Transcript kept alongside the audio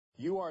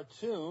You are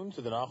tuned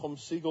to the Nachum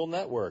Segal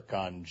Network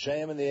on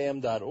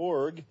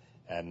jmintheam.org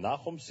and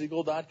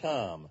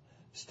NachumSegal.com.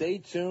 Stay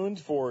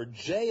tuned for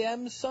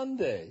JM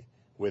Sunday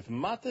with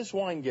Matis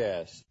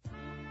Weingast.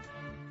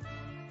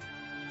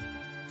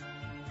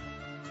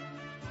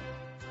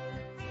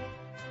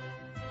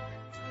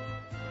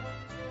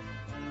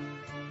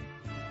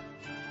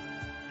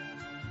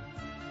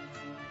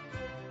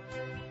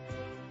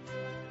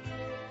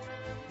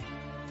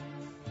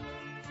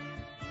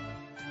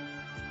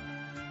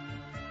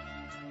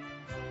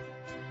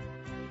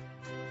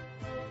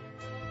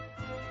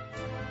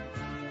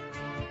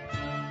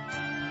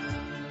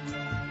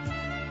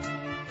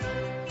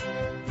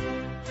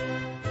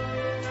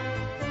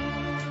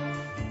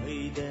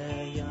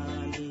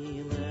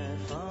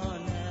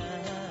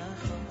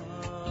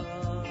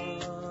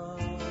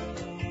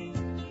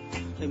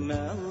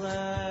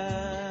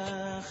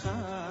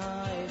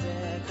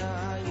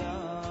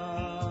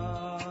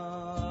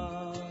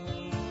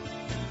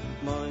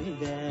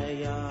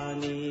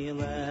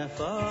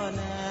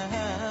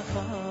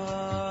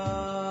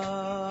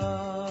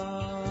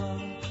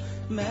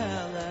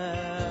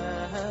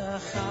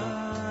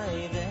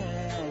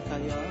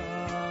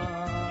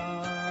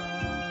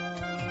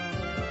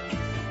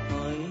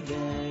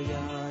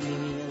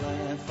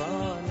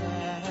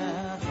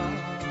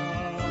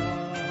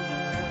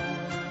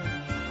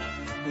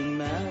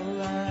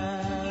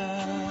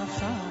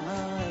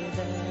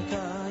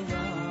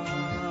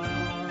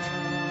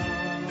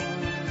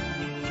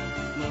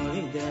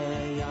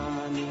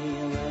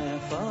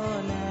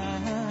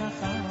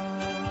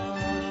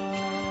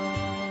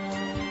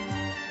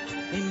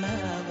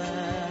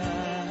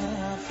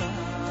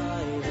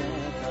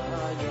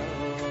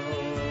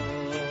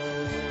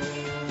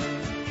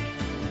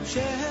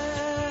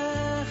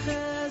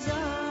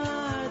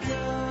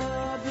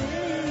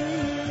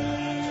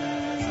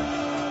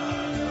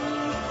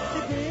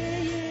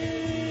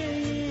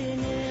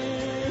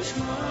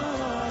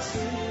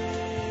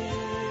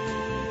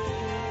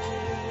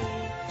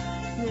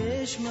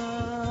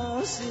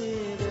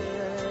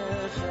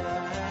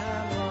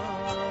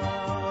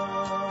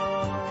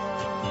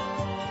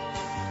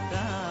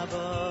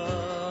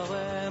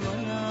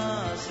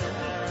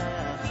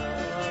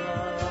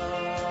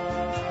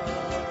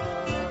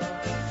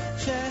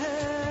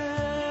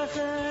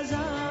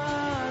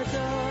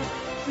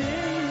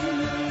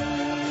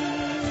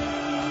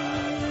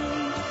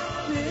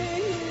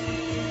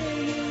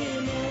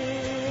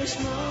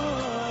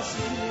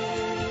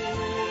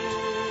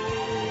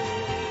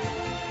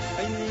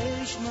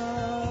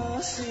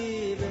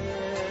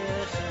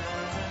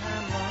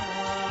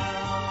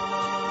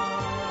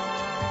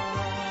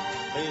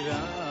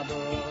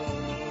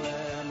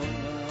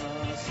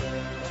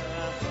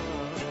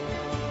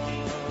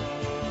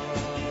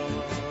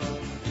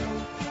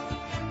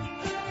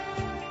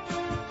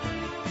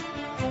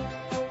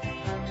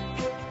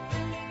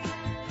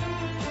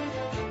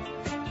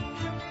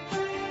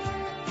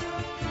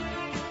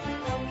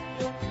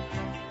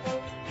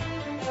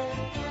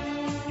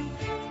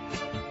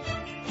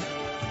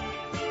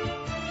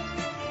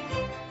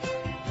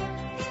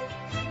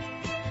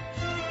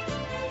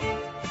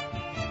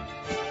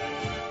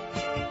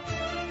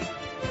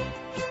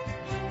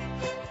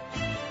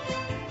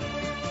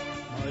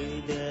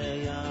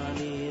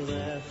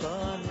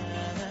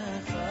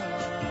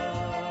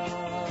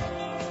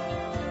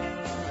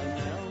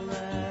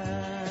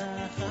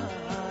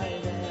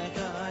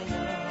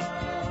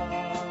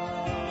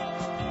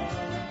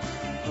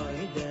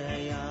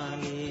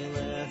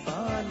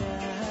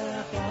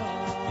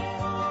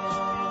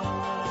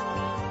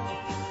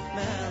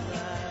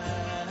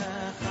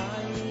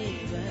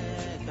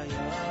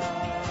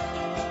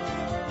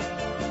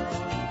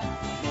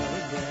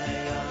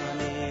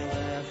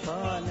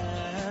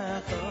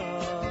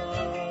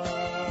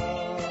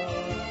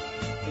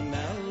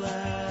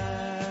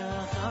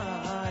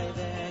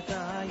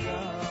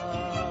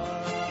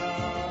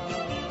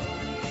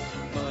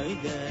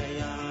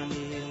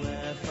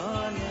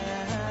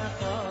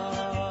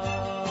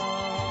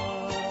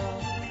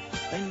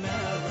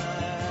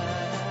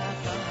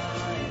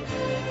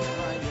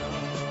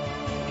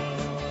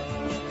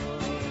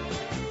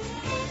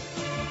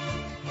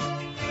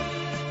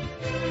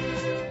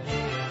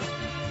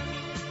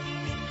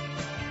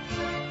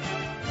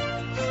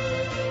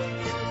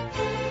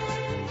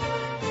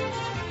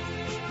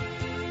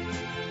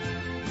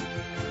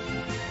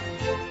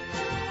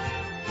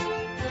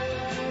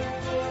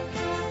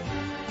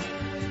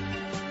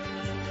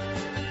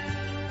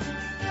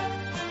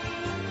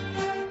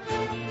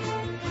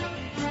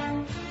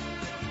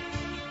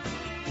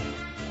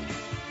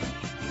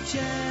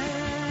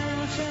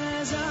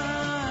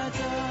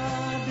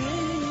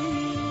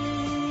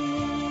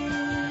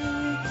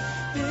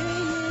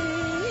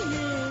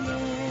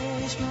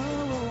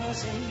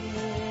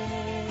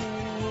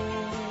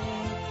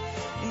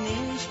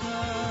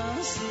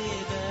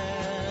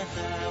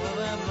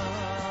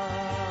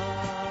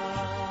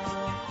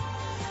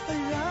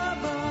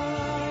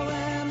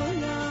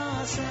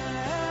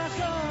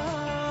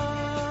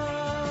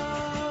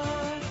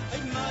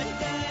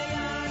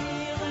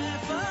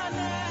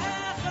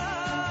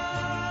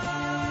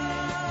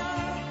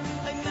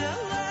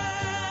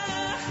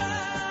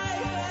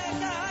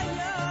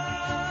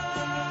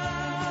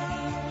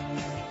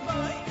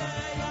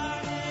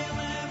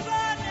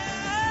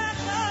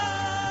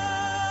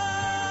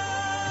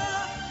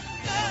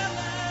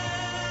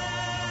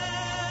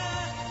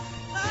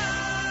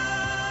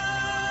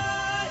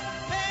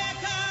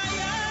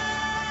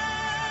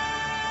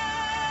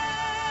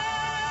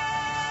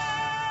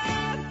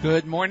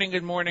 Good morning,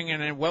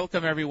 and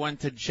welcome everyone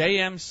to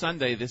JM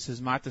Sunday. This is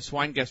Matis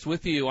Weingast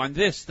with you on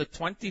this, the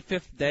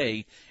 25th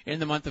day in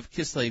the month of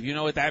Kislev. You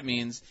know what that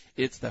means.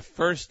 It's the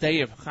first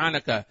day of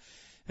Hanukkah.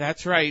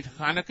 That's right,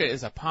 Hanukkah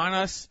is upon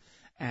us,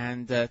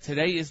 and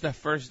today is the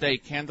first day.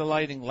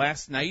 Candlelighting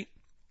last night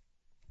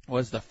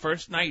was the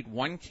first night.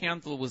 One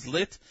candle was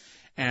lit,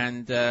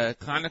 and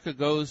Hanukkah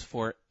goes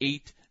for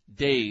 8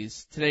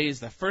 days. Today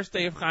is the first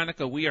day of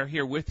Hanukkah. We are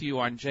here with you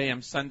on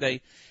JM Sunday.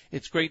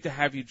 It's great to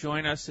have you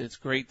join us. It's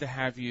great to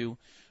have you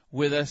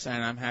with us,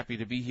 and I'm happy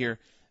to be here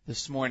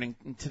this morning.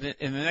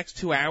 In the next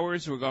 2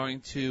 hours, we're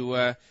going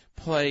to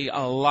play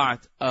a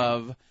lot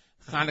of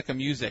Hanukkah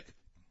music.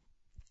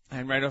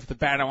 And right off the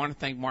bat, I want to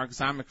thank Mark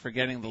Zamek for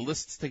getting the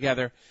lists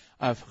together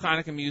of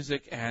Hanukkah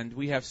music, and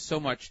we have so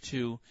much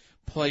to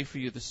play for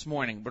you this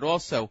morning. But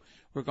also,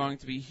 we're going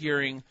to be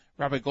hearing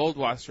Rabbi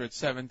Goldwasser at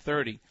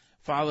 7:30,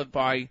 followed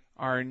by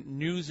our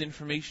news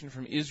information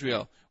from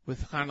Israel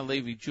with Chana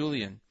Levi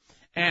Julian.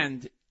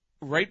 And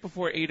right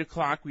before 8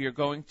 o'clock, we are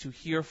going to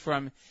hear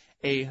from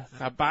a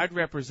Chabad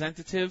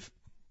representative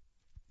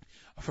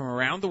from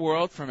around the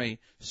world, from a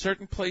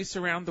certain place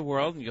around the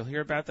world, and you'll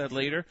hear about that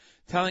later,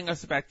 telling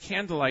us about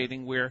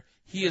candlelighting where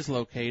he is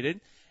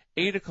located.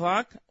 8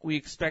 o'clock, we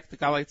expect the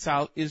Galei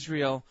Tzahal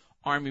Israel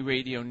Army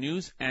Radio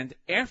News, and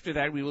after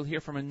that, we will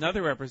hear from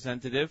another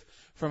representative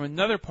from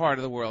another part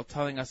of the world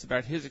telling us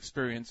about his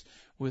experience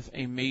with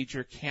a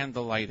major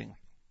candle lighting.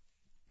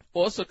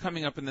 Also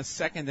coming up in the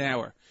second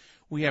hour,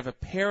 we have a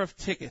pair of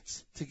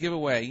tickets to give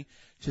away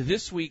to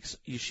this week's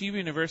Yeshiva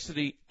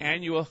University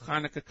annual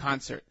Hanukkah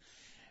concert.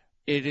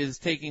 It is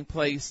taking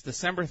place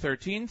December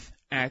 13th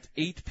at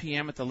 8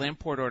 p.m. at the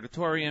Lamport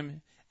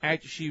Auditorium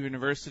at Yeshiva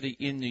University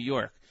in New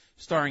York,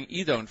 starring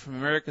Edon from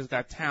America's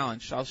Got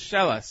Talent,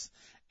 Shalshelas,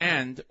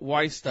 and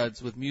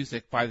Y-Studs with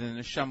music by the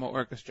Neshama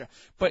Orchestra.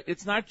 But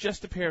it's not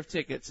just a pair of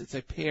tickets, it's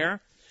a pair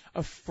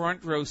of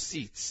front row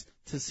seats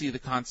to see the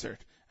concert.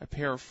 A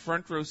pair of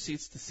front row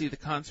seats to see the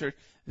concert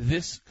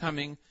this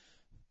coming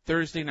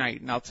Thursday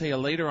night. And I'll tell you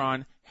later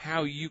on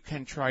how you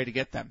can try to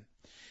get them.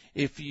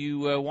 If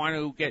you want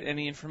to get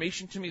any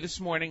information to me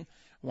this morning,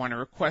 want to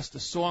request a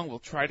song, we'll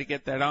try to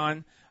get that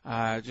on.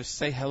 Just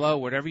say hello,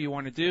 whatever you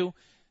want to do.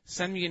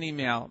 Send me an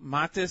email,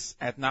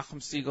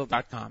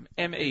 matis@nachumsegal.com,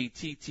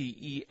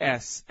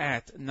 MATTES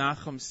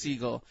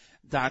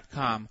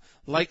 @nachumsegal.com.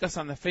 Like us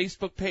on the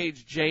Facebook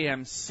page,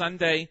 JM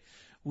Sunday.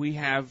 We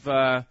have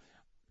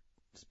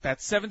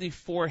about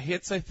 74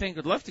 hits, I think.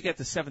 I'd love to get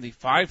to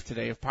 75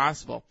 today, if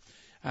possible.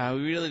 We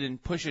really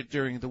didn't push it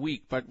during the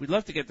week, but we'd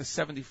love to get to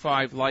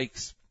 75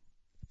 likes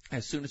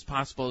as soon as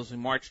possible as we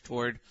march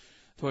towards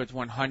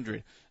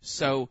 100.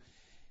 So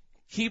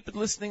keep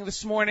listening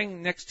this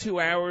morning. Next 2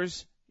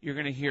 hours, you're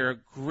going to hear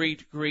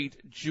great,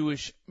 great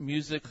Jewish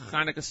music,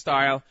 Hanukkah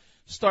style,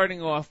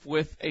 starting off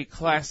with a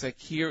classic.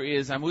 Here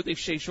is Amudei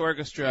Sheish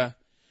Orchestra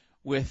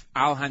with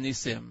Al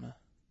Hanisim.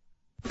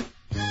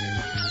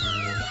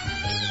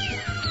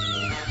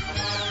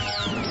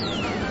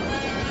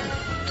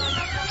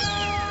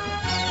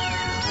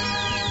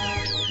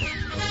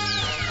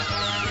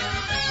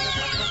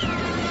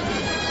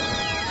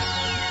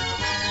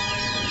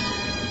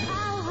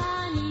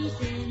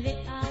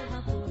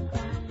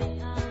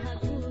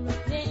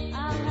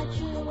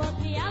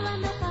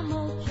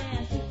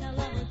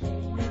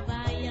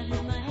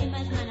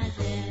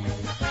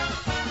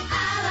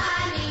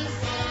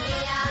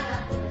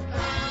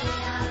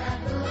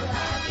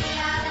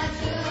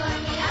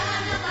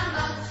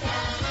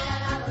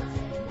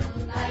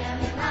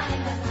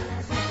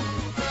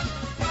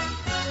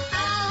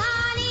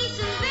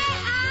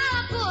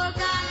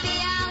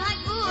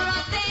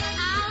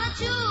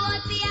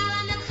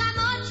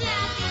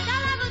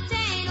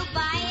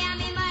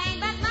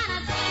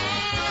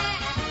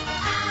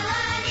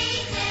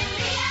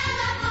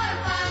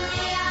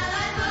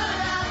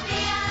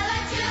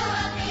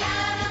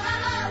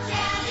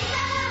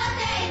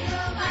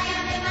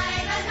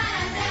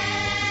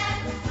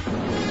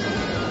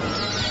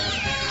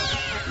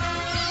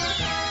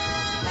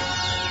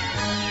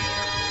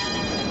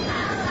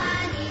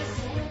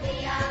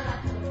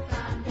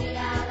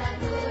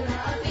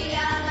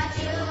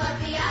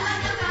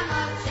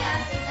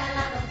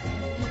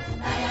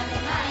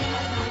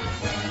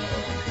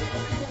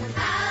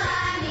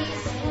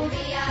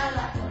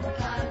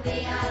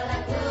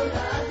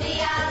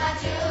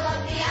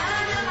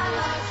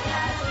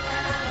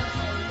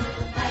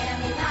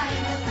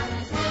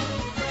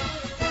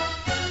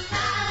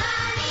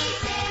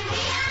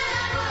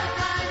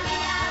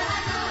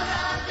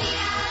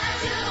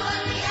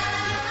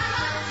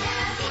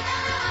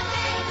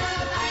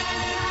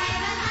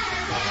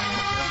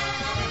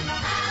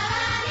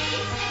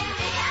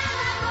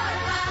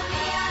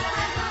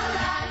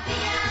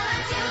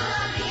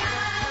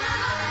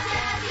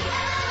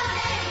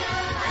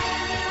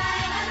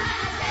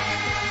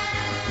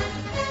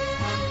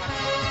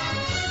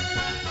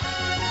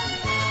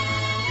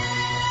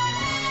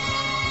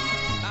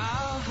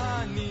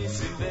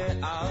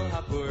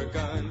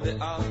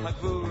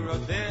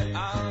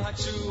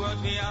 התשועות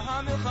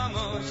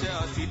והמלחמות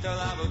שעשית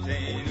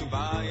לאבותינו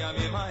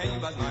בימים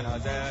ההם בזמן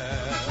הזה.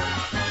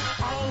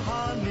 על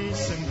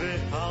הניסים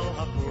ועל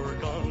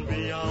הפורגון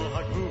ועל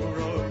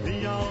הגבורות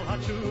ועל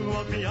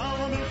התשועות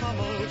ועל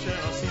המלחמות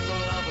שעשית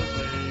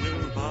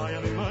לאבותינו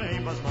בימים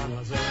ההם בזמן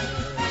הזה.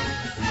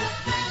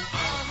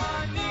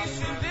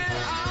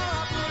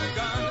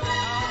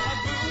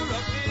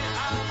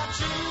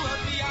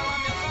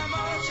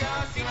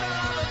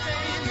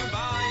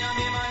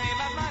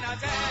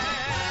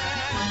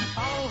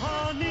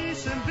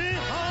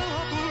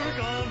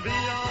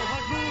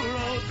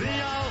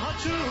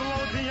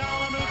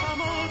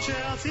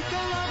 שעשית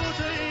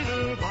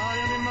לאבותינו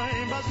בימים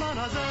ההם בזמן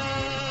הזה.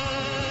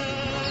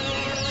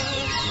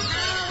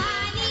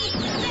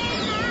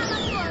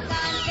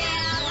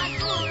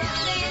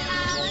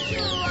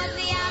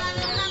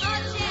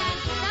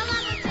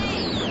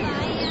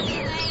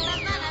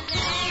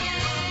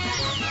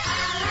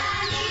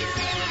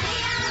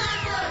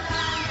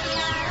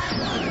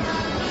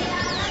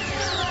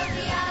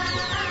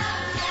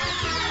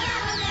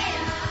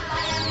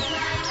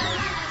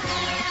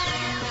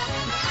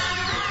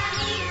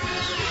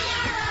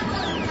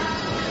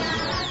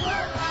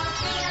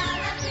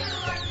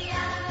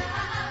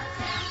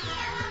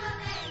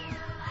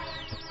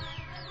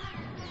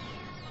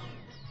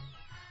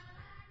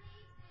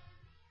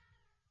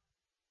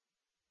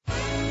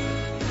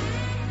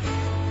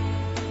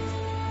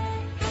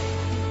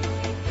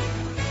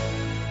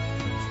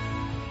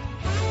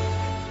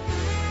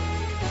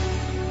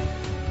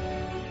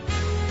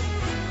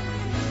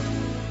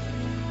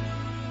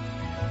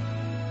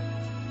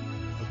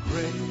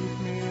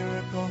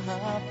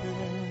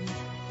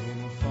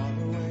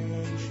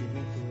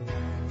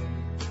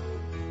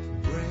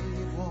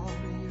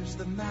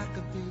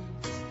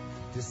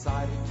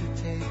 Decided to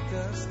take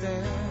a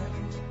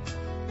stand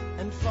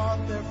and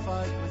fought their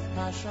fight with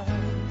passion,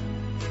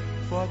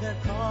 for their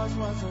cause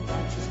was a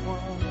righteous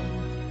one,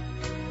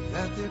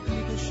 that their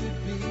people should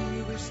be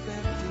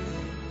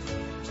respected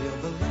till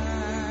the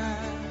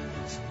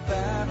last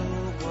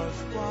battle was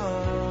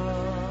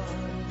won.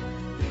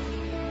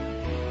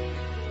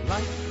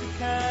 Light the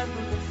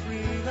candle of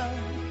freedom,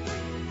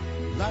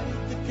 light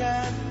the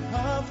candle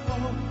of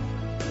hope,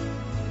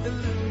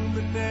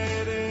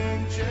 illuminating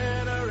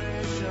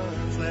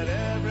generations. Let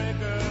every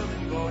girl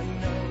and boy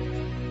know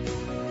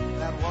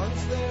that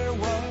once there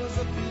was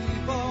a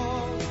people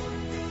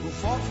who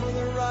fought for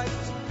the right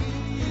to be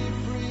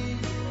free,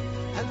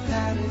 and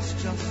that is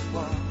just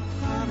what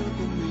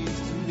Hanukkah means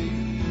to me.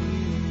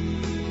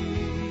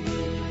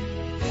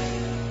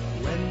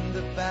 When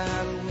the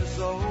battle was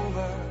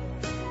over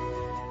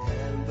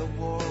and the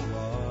war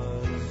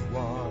was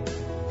won,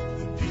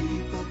 the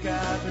people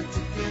gathered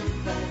to give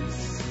thanks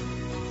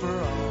for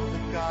all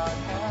that God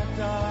had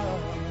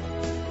done.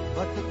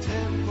 But the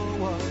temple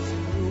was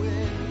in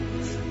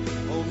ruins,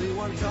 only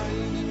one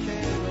tiny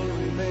candle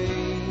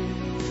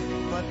remained.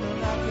 But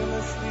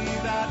miraculously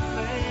that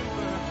flame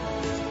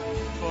burned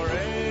for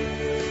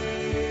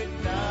 8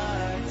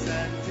 nights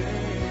and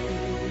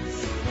days.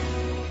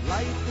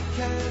 Light the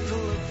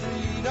candle of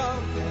freedom,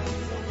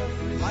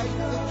 light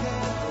the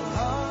candle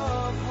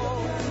of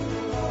hope,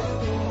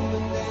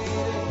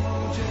 illuminating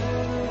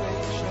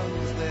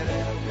generations. Let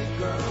every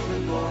girl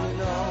and boy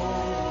know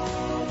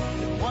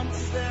that once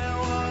there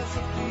was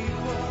a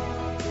people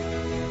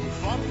who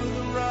fought for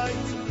the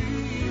right to be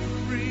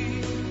free,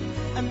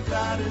 and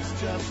that is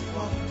just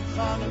what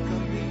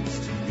Hanukkah means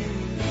to me.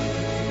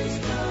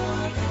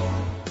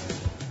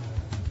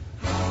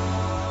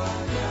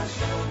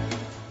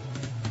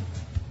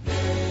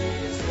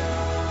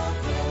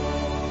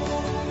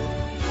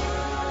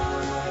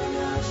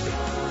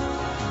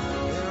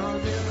 There are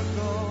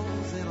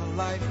miracles in a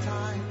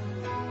lifetime,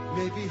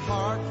 may be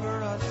hard for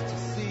us to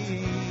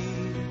see.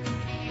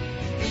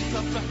 Raise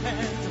up a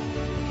hand,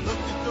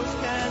 look at those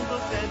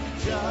candles and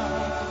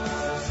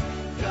just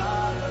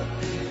gotta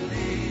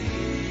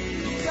believe.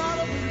 You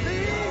gotta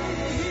believe.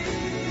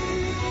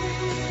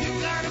 You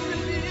gotta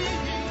believe.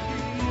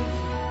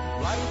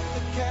 Light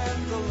the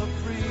candle of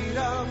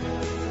freedom,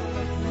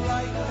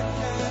 light the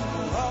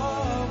candle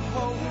of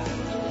hope,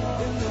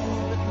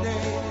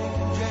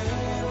 illuminating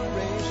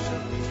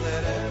generations.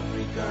 Let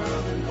every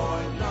girl and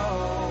boy know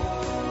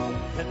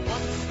that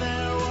once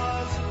there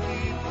was a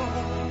people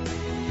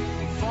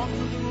who fought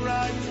for the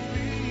right to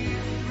be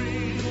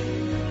free,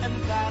 and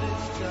that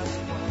is just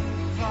what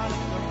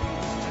Hanukkah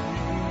means to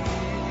me.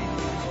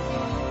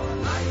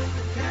 Light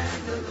the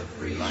candle of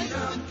freedom, light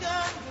the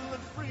candle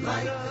of freedom,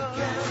 light the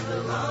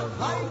candle of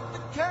hope, light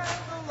the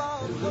candle of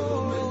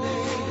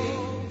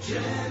illuminating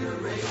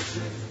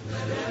generations.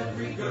 Let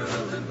every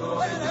girl and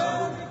boy know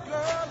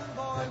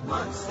that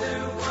once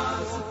there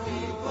was a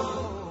people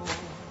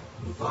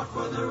who fought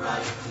for the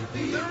right to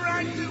be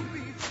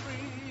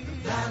free.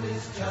 That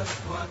is just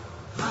what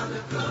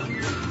Hanukkah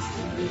means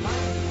to me.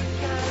 Light the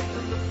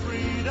candle of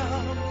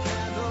freedom,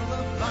 candle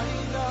of light,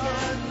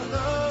 candle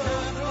of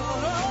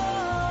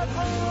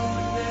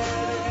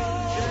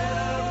illuminating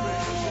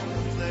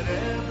generations. Let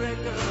every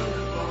girl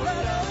and boy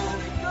know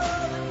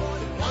that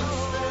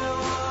once there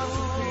was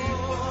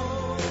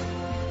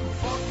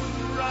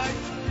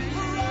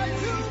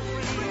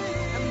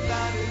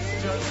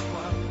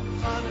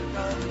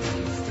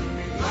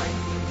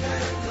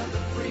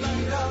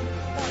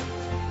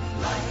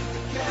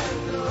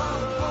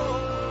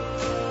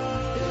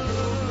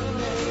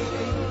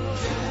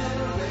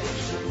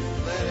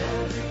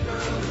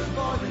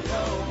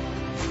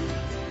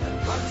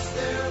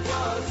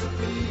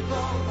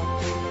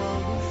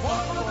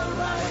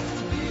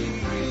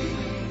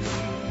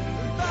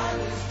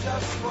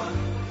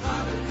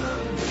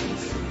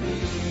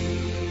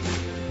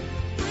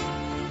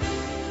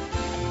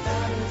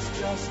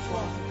just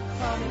what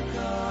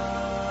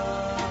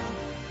Hanukkah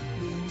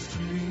means to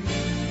me.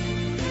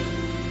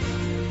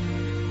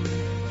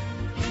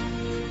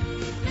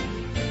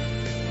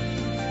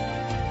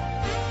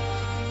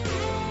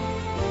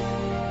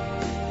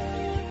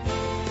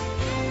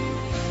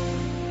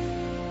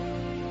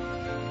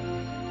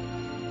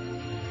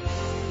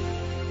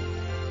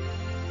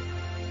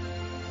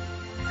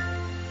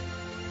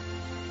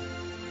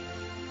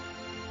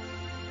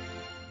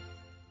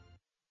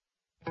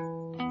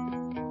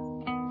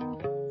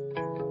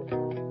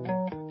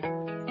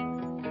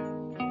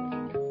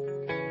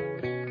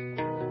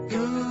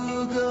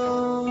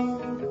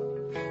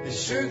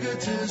 Sure good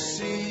to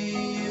see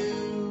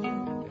you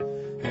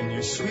and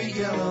your sweet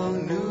yellow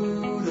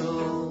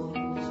noodles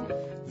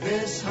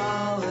this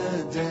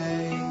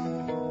holiday.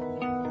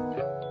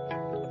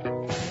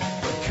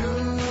 But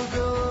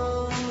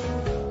Google,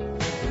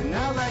 you're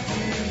not like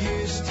you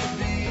used to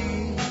be.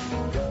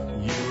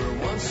 You were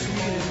once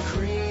sweet and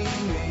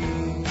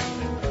creamy,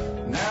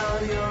 now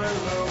you're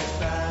low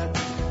fat.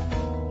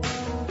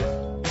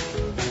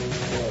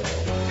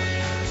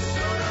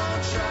 So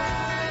don't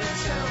try to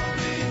tell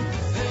me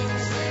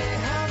things they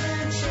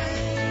haven't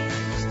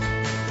changed.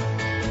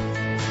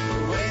 The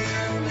way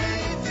you're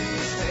made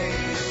these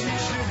days, you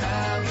should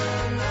have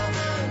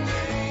another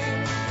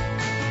name.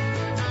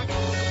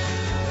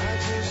 I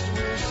just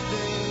wish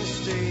things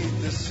stayed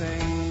the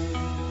same.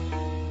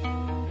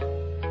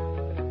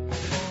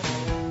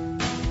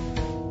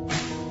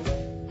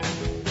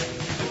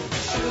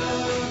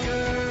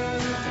 Sugar,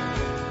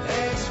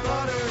 eggs,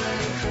 butter,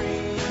 and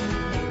cream,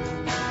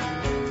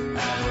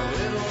 and a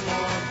little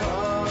more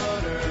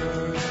butter.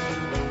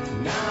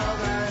 Now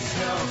that's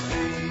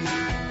healthy.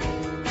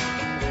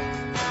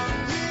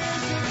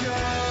 Years ago,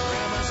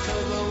 Grandma's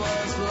cocoa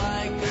was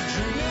like a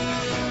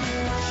dream.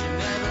 She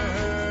never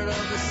heard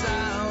of the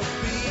South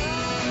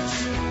Beach,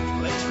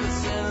 laced with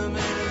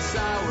cinnamon and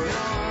sour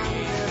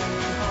cream.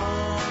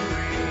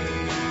 Hungry.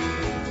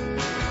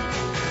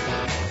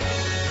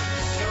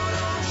 So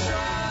don't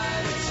try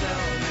to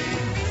tell me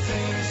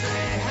things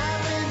they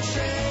haven't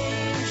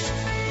changed.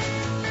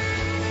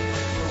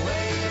 The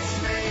way it's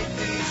made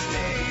these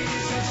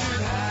days, it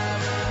should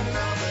have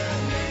another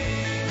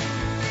name.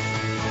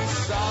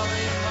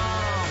 Sorry,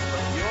 Mom,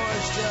 but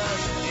yours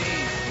just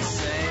ain't the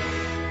same.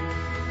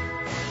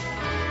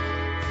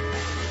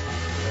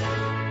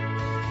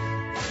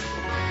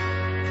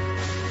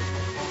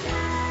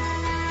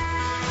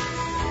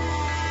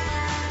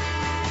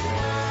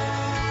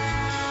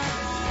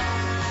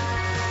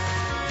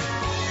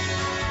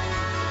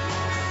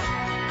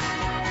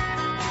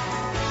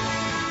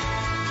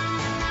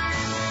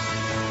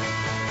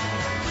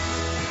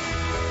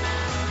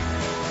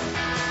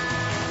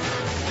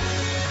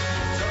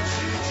 Don't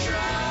you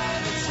try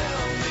to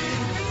tell me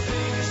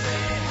things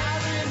they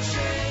haven't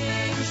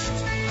changed.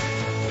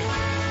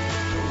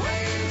 The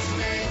way it's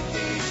made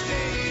these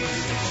days,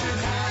 it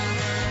should have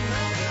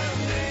another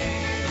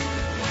name.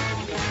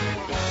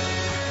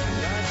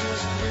 And I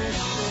just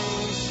wish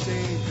things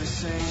stayed the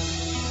same.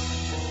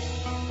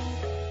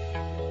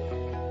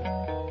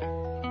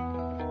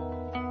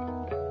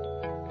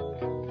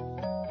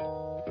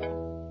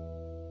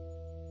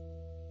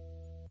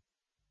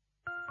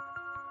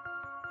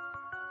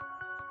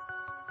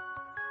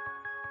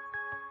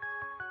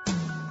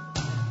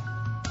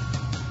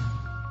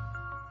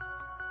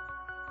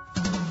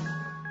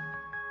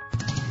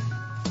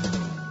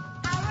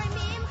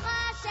 Aramim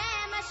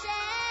Hashem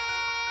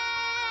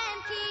Hashem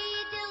Ki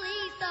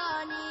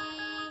Delisani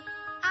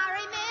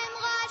Aramim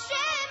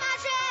Hashem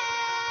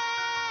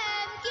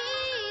Hashem Ki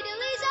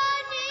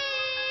Delisani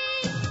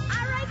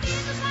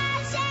Aramim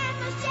Hashem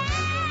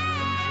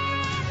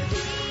Hashem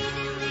Ki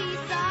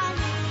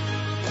Delisani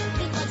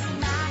Because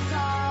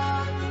Mato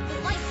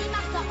Because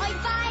Mato Oy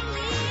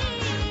Bailey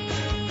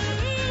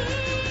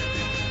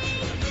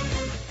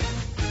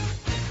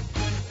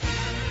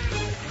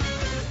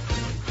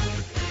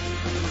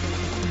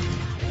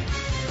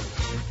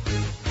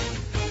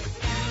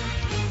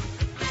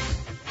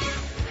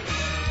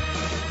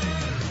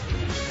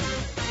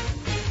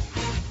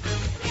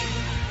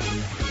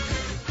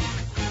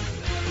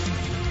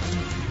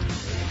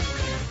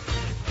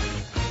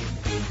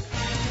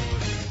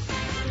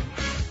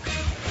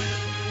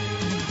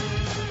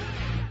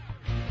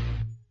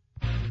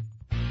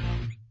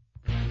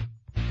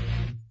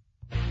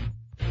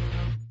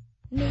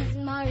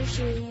Mizmor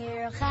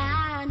Shir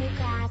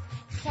Chanukas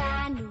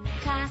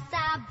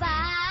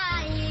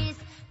Abayis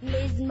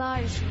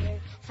Mizmor Shir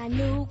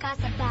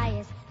Chanukas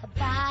Abayis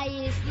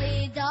Abayis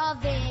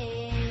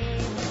Lidovim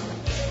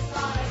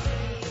Mizmor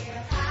Shir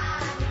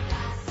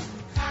Chanukas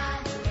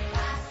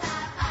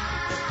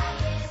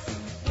Abayis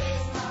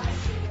Mizmor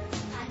Shir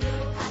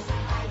Chanukas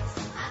Abayis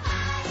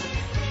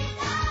Abayis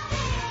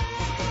Lidovim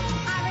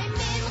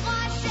Aramim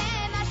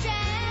Hashem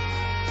Hashem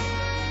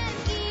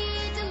Ki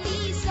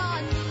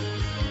Delisani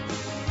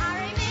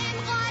Aramim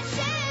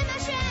Hashem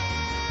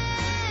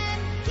Hashem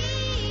Ki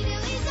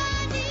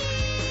Delisani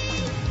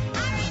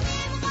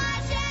Aramim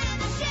Hashem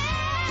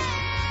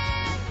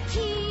Hashem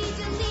Ki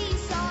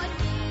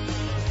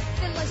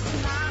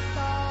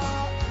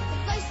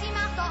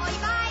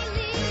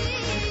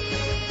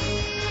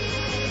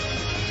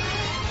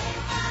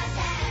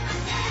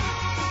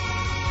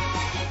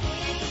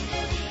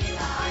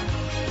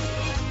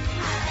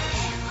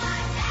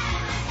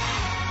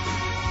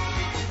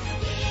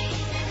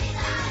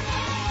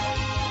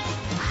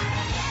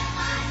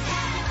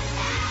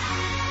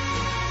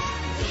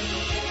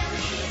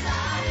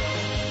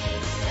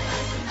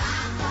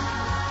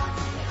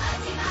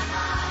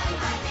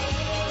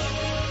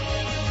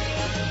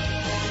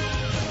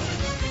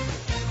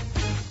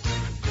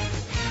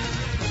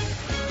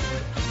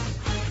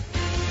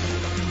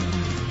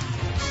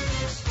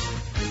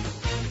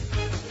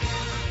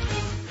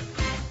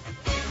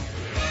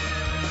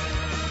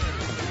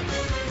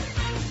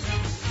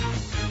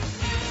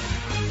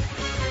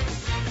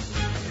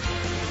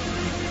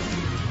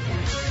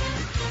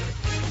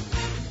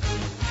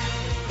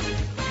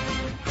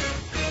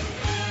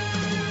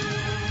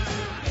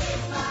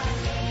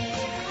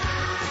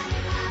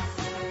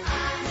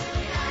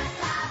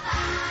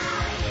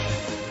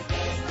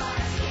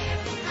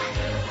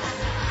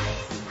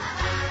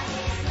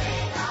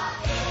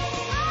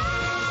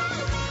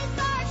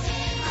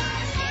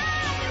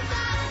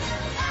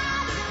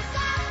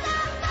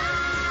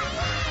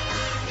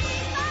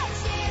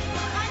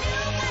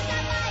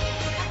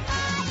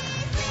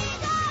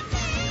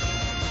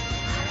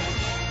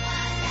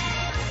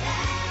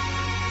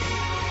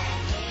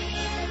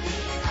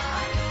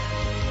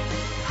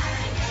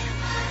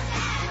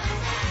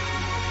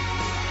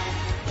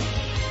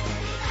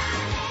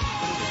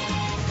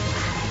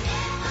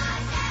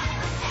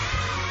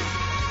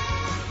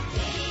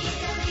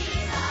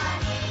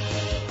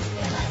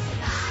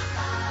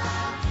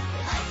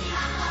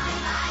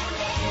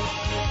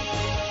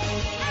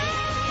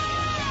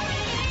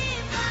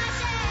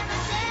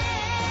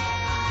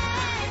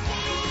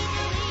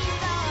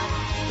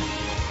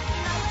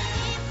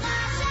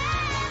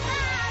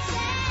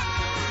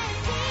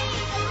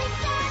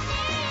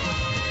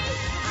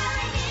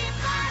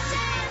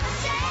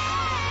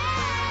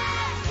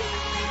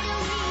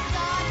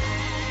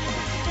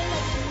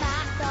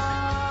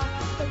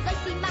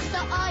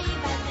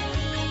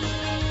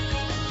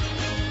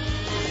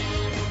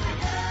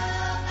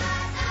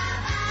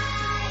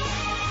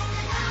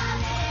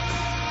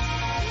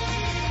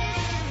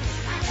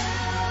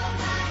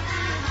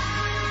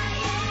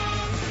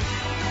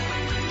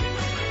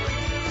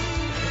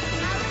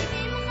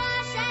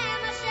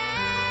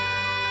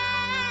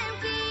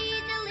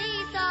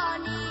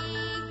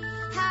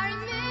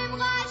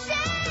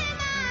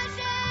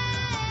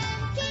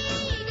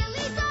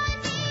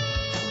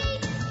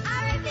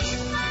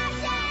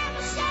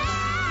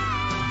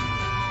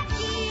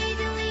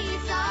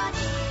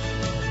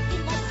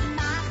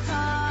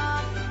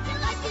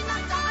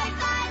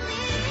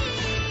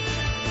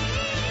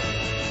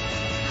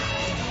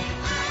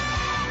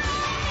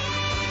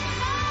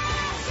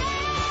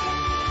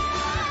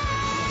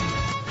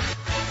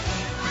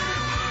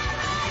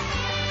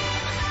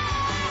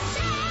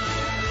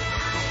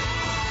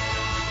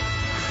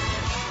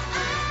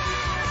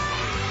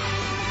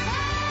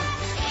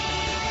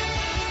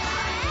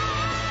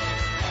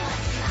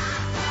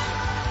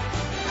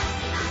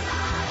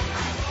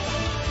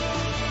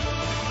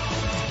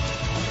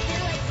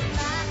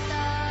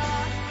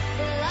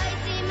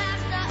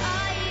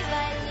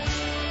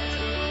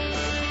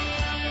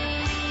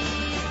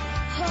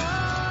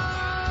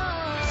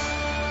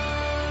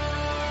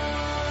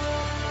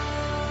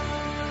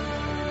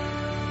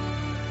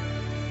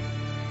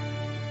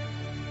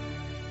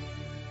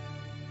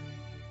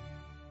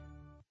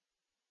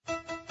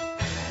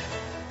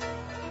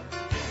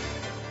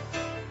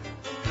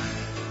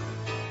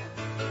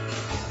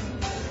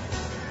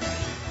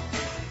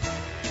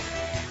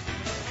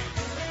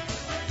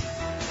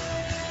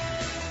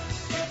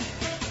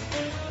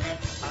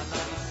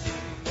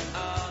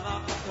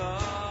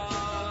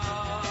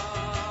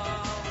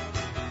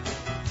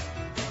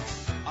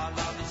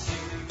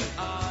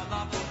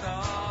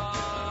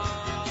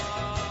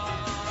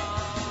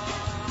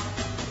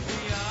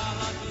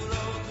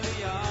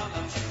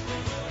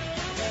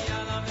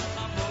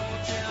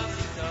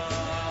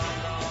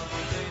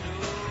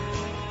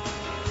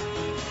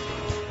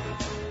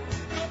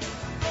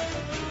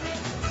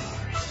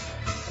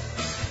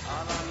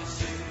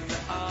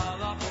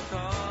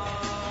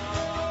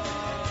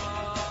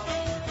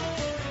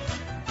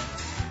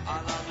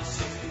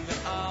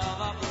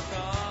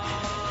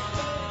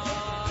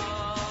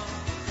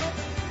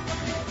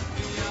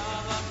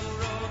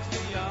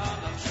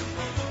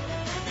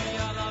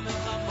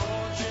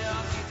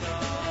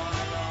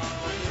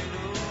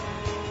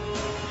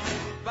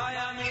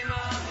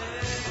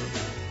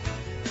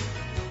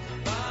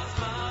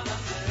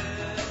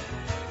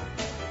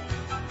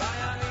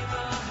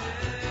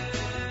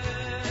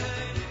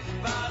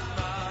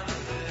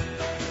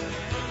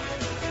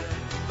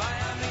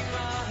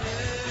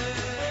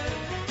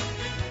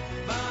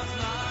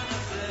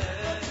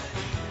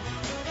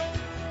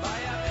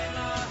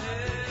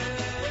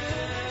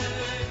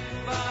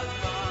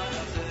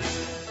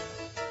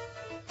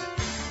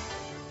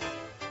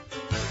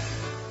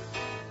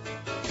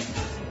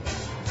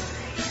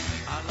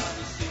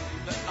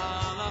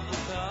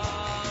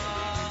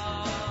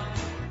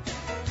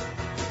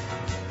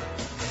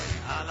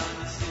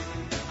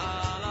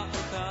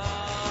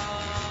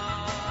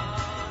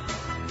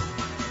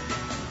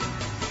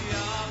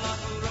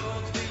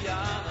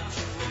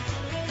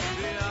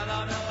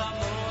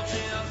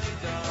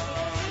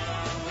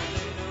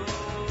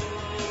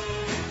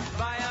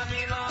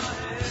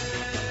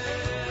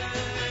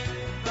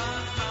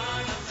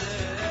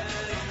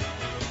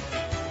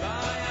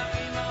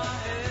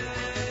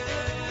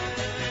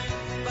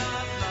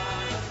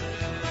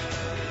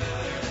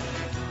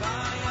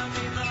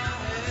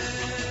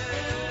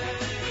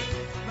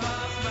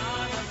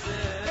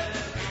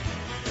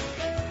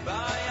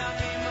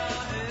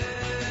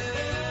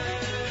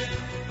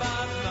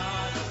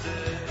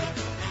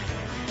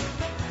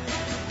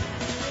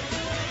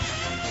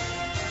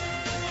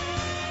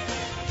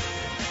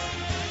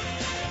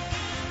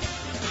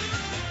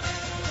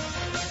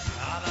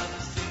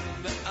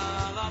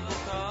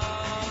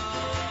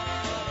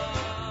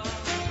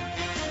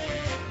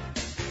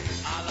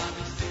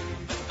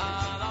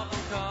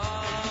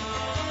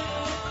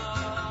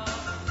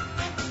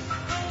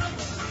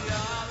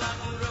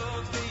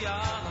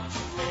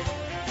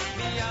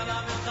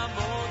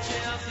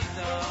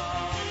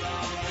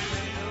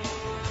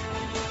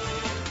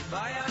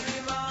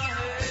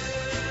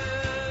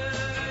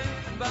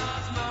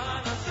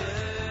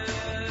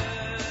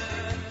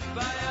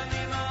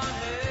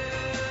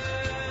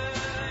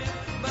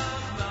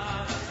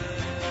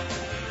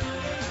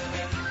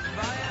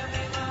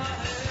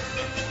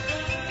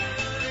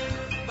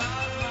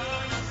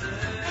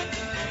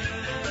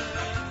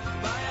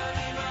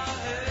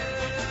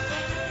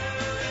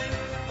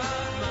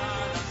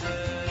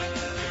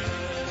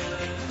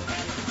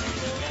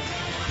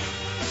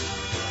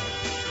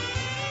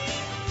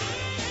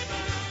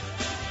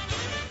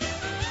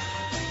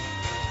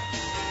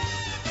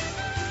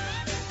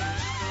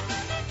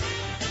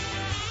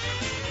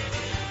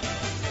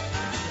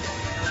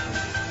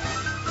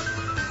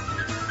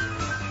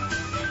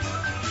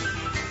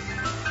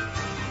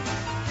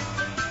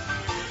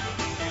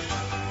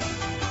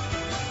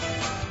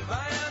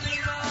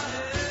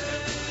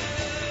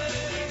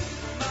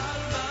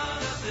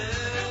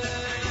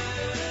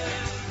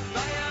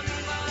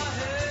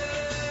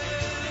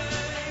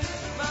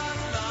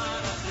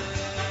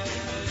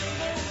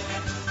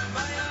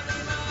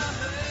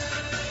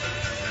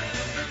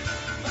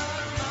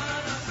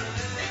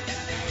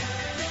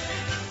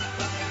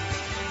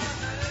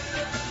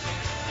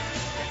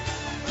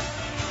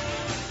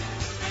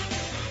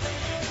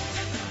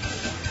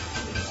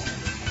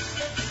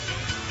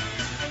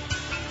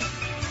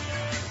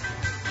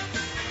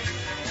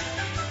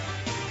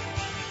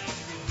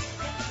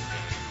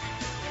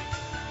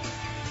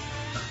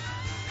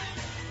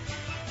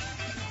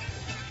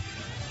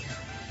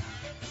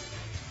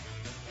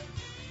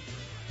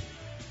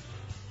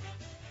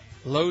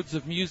Loads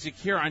of music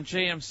here on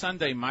JM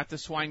Sunday.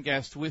 Matis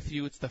Weingast with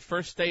you. It's the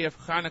first day of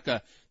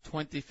Hanukkah,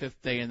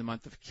 25th day in the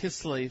month of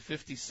Kislev,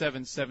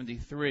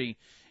 5773.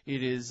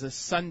 It is a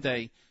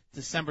Sunday,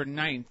 December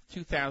 9th,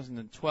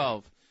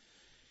 2012.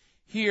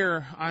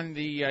 Here on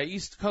the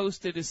East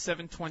Coast, it is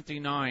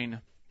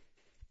 7:29.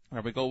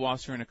 Rabbi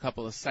Goldwasser in a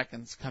couple of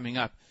seconds coming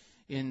up.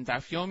 In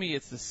Daf Yomi,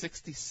 it's the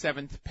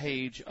 67th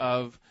page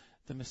of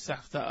the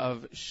Masechta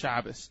of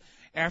Shabbos.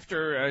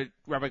 After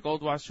Rabbi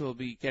Goldwasser will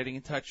be getting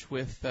in touch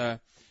with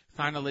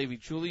Chana Levi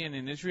Julian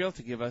in Israel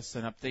to give us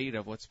an update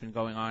of what's been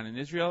going on in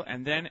Israel.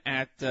 And then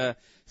at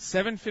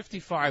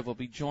 7:55, we'll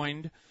be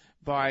joined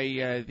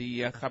by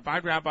the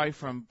Chabad rabbi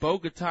from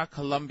Bogota,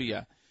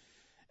 Colombia.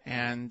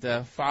 And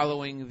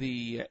following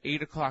the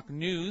 8 o'clock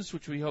news,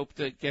 which we hope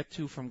to get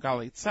to from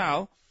Galei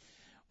Tzal,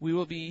 we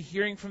will be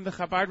hearing from the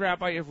Chabad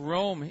rabbi of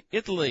Rome,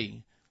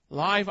 Italy,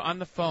 live on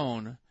the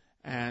phone.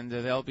 And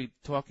they'll be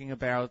talking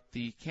about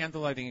the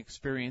candlelighting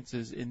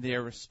experiences in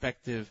their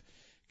respective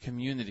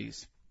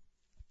communities.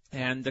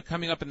 And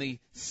coming up in the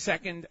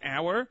second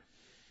hour,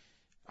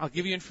 I'll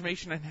give you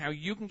information on how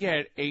you can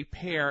get a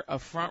pair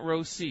of front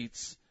row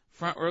seats,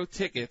 front row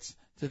tickets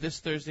to this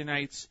Thursday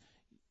night's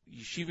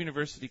Yeshiva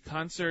University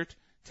concert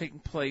taking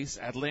place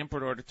at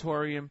Lamport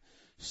Auditorium,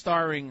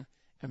 starring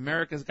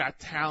America's Got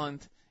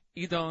Talent,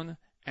 Idon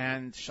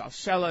and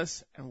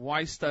Shalshelas and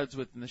Y Studs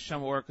with the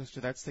Neshama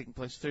Orchestra. That's taking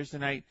place Thursday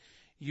night.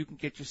 You can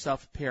get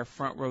yourself a pair of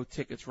front row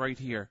tickets right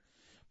here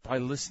by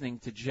listening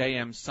to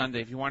JM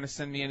Sunday. If you want to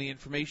send me any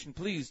information,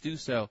 please do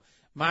so.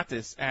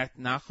 Matis at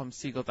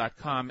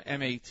NachumSiegel.com,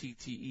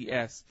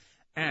 MATTES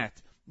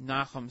at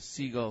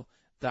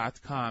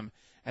NachumSiegel.com.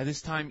 At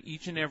this time,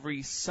 each and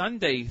every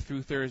Sunday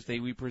through Thursday,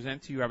 we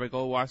present to you Rabbi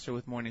Goldwasser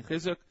with Morning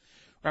Chizuk.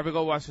 Rabbi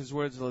Goldwasser's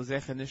words,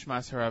 Lezecha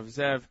Nishmas Harav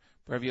Zev,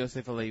 Rabbi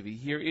Yosef Alevi.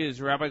 Here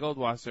is Rabbi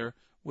Goldwasser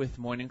with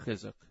Morning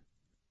Chizuk.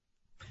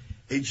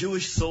 A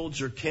Jewish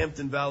soldier camped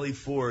in Valley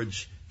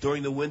Forge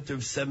during the winter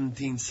of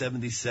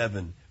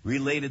 1777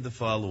 related the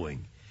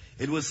following.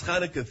 It was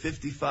Hanukkah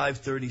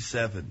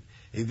 5537,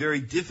 a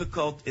very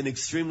difficult and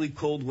extremely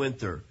cold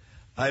winter.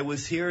 I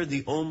was here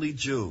the only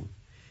Jew.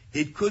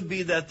 It could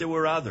be that there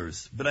were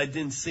others, but I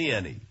didn't see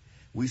any.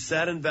 We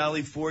sat in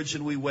Valley Forge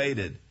and we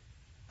waited.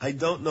 I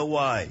don't know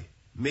why.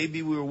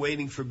 Maybe we were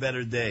waiting for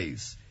better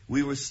days.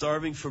 We were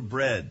starving for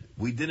bread.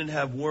 We didn't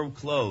have warm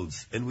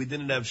clothes, and we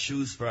didn't have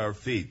shoes for our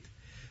feet.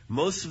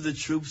 Most of the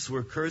troops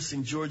were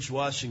cursing George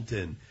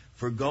Washington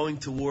for going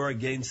to war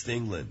against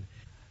England.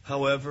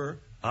 However,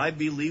 I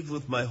believed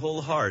with my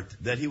whole heart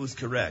that he was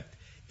correct.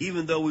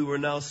 Even though we were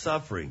now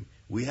suffering,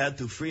 we had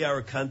to free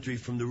our country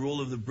from the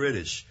rule of the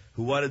British,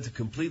 who wanted to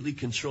completely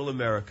control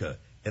America,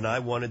 and I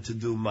wanted to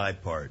do my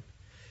part.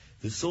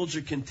 The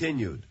soldier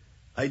continued.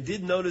 I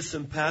did notice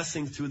him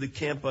passing through the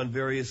camp on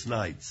various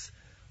nights,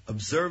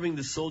 observing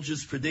the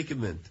soldier's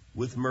predicament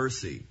with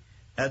mercy.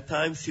 At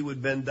times he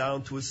would bend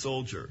down to a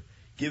soldier,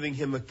 giving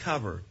him a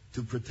cover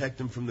to protect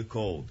him from the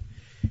cold.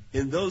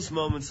 In those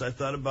moments, I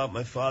thought about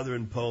my father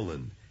in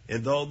Poland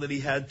and all that he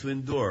had to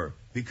endure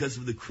because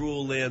of the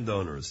cruel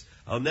landowners.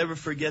 I'll never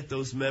forget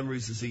those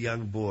memories as a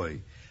young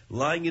boy.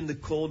 Lying in the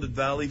cold at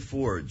Valley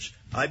Forge,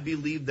 I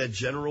believed that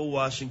General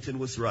Washington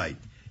was right,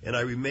 and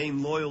I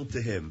remained loyal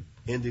to him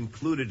and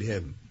included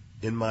him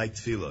in my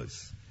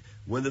tefillos.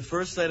 When the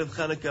first night of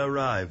Hanukkah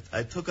arrived,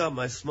 I took out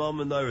my small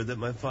menorah that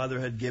my father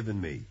had given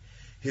me.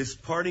 His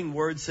parting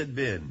words had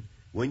been,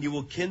 when you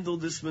will kindle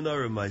this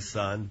menorah, my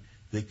son,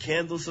 the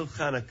candles of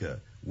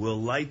Hanukkah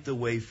will light the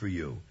way for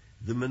you.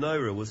 The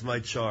menorah was my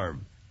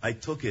charm. I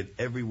took it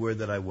everywhere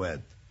that I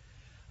went.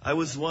 I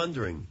was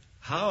wondering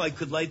how I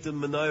could light the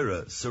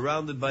menorah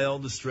surrounded by all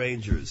the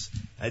strangers.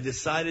 I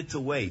decided to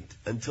wait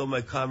until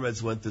my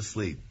comrades went to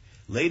sleep.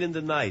 Late in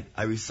the night,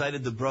 I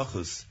recited the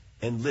brachos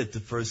and lit the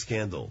first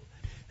candle.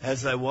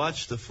 As I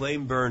watched the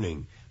flame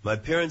burning, my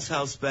parents'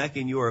 house back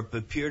in Europe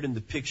appeared in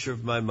the picture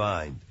of my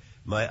mind.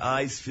 My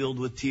eyes filled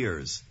with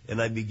tears,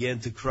 and I began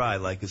to cry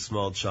like a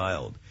small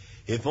child.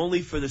 If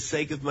only for the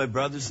sake of my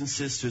brothers and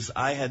sisters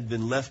I had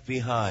been left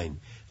behind,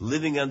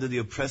 living under the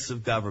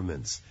oppressive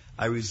governments,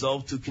 I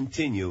resolved to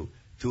continue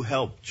to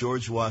help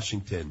George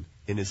Washington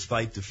in his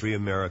fight to free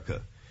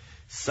America.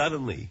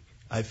 Suddenly,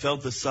 I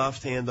felt a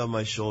soft hand on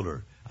my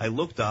shoulder. I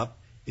looked up,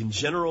 and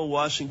General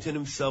Washington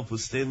himself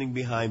was standing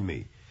behind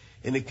me.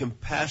 In a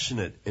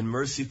compassionate and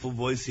merciful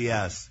voice, he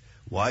asked,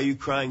 "Why are you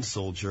crying,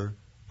 soldier?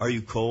 Are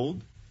you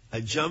cold?" I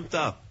jumped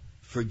up,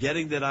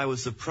 forgetting that I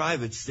was a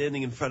private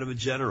standing in front of a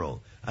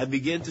general. I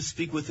began to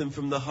speak with him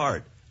from the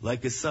heart,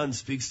 like a son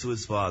speaks to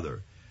his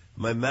father.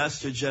 "My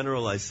master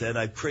general," I said,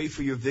 "I pray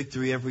for your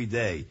victory every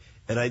day,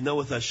 and I know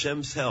with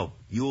Hashem's help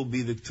you will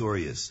be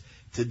victorious.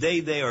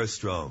 Today they are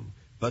strong,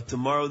 but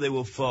tomorrow they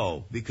will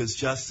fall because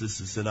justice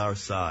is on our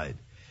side."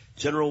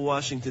 General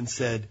Washington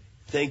said,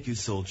 "Thank you,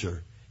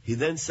 soldier." He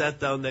then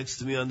sat down next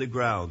to me on the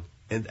ground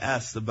and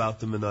asked about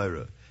the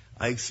menorah.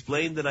 I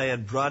explained that I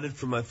had brought it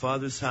from my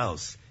father's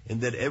house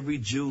and that every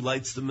Jew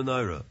lights the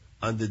menorah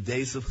on the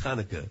days of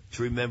Hanukkah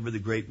to remember the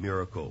great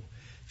miracle.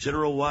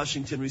 General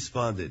Washington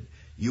responded,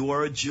 "You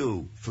are a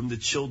Jew from the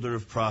children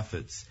of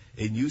prophets,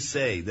 and you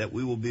say that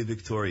we will be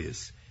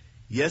victorious.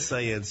 Yes,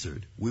 I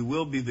answered, we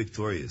will be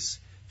victorious.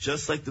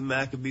 Just like the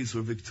Maccabees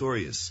were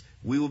victorious,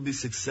 we will be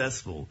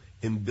successful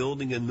in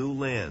building a new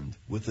land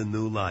with a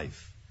new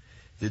life.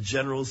 The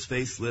general's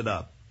face lit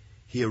up.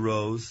 He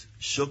arose,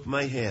 shook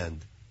my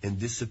hand, and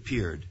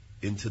disappeared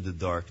into the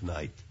dark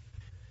night.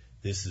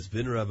 This has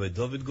been Rabbi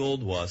David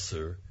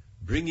Goldwasser,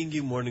 bringing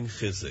you Morning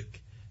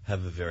Chizuk.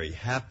 Have a very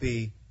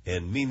happy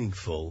and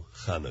meaningful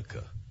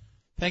Hanukkah.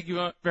 Thank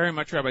you very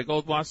much, Rabbi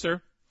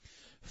Goldwasser,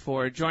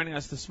 for joining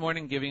us this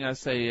morning, giving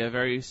us a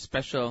very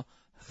special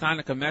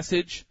Hanukkah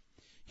message.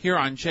 Here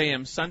on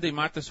JM Sunday,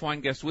 Matas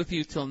Weingast with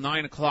you till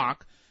 9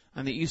 o'clock.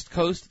 On the East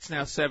Coast, it's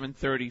now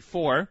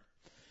 7:34.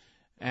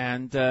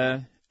 And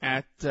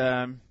at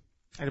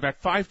about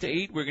 5 to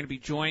 8, we're going to be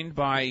joined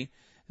by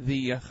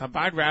the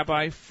Chabad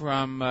rabbi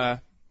from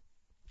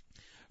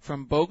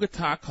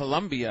Bogota,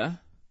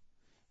 Colombia,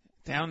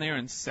 down there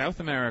in South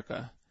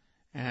America.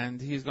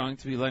 And he's going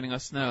to be letting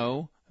us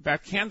know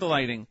about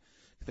candlelighting,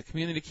 the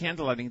community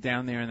candlelighting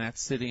down there in that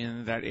city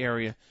and that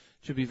area.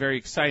 Should be very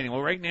exciting.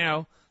 Well, right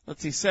now,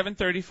 let's see,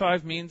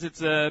 7:35 means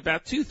it's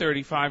about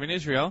 2:35 in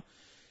Israel.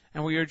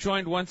 And we are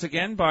joined once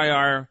again by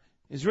our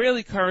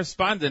Israeli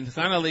correspondent,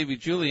 Chana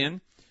Levi-Julian,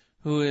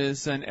 who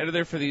is an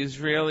editor for the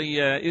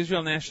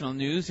Israel National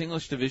News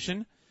English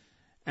division.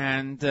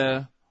 And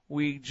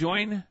we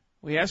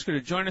ask her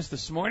to join us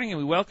this morning, and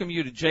we welcome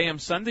you to JM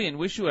Sunday and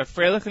wish you a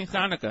Freilich and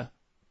Hanukkah.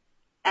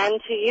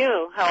 And to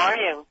you. How are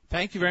you?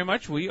 Thank you very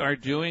much. We are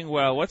doing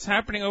well. What's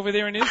happening over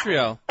there in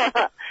Israel?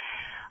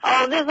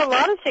 Oh, there's a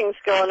lot of things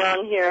going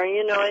on here.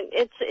 You know,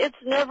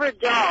 it's never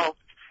dull.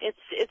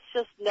 It's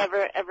just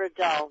never ever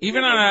dull.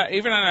 Even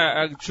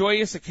on a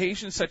joyous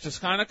occasion such as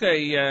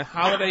Hanukkah, a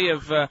holiday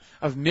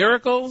of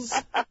miracles.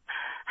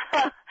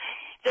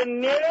 The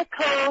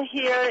miracle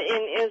here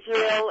in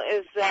Israel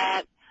is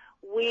that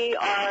we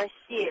are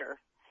here,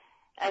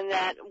 and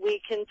that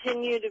we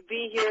continue to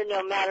be here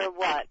no matter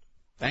what.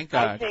 Thank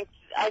God.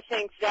 I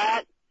think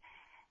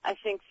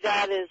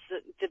that is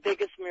the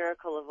biggest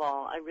miracle of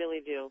all. I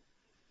really do.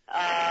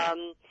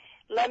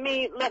 Let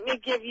me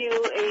give you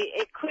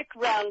a quick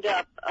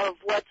roundup of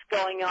what's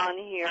going on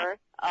here.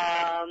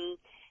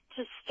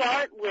 To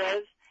start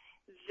with,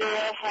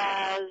 there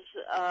has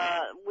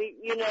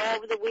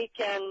over the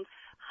weekend,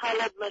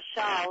 Khaled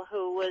Mashal,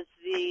 who was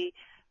the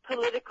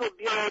political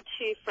bureau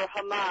chief for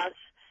Hamas,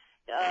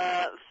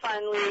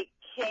 finally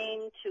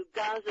came to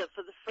Gaza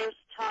for the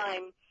first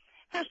time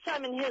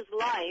in his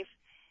life.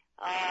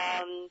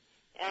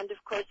 And,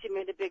 of course, he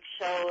made a big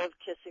show of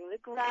kissing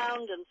the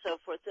ground and so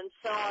forth and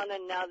so on.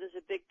 And now there's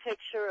a big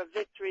picture, a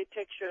victory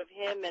picture of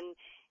him and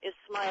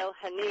Ismail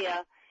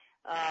Haniyeh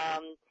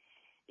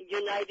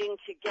uniting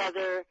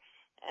together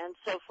and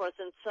so forth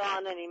and so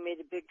on. And he made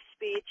a big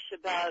speech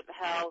about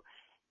how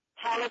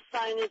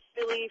Palestine is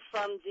really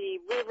from the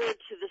river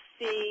to the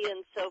sea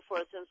and so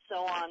forth and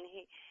so on.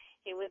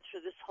 He went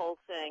through this whole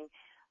thing.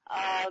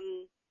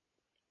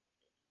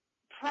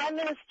 Prime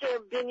Minister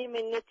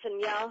Benjamin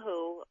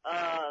Netanyahu,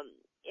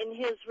 in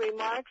his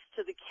remarks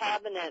to the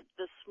cabinet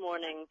this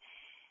morning,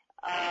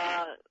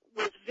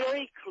 was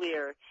very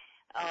clear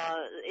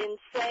in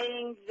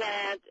saying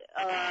that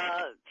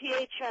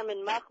PA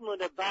Chairman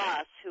Mahmoud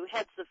Abbas, who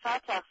heads the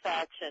Fatah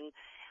faction,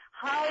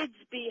 hides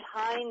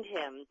behind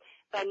him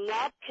by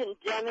not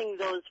condemning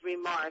those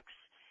remarks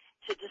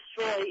to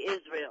destroy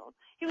Israel.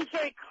 He was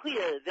very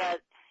clear that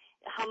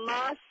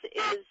Hamas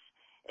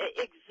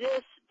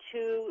exists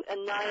to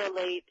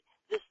annihilate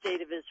the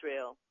state of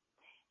Israel.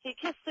 He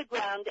kissed the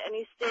ground and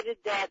he stated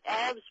that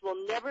Arabs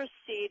will never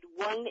cede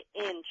 1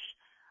 inch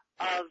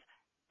of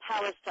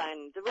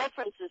Palestine. The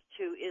reference is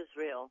to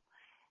Israel.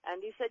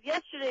 And he said,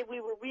 yesterday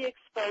we were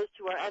re-exposed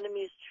to our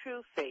enemy's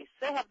true face.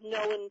 They have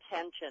no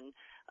intention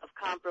of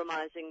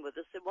compromising with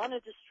us. They want to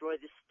destroy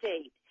the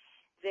state.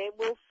 They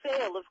will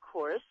fail, of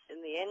course.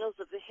 In the annals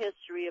of the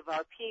history of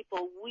our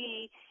people,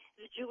 we,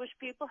 the Jewish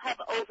people,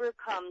 have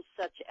overcome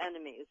such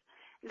enemies.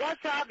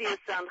 That's obvious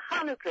on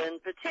Hanukkah in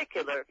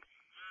particular.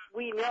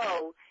 We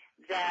know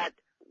that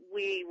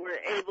we were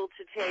able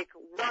to take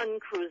 1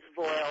 cruise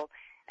of oil,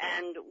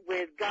 and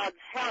with God's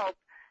help,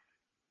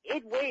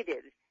 it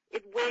waited.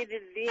 It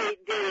waited the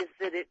 8 days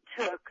that it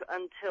took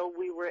until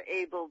we were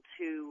able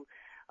to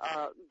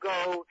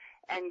go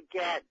and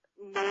get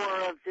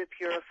more of the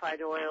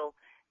purified oil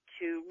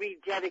to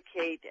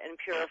rededicate and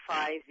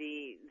purify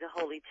the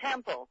Holy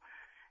Temple.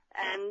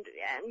 And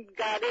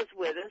God is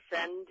with us,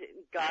 and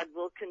God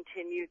will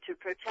continue to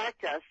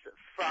protect us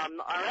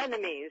from our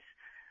enemies.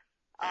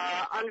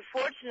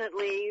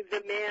 Unfortunately,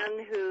 the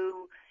man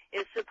who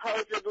is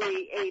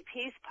supposedly a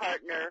peace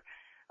partner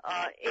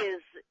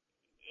is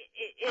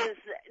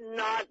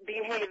not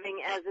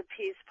behaving as a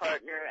peace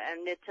partner.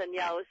 And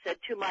Netanyahu said,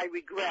 to my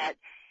regret,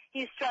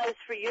 he strives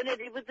for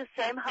unity with the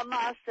same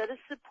Hamas that is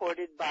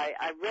supported by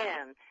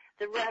Iran.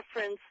 The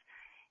reference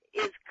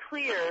is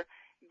clear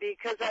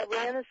because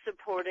Iran is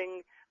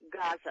supporting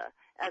Gaza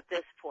at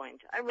this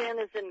point. Iran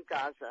is in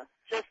Gaza,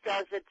 just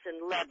as it's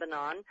in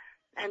Lebanon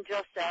and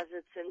just as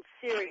it's in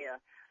Syria.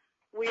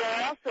 we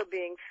are also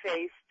being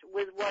faced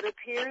with what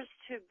appears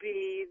to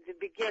be the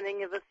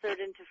beginning of a third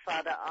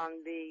intifada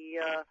on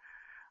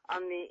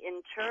the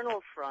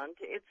internal front.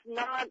 It's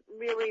not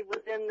really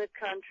within the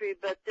country,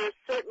 but there's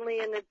certainly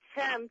an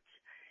attempt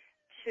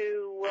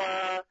to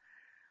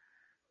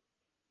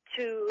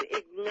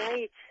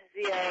ignite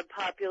the Arab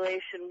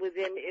population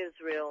within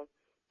Israel.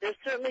 They're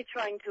certainly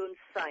trying to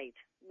incite.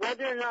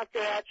 Whether or not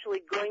they're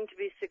actually going to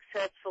be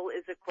successful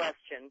is a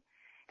question.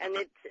 And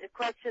it's a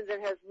question that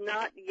has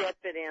not yet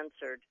been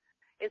answered.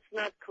 It's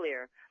not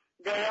clear.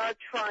 They are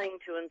trying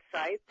to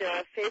incite. There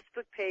are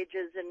Facebook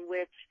pages in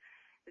which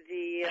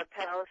the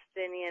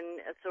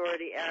Palestinian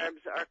Authority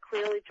Arabs are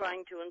clearly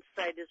trying to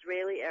incite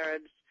Israeli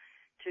Arabs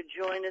to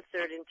join a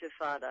third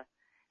intifada.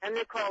 And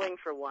they're calling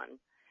for one.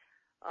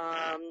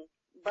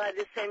 By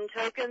the same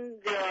token,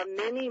 there are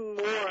many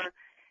more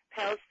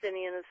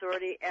Palestinian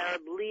Authority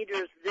Arab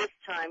leaders this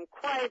time,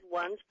 quiet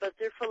ones, but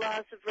they're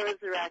philosophers,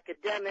 they're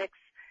academics,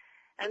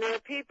 and there are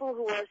people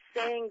who are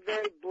saying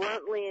very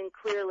bluntly and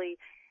clearly,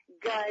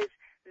 guys,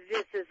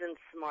 this isn't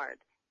smart.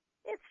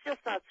 It's just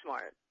not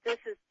smart. This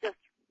is just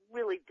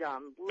really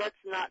dumb.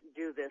 Let's not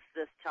do this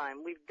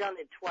time. We've done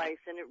it twice,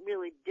 and it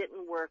really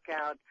didn't work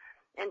out,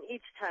 and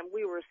each time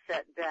we were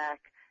set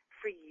back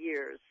for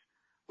years.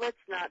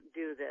 Let's not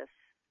do this.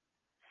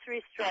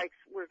 3 strikes,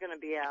 we're going to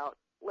be out.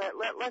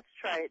 Let's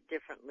try it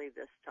differently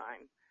this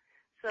time.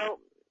 So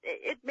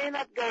it may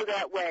not go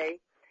that way,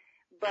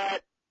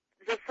 but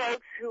the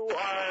folks who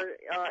are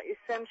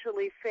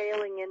essentially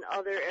failing in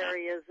other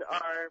areas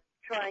are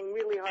trying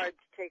really hard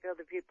to take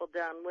other people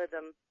down with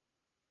them.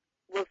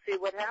 We'll see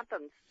what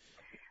happens.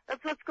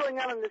 That's what's going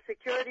on the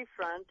security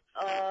front.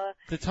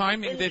 The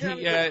timing that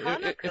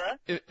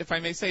he, if I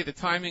may say, the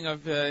timing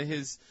of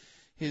his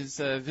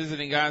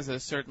visiting Gaza,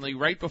 certainly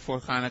right before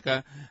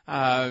Hanukkah,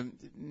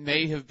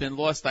 may have been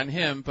lost on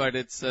him, but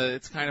it's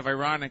kind of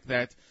ironic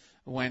that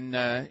when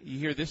you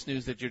hear this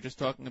news that you're just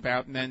talking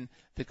about, and then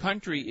the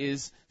country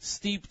is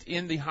steeped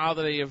in the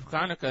holiday of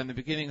Hanukkah, and the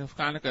beginning of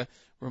Hanukkah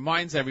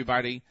reminds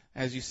everybody,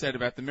 as you said,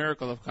 about the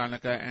miracle of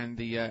Hanukkah and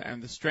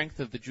the strength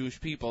of the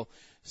Jewish people.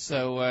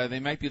 So they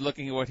might be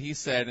looking at what he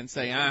said and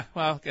say,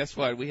 well, guess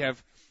what? We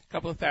have a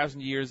couple of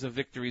thousand years of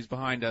victories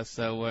behind us,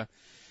 so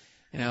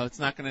it's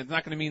not going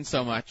to mean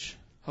so much.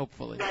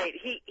 Hopefully, right?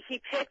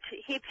 He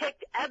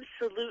picked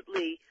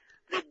absolutely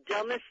the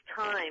dumbest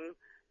time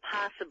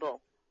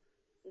possible.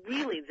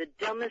 Really, the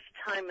dumbest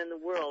time in the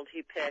world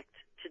he picked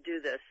to do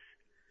this.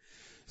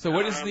 So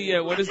what is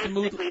the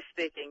mood?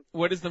 Speaking.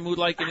 What is the mood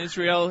like in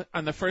Israel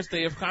on the first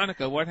day of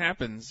Hanukkah? What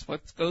happens?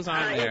 What goes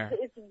on there?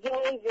 It's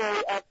very,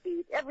 very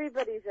upbeat.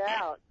 Everybody's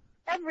out.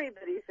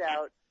 Everybody's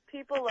out.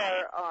 People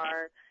are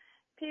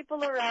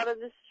out on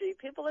the street.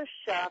 People are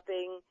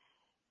shopping.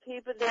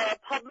 There are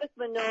public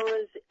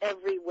menorahs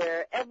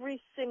everywhere.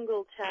 Every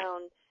single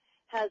town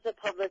has a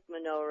public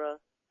menorah.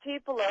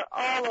 People are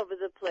all over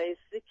the place.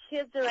 The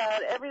kids are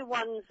out.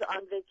 Everyone's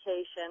on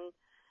vacation.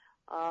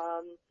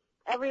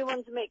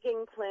 Everyone's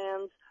making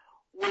plans.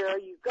 Where are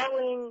you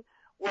going?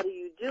 What are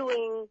you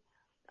doing?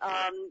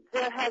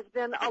 There has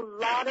been a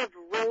lot of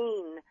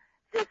rain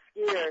this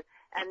year,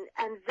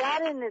 and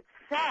that in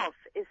itself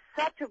is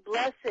such a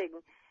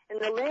blessing. In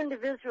the land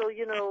of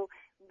Israel,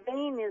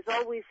 rain is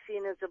always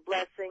seen as a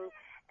blessing,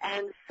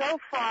 and so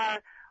far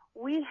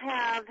we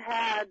have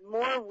had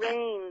more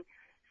rain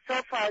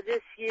so far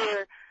this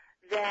year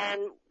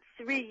than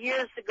 3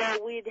 years ago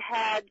we'd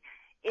had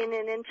in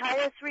an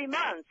entire 3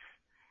 months,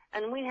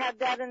 and we had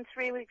that in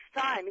 3 weeks'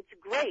 time. It's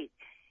great.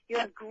 You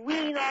have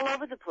green all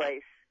over the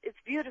place. It's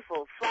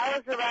beautiful.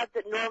 Flowers are out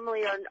that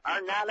normally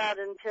are not out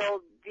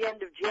until the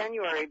end of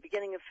January,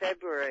 beginning of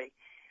February.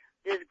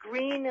 There's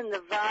green in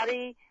the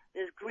Wadi.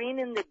 There's green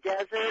in the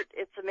desert.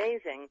 It's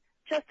amazing.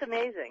 Just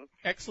amazing.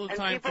 Excellent and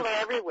time. People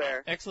are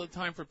everywhere. Excellent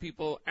time for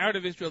people out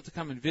of Israel to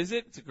come and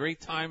visit. It's a great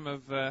time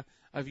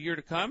of year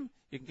to come.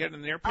 You can get on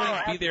an airplane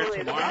and be there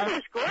tomorrow. The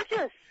weather's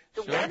gorgeous.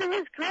 The weather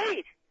is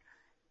great.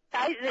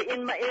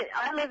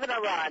 I live in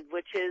Arad,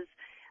 which is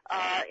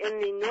in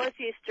the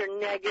northeastern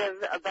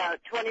Negev,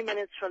 about 20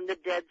 minutes from the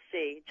Dead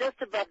Sea, just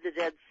above the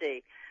Dead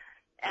Sea.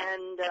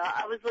 And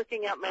I was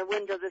looking out my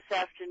window this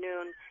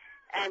afternoon,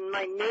 and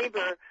my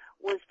neighbor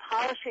was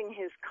polishing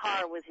his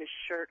car with his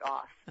shirt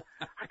off.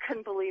 I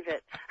couldn't believe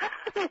it.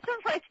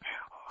 It's like,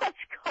 what's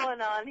going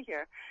on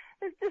here?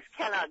 This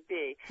cannot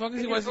be. As long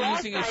as he wasn't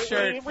using his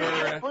shirt we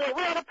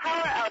had a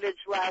power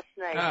outage last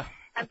night,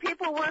 and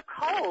people were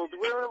cold.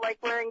 We were like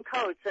wearing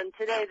coats, and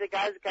today the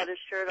guy's got his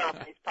shirt off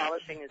and he's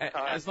polishing his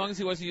car. As long as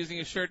he wasn't using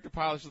his shirt to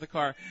polish the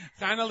car.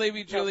 Chana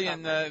Levi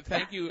Julian,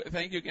 thank you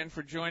again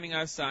for joining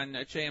us on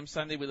JM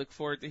Sunday. We look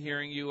forward to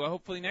hearing you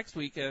hopefully next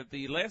week,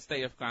 the last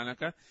day of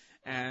Hanukkah,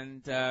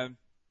 and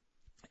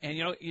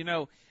you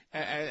know,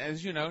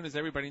 as you know, and as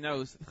everybody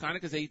knows,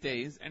 Hanukkah is 8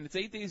 days, and it's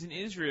 8 days in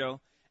Israel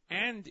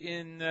and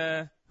in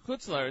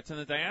Chutz La'aretz, in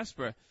the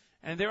diaspora.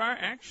 And there are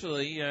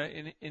actually,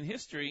 in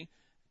history,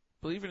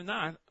 believe it or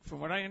not,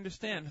 from what I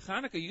understand,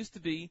 Hanukkah used to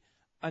be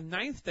a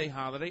 9th day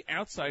holiday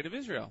outside of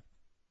Israel.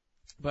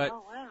 But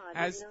oh, wow,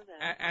 I didn't know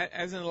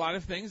As in a lot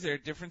of things, there are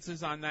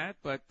differences on that,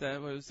 but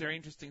it was very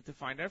interesting to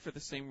find out for the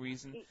same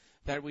reason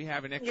that we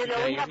have an extra You know,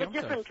 day we have of a Yom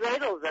different Tov.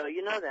 dreidel, though.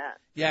 You know that.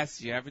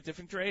 Yes, you have a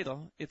different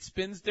dreidel. It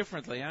spins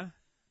differently, huh?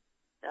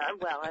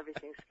 Well,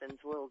 everything spins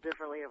a little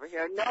differently over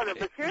here. No,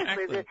 but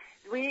seriously,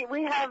 Exactly.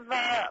 we have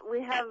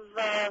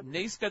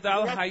Nes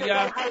Gadal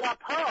Haya.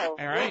 Hayapo. All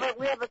right.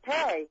 We have a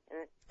pay.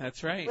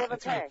 That's right. We have a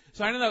That's right. pay.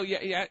 So I don't know.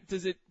 Yeah.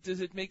 Does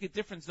it make a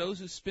difference? Those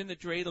who spin the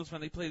dreidels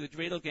when they play the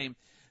dreidel game,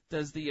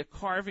 does the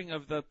carving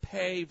of the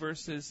pay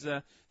versus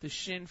the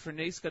shin for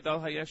Nes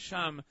Gadal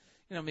Hayasham,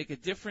 make a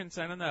difference?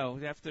 I don't know.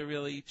 You have to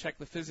really check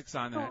the physics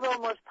on A that.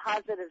 little more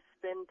positive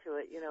spin to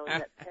it,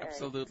 that pay.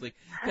 Absolutely.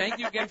 Thank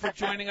you again for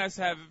joining us.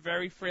 Have a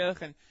very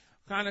freilich and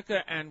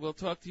Hanukkah, and we'll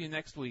talk to you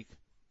next week.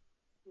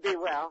 Be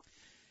well.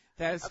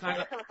 That is Okay,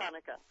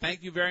 Hanukkah.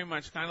 Thank you very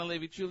much. Chana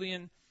Levi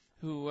Julian,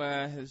 who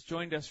has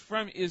joined us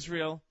from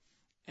Israel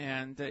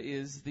and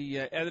is the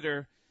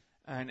editor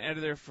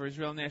for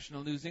Israel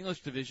National News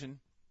English Division.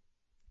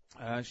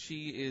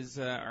 She is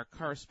our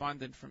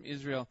correspondent from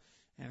Israel,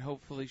 and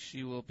hopefully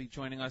she will be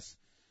joining us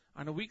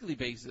on a weekly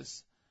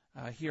basis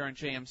here on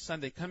JM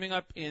Sunday. Coming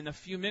up in a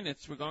few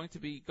minutes, we're going to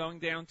be going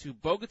down to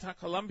Bogota,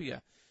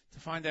 Colombia, to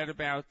find out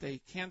about a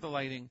candle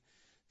lighting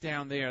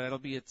down there. That'll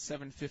be at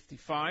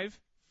 7:55,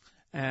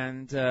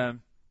 and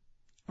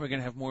we're going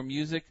to have more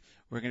music.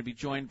 We're going to be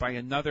joined by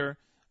another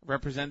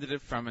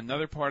representative from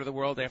another part of the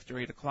world after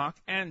 8 o'clock,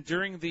 and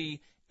during the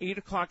 8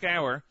 o'clock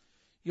hour,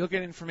 you'll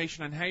get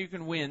information on how you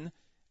can win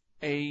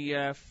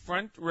a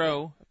front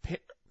row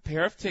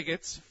pair of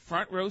tickets,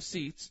 front row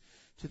seats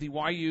to the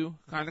YU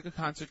Hanukkah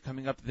concert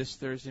coming up this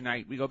Thursday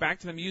night. We go back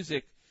to the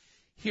music.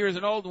 Here's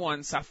an old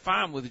one,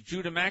 Safam with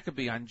Judah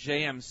Maccabee on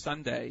JM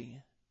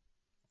Sunday.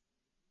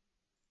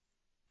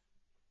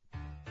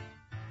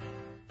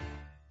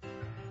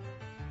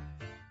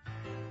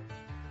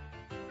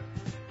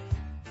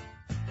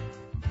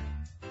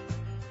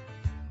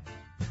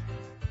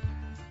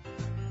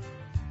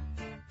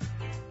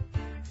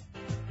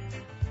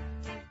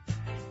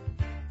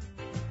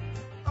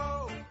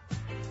 Oh,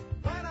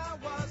 when I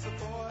was a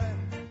boy,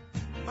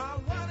 my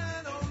one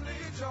and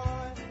only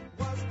joy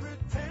was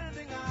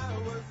pretending I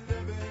was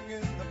living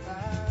in the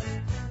past.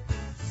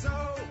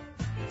 So,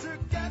 to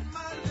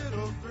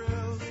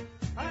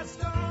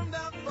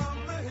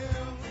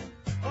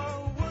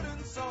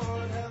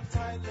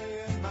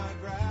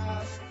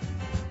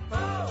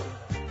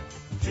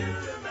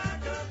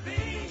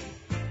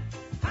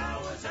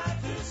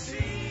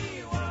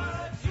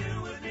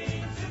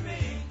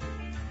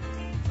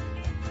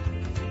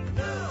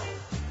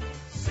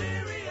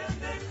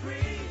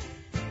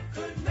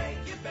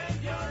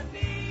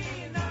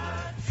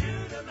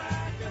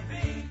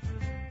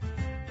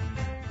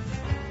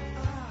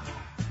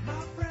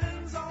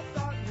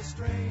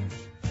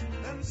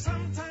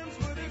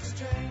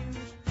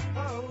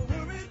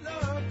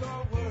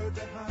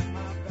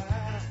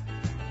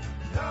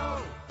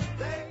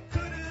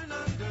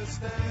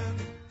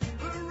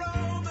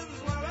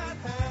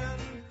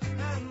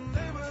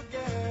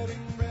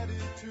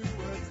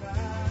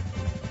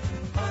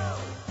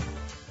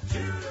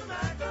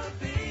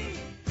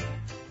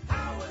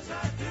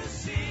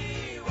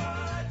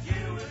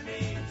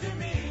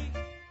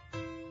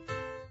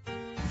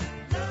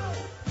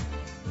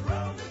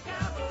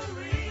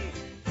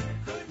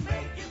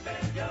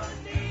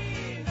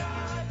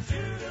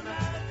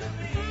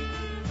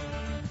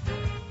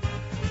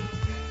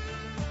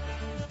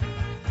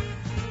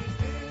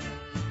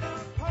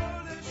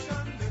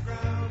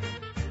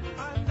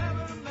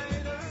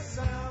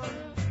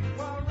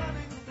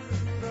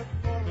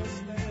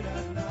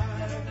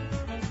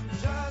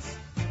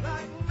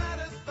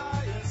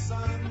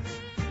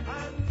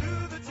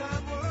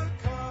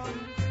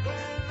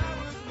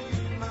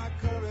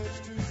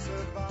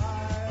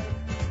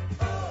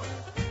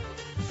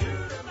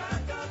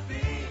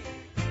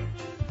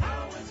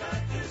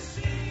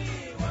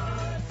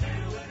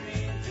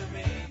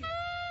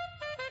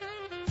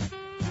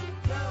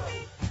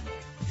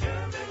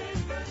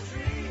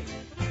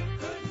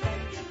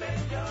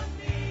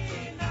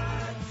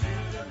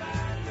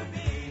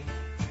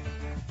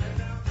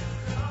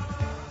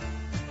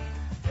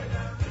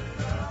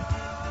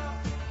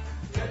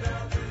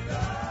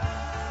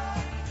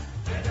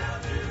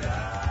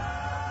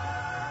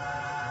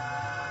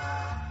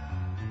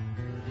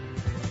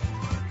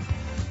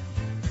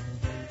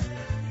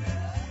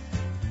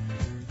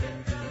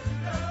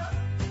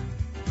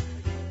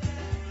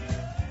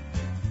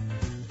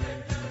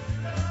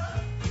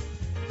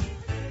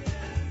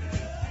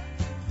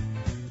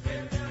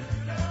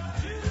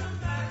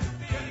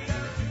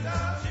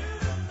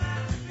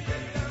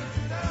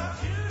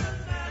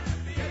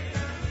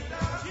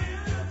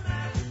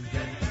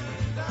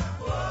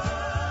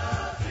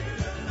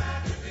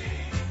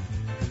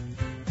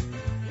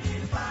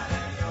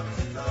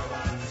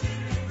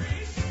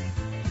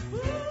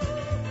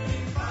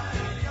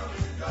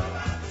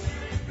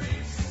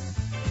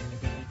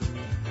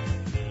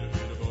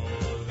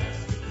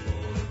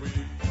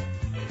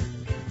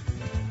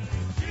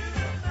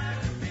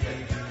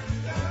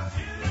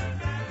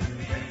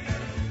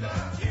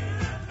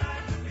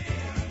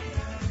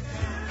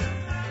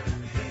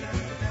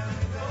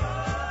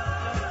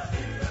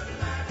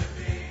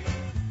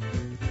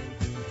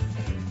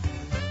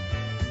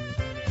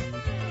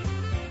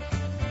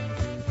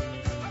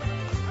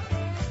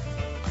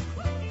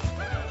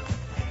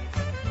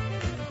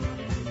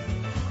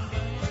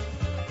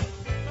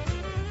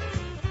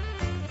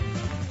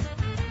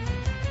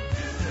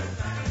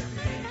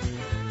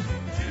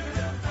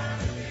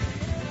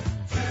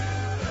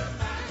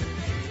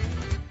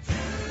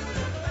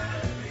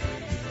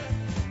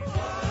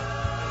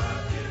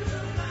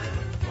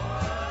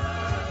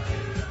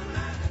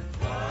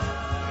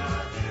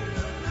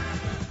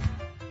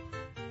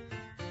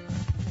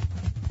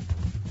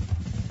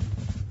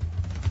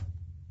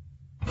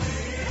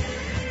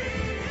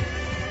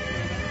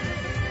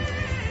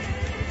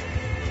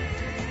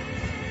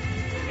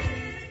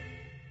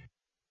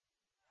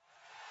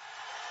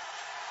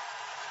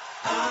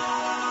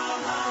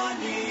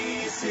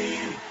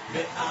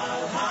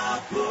ועל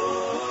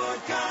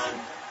הפורקן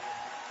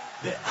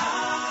ועל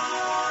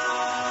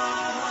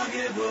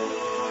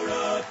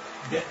הגבורות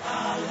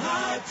ועל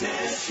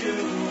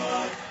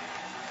התשועות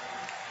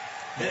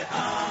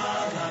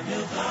ועל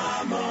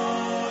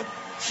המלחמות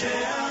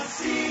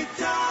שעשית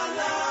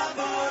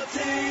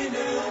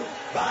לאבותינו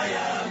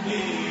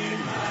בימים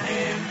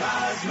ההם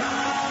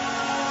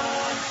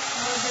בזמן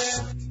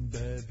הזה.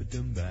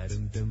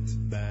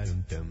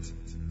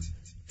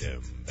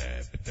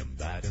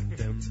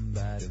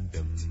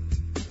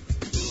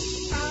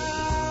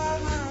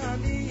 על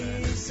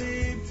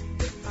הניסים,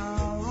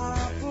 על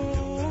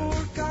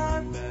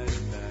הפורקן,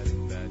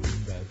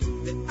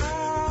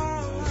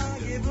 על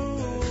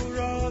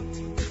הגבורות,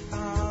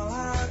 על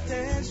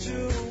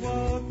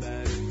התשועות,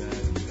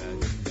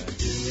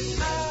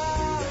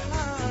 על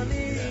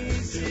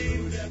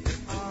הניסים,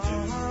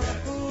 על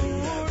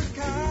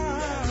הפורקן,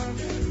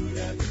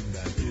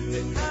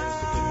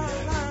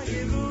 על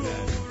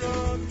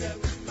הגבורות,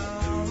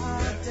 על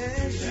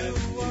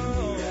התשועות,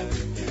 על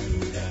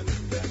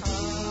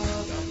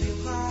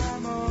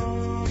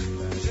המלחמות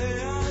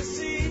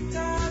שעשית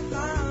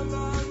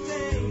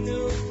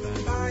לאבותינו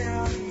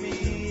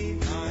בימים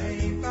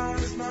ההם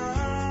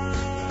בזמן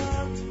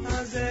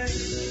הזה.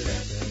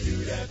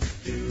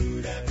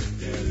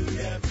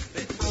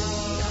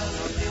 על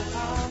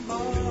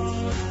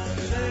המלחמות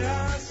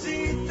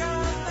שעשית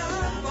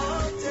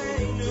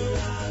לאבותינו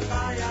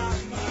בימים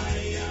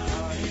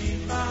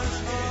ההם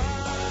בזמן.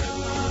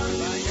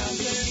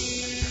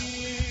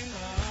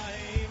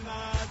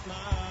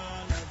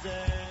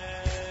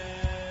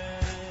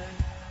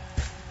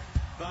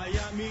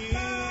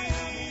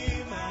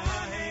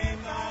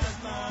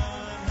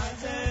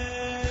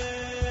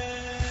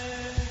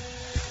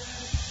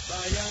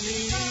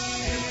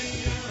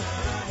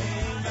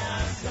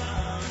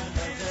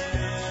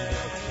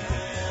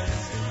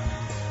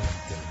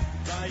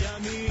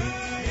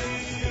 בימים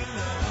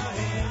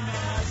ההם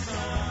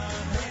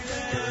בזמן הזה.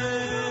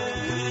 בימים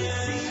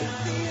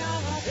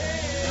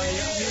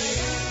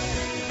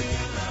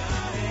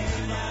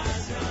ההם בזמן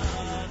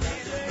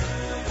הזה.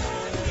 בימים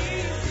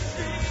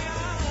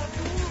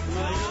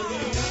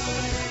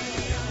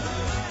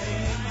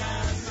ההם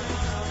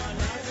בזמן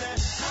הזה.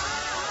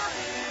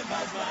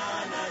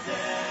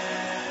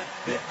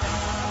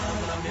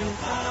 בימים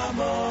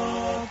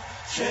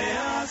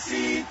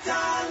שעשית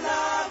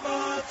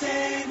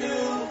לאבותינו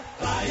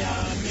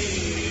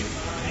בימים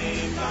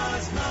ההם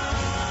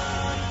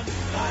בזמן.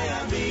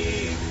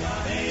 בימים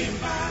ההם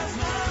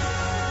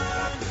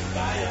בזמן.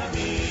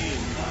 בימים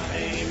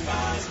ההם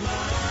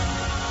בזמן.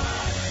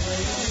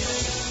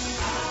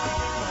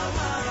 על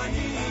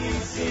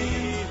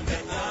הניסים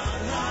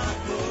ועל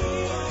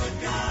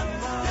הפורקן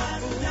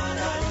על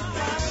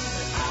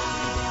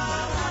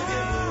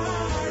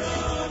הגבורות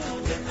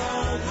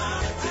ועל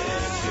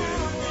התשועות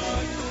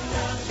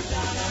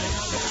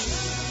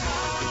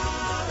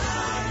על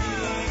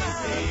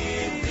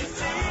הניסים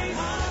ועל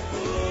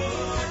הפורקן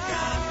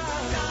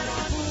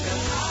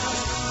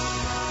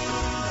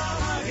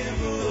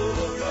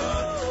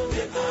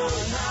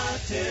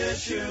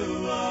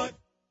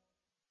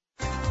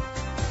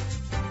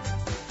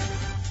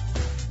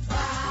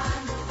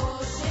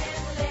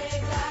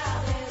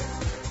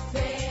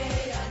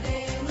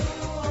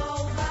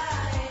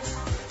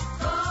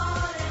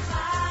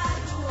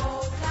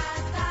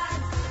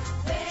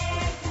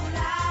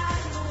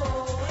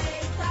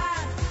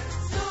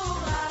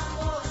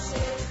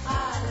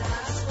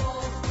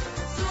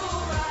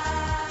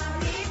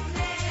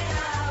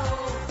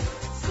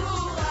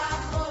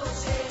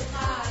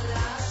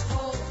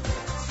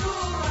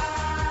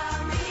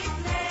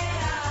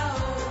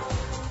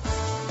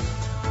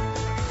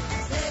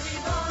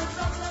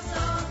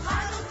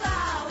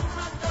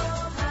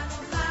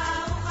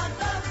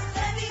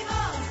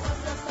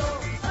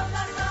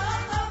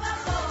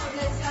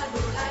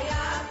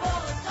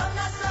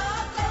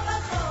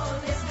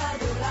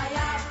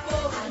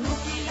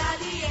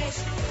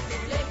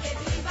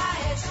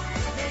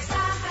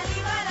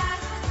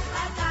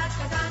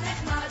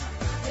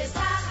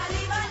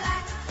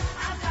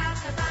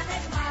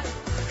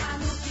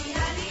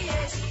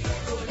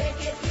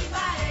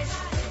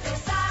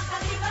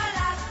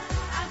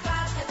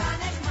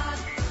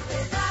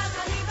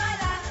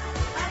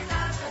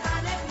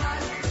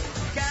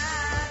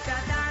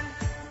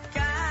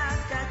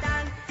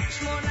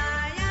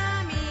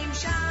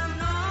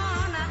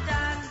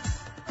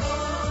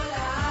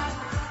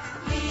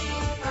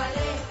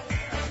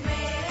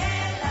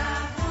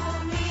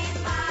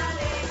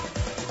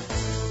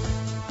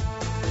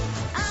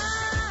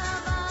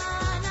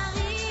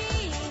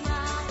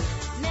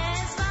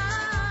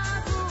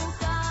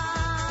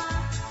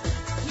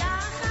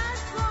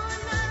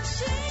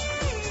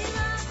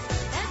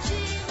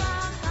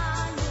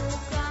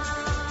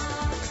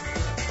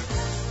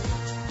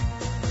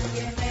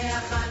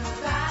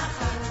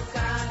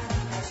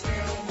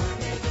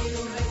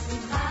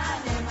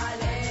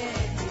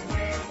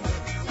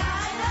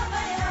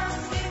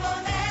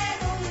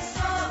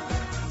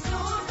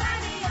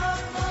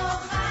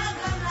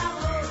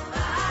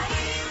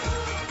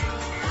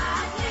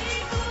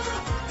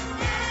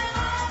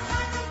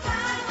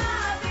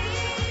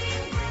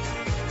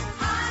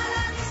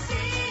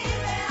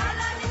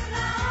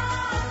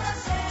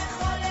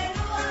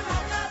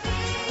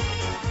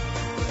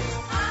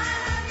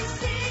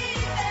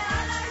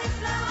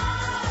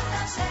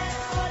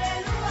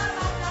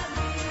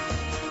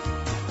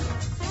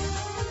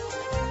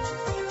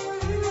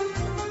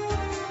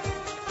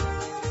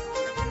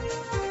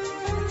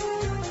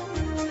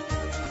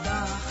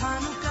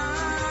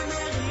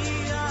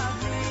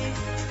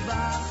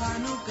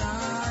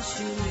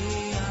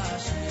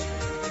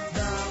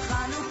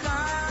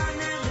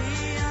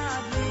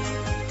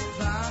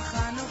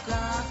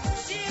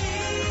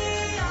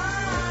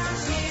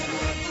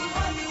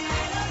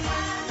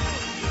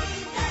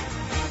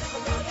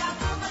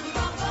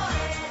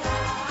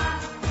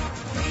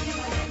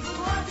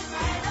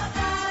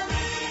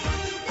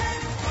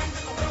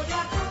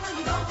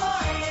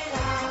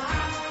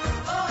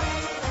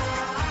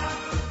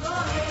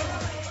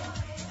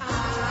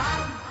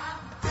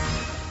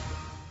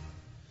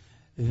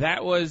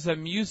That was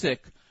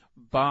music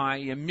by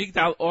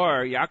Migdal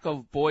Or,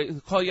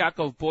 Kol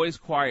Yaakov Boys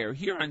Choir,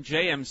 here on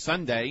JM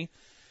Sunday.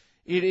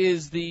 It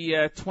is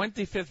the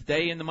 25th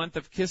day in the month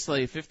of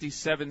Kislev,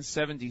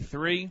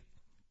 5773.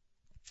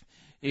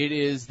 It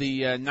is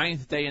the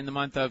 9th day in the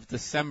month of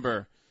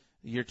December,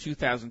 year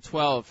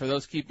 2012. For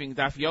those keeping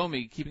up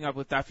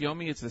with Daf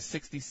Yomi, it's the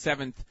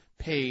 67th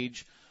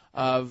page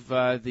of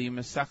the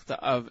Masechta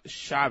of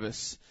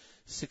Shabbos,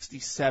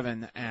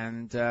 67.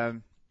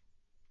 And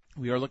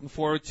we are looking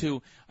forward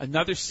to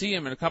another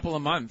Siyum in a couple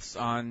of months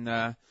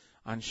on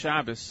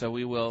Shabbos, so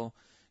we will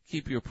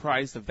keep you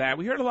apprised of that.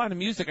 We heard a lot of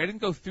music. I didn't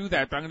go through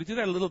that, but I'm going to do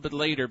that a little bit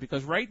later,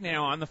 because right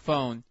now on the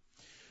phone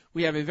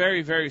we have a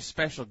very, very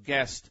special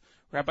guest.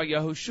 Rabbi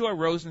Yehoshua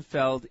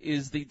Rosenfeld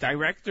is the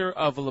director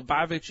of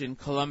Lubavitch in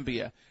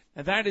Columbia.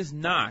 Now, that is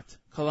not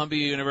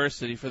Columbia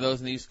University, for those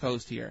on the East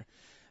Coast here.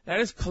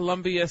 That is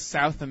Columbia,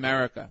 South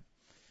America.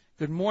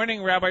 Good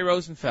morning, Rabbi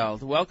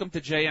Rosenfeld. Welcome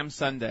to JM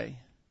Sunday.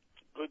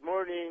 Good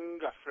morning,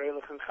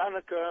 Afreilich and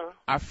Chanukah.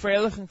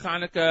 Afreilich and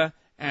Chanukah,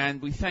 and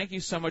we thank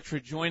you so much for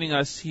joining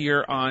us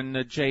here on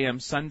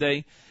JM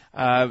Sunday.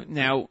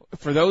 Now,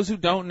 for those who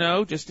don't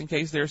know, just in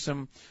case there's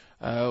some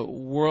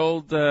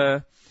world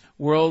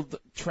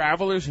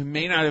travelers who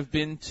may not have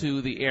been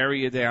to the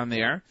area down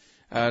there,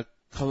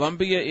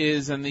 Colombia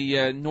is in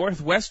the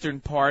northwestern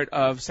part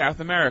of South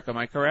America. Am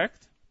I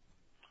correct?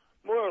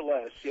 More or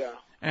less, yeah.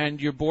 And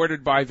you're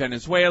bordered by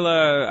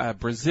Venezuela,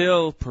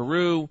 Brazil,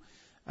 Peru,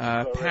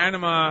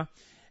 Panama,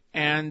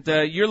 and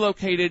you're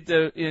located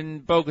in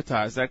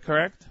Bogota. Is that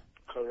correct?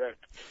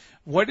 Correct.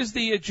 What is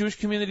the Jewish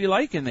community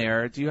like in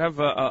there? Do you have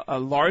a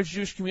large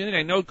Jewish community?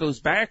 I know it goes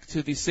back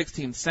to the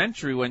 16th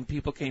century when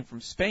people came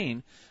from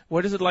Spain.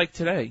 What is it like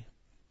today?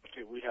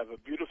 Okay, we have a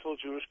beautiful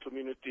Jewish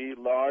community,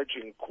 large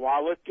in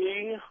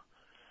quality.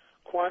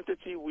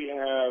 Quantity, we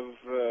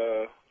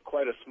have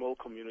quite a small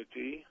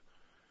community.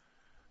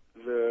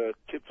 The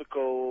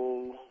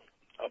typical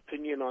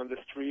opinion on the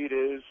street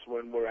is,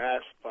 when we're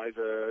asked by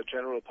the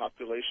general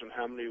population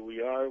how many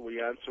we are,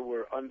 we answer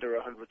we're under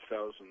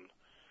 100,000.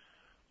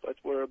 But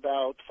we're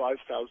about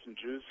 5,000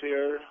 Jews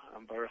here,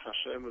 and Baruch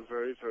Hashem, a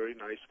very, very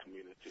nice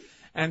community.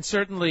 And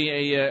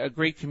certainly a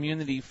great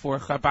community for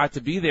Chabad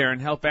to be there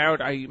and help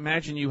out. I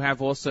imagine you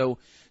have also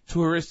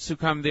tourists who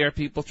come there,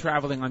 people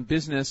traveling on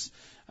business,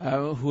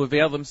 who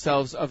avail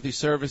themselves of the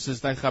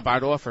services that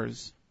Chabad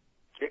offers.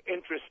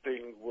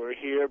 Interesting. We're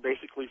here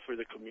basically for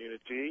the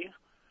community.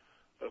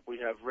 But we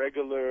have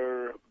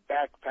regular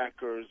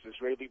backpackers.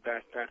 Israeli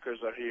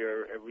backpackers are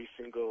here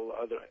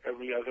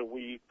every other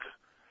week.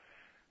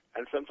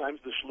 And sometimes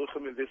the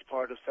shluchim in this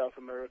part of South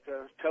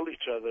America tell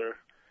each other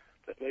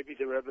that maybe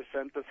the Rebbe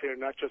sent us here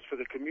not just for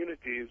the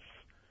communities,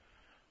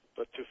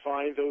 but to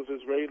find those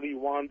Israeli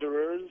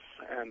wanderers.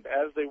 And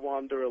as they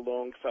wander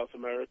along South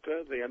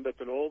America, they end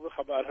up in all the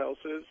Chabad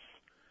houses.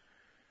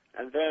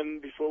 And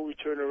then before we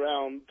turn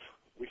around,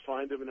 we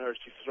find them in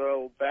Eretz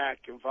Yisrael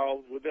back,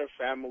 involved with their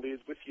families,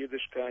 with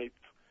Yiddishkeit.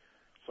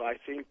 So I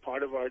think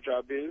part of our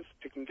job is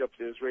picking up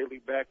the Israeli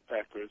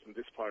backpackers in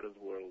this part of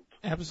the world.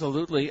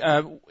 Absolutely.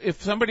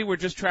 If somebody were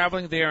just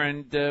traveling there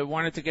and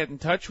wanted to get in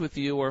touch with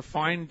you or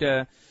find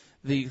the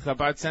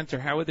Chabad Center,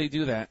 how would they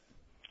do that?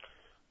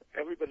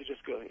 Everybody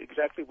just go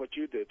exactly what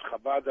you did,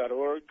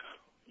 Chabad.org.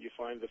 You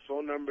find the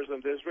phone numbers,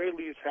 and the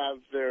Israelis have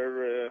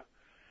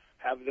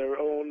their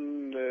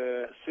own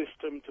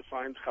system to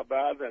find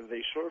Chabad, and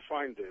they sure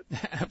find it.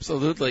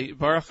 Absolutely.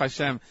 Baruch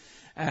Hashem.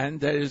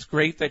 And it is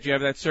great that you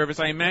have that service.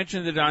 I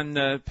imagine that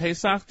on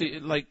Pesach,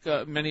 like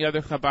many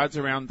other Chabads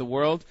around the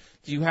world,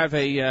 do you have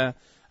a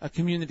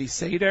community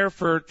seder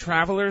for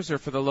travelers or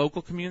for the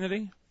local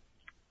community?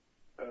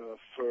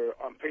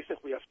 On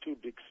Pesach, we have two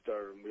big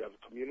stars. We have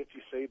a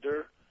community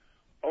seder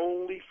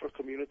only for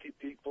community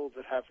people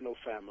that have no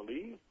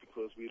family,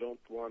 because we don't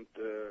want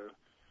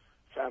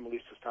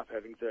families to stop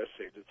having their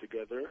seder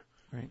together.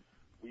 Right.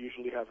 We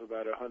usually have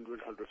about 100,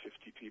 150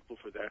 people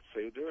for that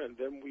Seder, and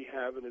then we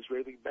have an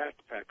Israeli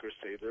backpacker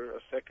Seder, a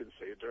second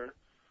Seder.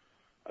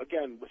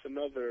 Again, with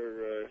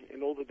another,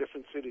 in all the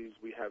different cities,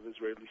 we have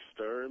Israeli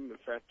Sturm. In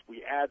fact,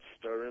 we add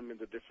Sturm in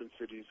the different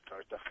cities,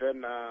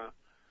 Cartagena.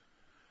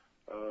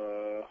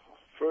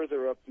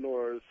 Further up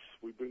north,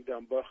 we bring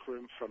down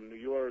Bachrim from New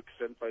York,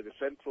 sent by the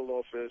central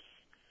office.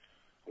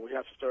 We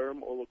have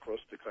Sturm all across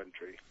the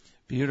country.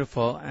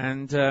 Beautiful.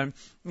 And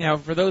now,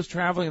 for those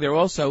traveling there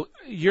also,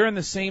 you're in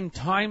the same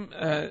time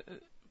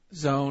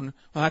zone,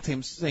 well, not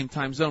same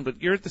time zone,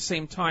 but you're at the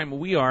same time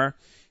we are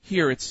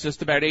here. It's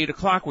just about 8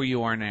 o'clock where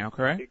you are now,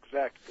 correct?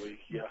 Exactly,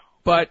 yeah.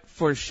 But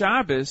for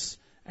Shabbos,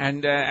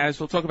 and as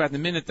we'll talk about in a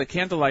minute, the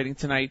candle lighting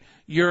tonight,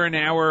 you're an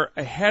hour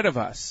ahead of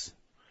us.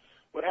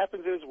 What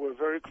happens is we're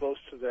very close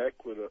to the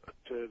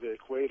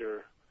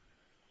equator.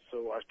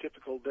 So our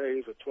typical day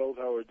is a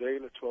 12-hour day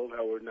and a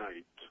 12-hour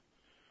night.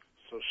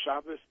 So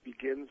Shabbos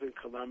begins in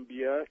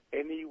Colombia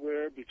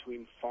anywhere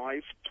between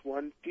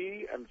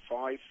 5:20 and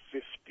 5:50.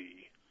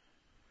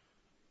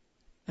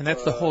 And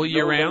that's the whole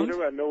year round? No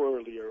later and no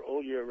earlier,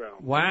 all year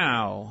round.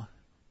 Wow.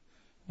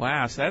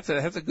 Wow, so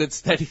that's a good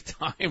steady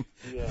time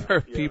Yeah,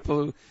 for yeah.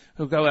 people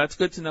who go. That's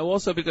good to know.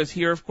 Also, because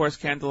here, of course,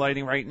 candle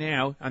lighting right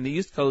now on the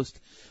East Coast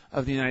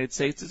of the United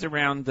States is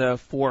around 4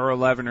 or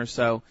 11 or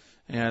so,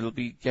 and it'll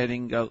be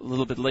getting a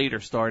little bit later,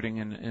 starting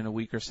in a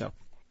week or so.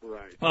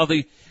 Right. Well,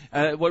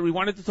 what we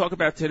wanted to talk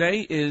about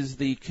today is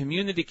the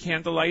community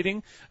candle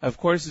lighting. Of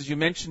course, as you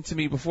mentioned to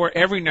me before,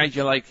 every night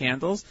you light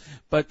candles,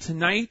 but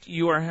tonight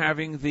you are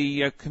having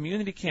the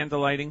community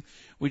candle lighting,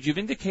 which you've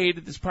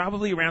indicated is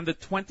probably around the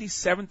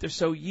 27th or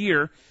so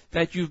year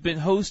that you've been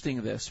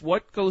hosting this.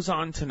 What goes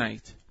on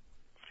tonight?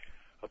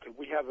 Okay,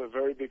 we have a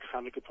very big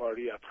Hanukkah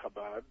party at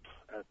Chabad,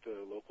 at the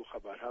local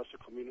Chabad house, a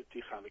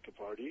community Hanukkah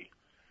party.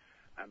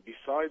 And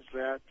besides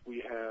that, we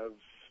have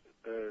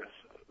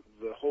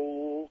the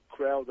whole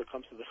crowd that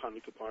comes to the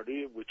Hanukkah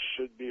party, which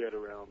should be at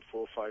around 400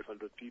 or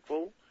 500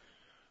 people,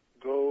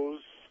 goes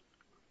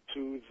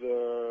to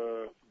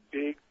the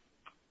big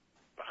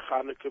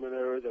Hanukkah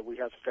menorah that we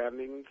have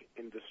standing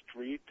in the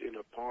street in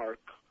a park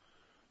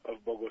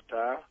of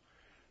Bogota.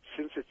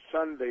 Since it's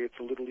Sunday, it's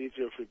a little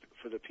easier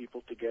for the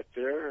people to get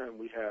there, and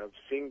we have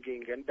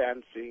singing and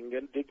dancing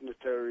and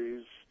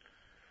dignitaries.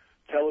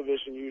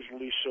 Television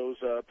usually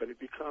shows up, and it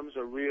becomes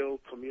a real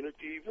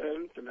community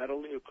event, and not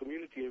only a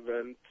community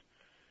event,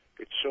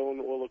 it's shown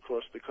all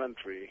across the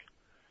country.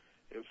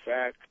 In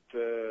fact,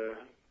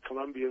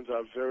 Colombians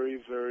are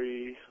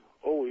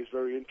always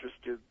very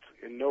interested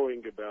in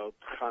knowing about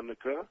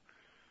Hanukkah,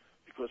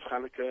 because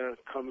Hanukkah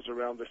comes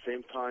around the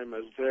same time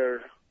as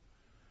their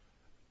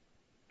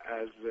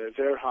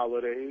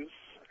holidays,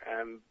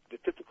 and the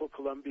typical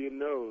Colombian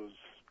knows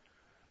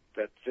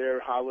that their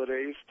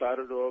holidays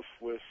started off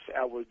with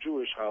our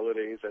Jewish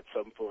holidays at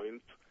some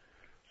point.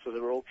 So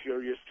they're all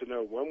curious to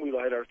know when we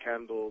light our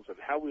candles and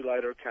how we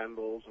light our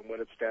candles and what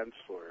it stands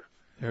for.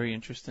 Very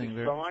interesting.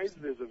 Besides,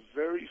 there's a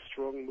very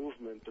strong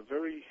movement, a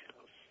very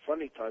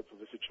funny type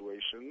of a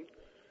situation,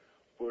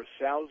 where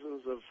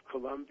thousands of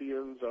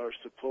Colombians are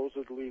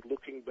supposedly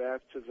looking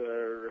back to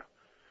their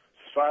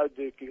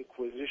Sephardic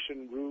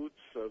Inquisition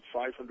roots of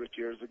 500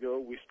 years ago.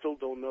 We still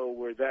don't know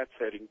where that's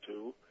heading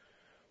to,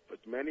 but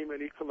many,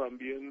 many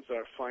Colombians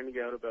are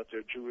finding out about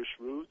their Jewish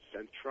roots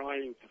and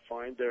trying to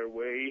find their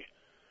way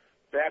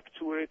back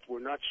to it. We're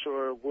not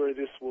sure where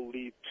this will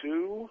lead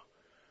to,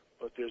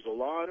 but there's a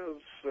lot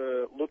of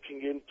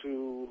looking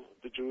into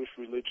the Jewish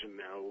religion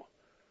now.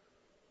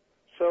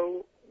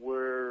 So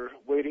we're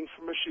waiting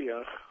for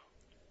Mashiach.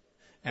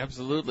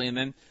 Absolutely,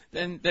 and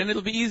then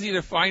it'll be easy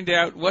to find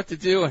out what to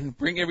do and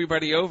bring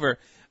everybody over.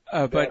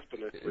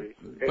 Definitely.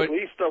 At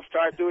least they'll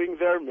start doing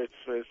their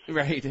mitzvahs.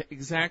 Right,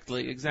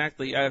 exactly.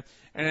 And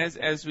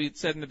as we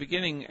said in the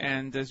beginning,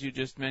 and as you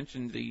just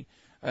mentioned, the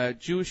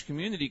Jewish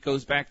community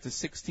goes back to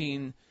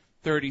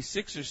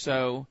 1636 or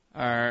so,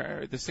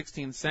 or the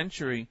 16th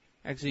century,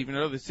 actually even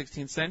earlier, the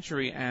 16th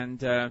century,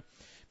 and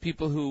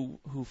people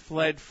who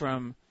fled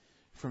from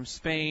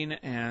Spain,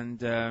 and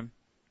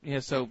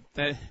so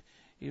that,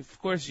 of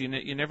course,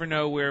 you never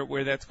know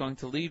where that's going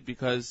to lead,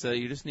 because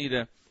you just need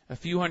a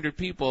few hundred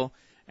people,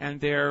 and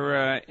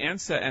their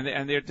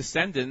and their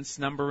descendants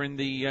number in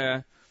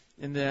the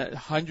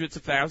hundreds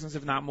of thousands,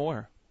 if not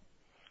more.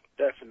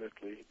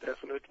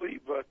 Definitely.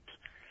 But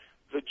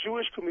the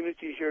Jewish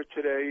community here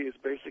today is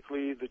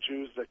basically the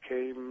Jews that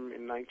came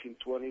in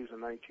 1920s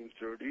and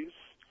 1930s.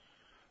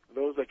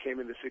 Those that came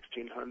in the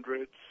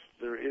 1600s,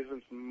 there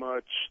isn't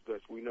much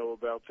that we know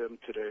about them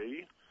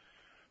today.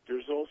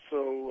 There's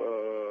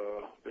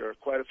also, there are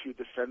quite a few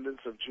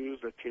descendants of Jews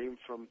that came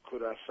from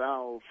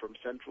Curaçao, from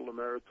Central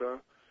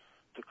America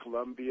to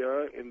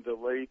Colombia in the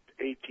late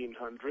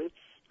 1800s.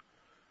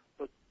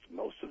 But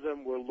most of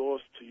them were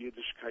lost to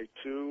Yiddishkeit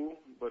too.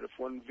 But if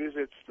one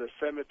visits the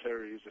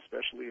cemeteries,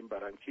 especially in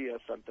Barranquilla,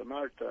 Santa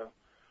Marta,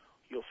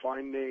 you'll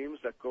find names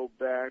that go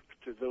back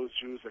to those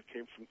Jews that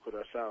came from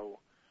Curaçao.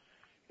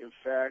 In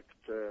fact,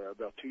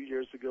 about 2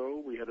 years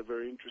ago, we had a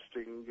very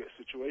interesting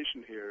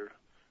situation here.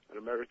 An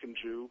American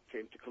Jew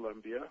came to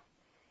Colombia.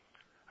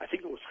 I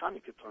think it was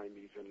Hanukkah time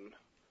even.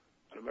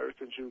 An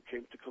American Jew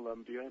came to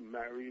Colombia,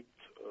 married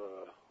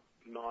a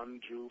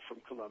non-Jew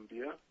from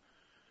Colombia.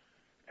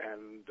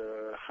 And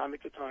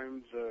Hanukkah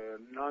time, the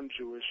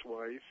non-Jewish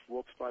wife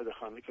walks by the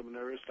Hanukkah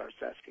menorah, starts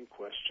asking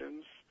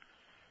questions,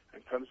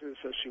 and comes in and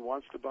says she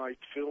wants to buy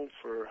tefillin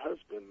for her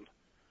husband.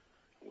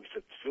 And we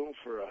said, tefillin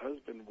for her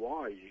husband?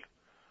 Why?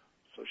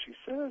 So she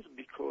says,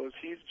 because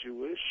he's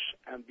Jewish,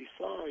 and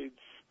besides,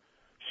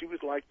 she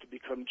would like to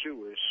become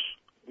Jewish.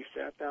 We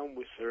sat down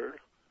with her,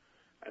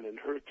 and in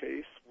her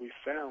case, we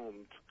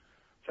found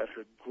that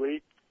her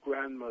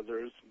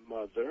great-grandmother's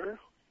mother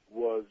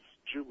was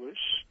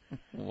Jewish.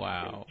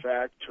 Wow. In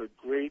fact, her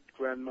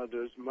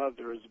great-grandmother's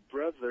mother's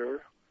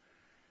brother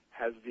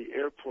has the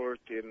airport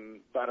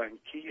in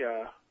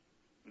Barranquilla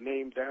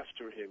named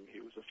after him. He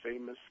was a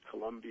famous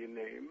Colombian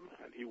name,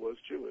 and he was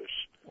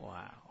Jewish.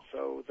 Wow.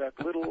 So that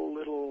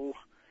little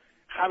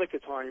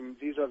Hanukkah time,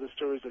 these are the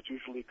stories that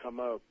usually come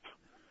up.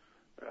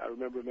 I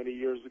remember many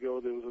years ago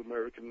there was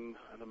an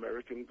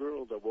American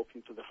girl that walked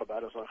into the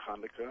Chabad on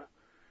Hanukkah,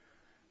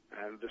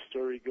 And the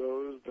story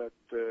goes that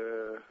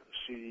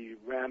she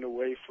ran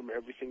away from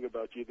everything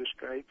about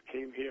Yiddishkeit,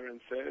 came here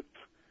and said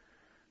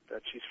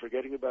that she's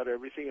forgetting about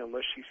everything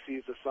unless she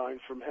sees a sign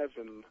from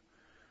heaven.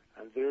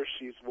 And there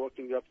she's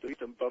walking up the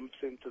street and bumps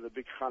into the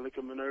big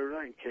Hanukkah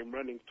menorah and came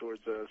running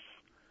towards us.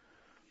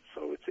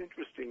 So it's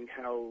interesting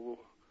how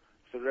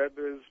the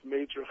Rebbe's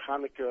major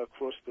Hanukkah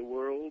across the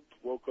world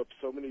woke up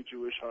so many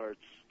Jewish hearts.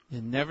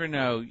 You never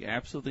know. You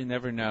absolutely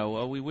never know.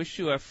 Well, we wish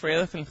you a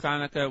Freilich and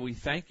Hanukkah. We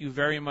thank you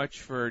very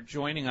much for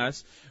joining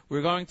us.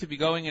 We're going to be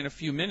going in a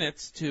few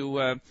minutes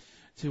to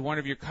one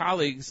of your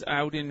colleagues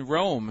out in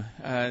Rome,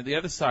 the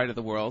other side of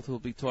the world, who will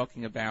be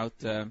talking about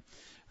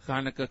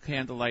Hanukkah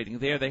candle lighting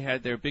there. They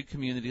had their big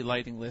community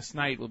lighting last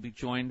night. We'll be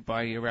joined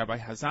by Rabbi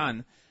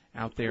Hazan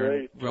out there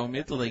Great. in Rome,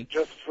 Italy.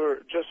 Just for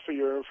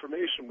your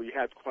information, we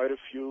had quite a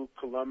few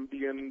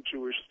Colombian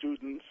Jewish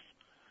students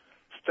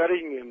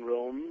studying in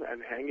Rome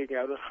and hanging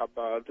out at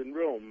Chabad in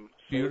Rome.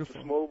 So Beautiful.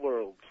 It's a small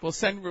world. We'll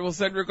send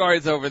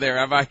regards over there,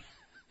 Rabbi.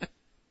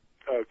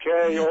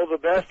 Okay, all the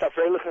best.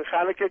 Freilich and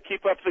Hanukkah.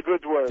 Keep up the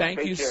good work. Thank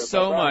Take you care.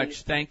 so Bye-bye.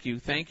 much. Thank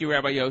you,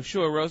 Rabbi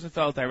Yoshua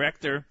Rosenfeld,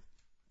 Director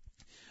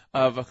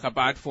of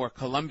Chabad for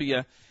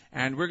Colombia.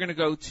 And we're going to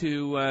go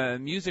to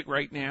music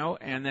right now,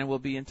 and then we'll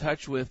be in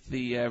touch with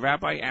the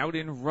rabbi out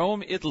in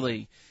Rome,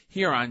 Italy,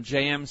 here on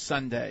JM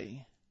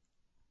Sunday.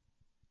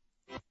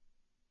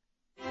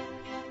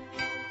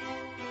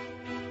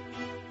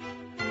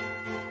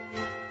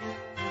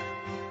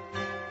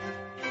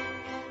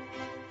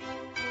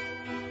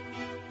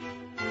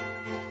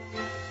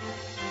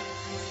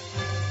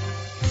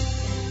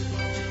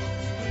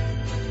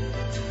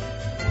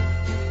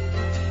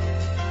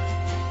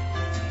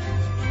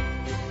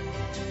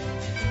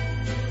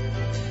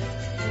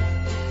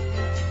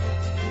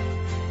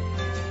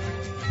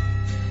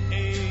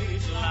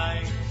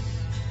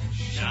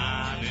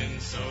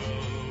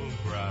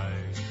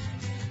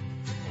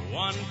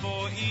 One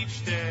for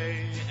each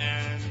day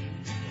and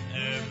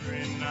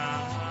every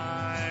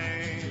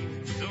night.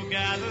 So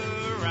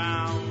gather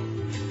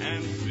round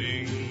and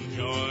sing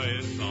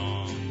joyous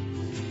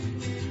songs.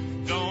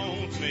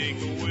 Don't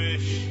make a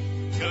wish,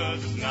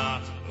 'cause it's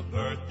not a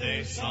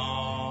birthday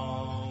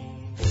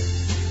song.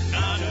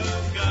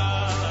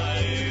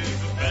 Hanukkah is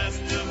the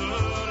festival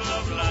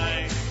of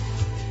light.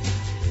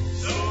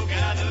 So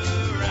gather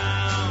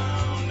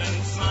round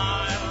and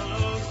smile,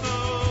 oh so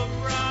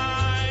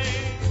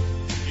bright.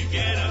 You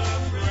get a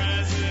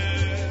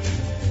present.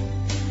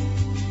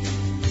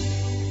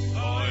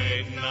 Oh,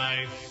 ain't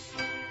nice.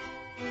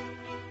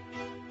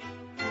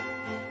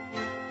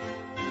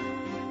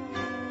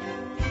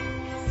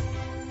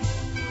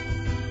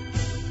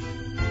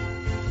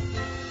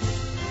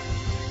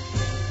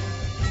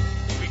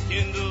 We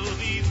kindle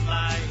these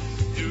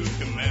lights to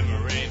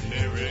commemorate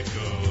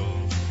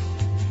miracles.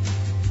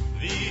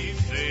 These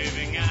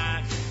saving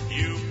acts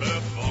you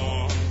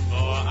perform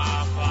for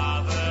our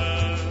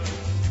Father.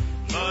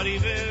 But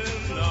even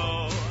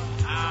though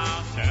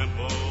our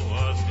temple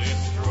was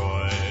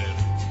destroyed,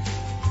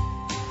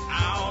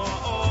 our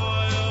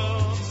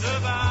oil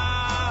survived.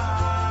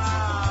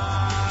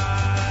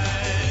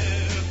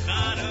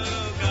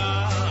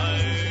 Hanukkah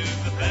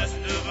is the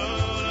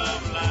festival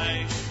of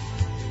light.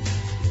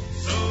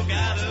 So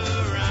gather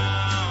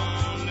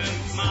round and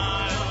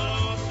smile,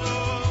 oh so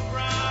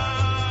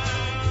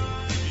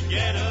bright. You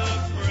get a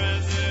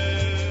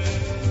present.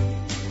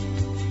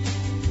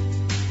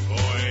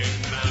 Boy,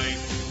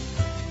 nice.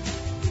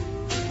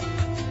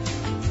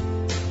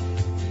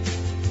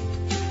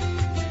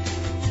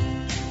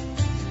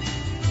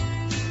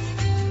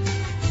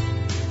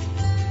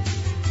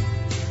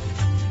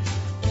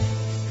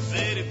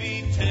 They'd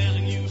be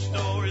telling you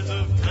stories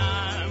of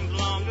times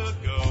long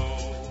ago,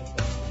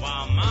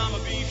 while Mama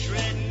be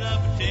shredding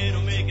up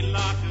potato, making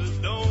lockers,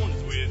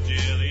 donuts with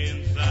jelly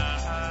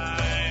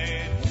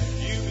inside.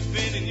 You've been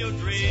spinning your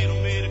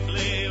dreidel made of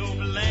clay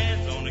over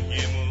lands on a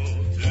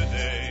Gimel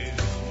today.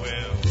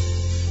 Well,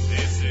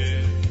 this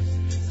is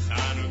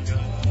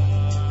Hanukkah.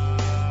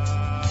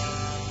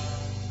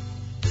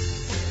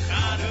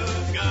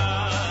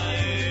 Hanukkah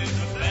is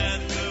the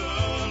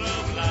festival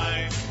of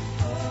light.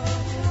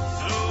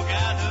 So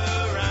gather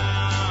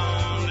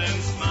round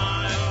and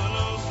smile,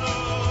 oh so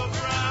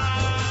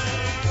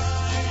bright.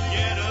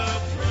 Get a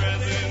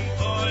present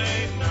for a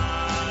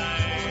night.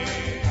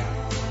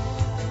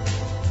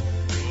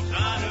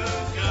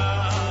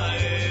 Hanukkah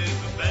is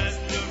the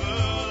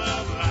festival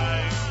of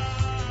light.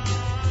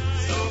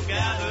 So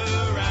gather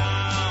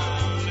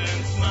round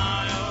and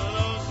smile,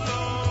 oh so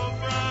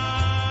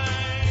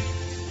bright.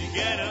 You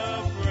get a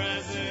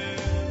present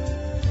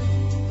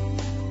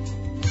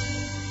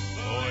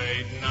for a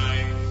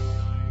night.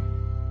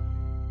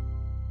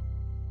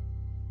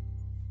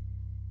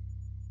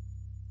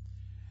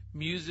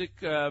 Music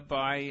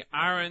by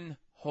Aaron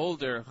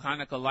Holder,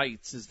 Hanukkah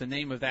Lights is the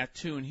name of that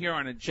tune here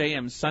on a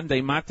JM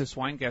Sunday. Matis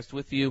Weingast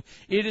with you.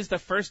 It is the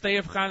first day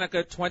of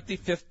Hanukkah,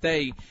 25th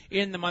day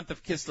in the month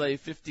of Kislev,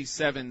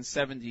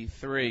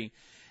 5773.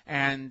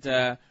 And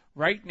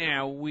right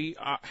now we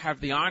have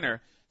the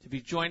honor to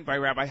be joined by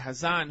Rabbi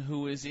Hazan,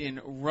 who is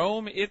in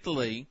Rome,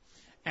 Italy,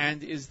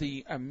 and is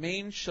the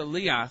main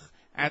shaliach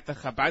at the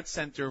Chabad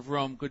Center of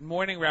Rome. Good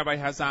morning, Rabbi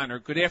Hazan, or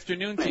good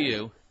afternoon to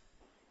you.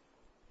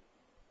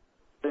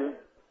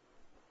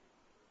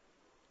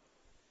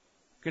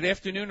 Good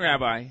afternoon,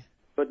 Rabbi.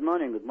 Good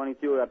morning. Good morning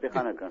to you. Happy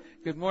Hanukkah.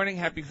 Good morning.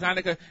 Happy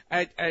Hanukkah.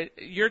 At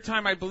your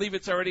time, I believe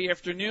it's already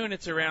afternoon.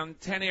 It's around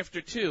 10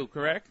 after 2,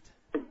 correct?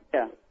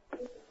 Yeah.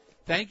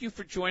 Thank you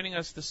for joining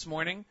us this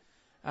morning.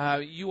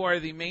 You are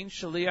the main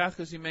shaliach,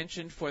 as you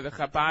mentioned, for the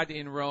Chabad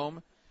in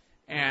Rome.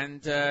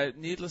 And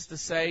needless to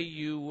say,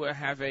 you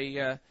have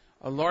a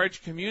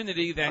large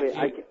community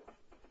that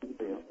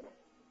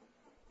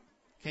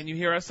Can you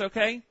hear us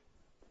okay?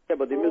 Yeah,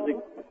 but the music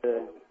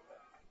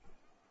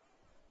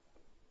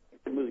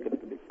a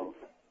little bit soft.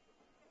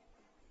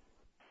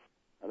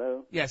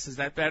 Hello? Yes, is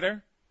that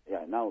better?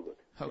 Yeah, now good.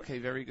 Okay,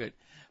 very good.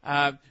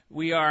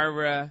 We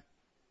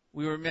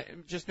were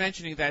just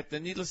mentioning that,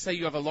 needless to say,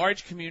 you have a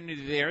large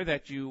community there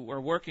that you are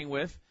working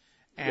with.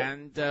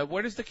 And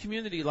what is the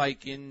community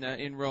like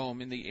in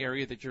Rome, in the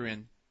area that you're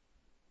in?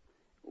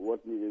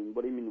 What do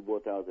you mean,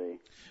 what are they?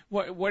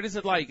 What is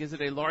it like? Is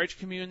it a large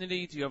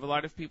community? Do you have a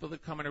lot of people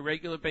that come on a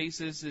regular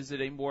basis? Is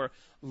it a more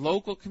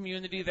local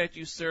community that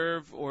you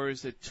serve, or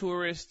is it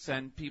tourists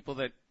and people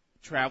that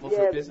travel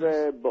for business?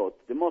 Yeah, both.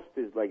 The most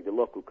is like the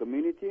local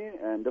community,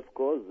 and of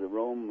course,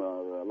 Rome,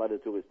 a lot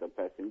of tourists are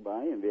passing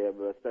by, and we have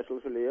a special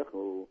shaliach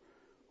who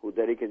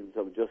dedicates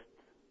himself just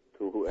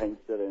to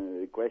answer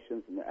the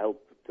questions and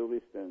help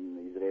tourists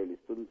and Israeli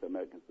students,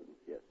 American students,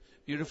 yes.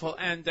 Beautiful.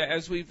 And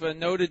as we've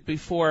noted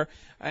before,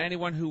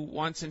 anyone who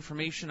wants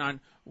information on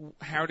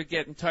how to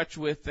get in touch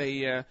with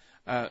a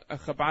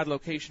Chabad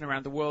location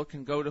around the world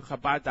can go to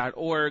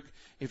Chabad.org.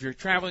 If you're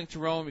traveling to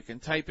Rome, you can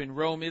type in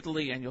Rome,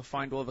 Italy, and you'll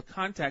find all the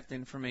contact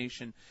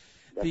information.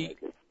 The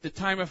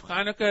time of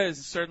Hanukkah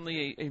is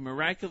certainly a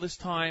miraculous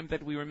time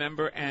that we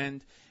remember,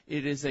 and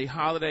it is a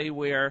holiday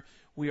where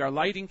we are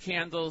lighting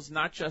candles,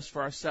 not just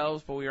for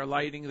ourselves, but we are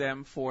lighting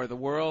them for the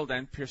world.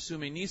 And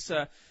Pirsumei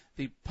Nisa,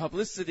 the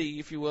publicity,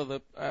 if you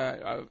will,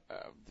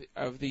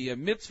 of the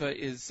mitzvah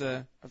is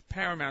of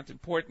paramount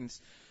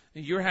importance.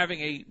 You're having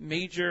a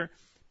major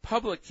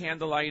public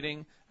candle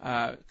lighting,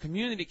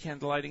 community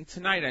candle lighting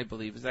tonight, I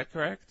believe. Is that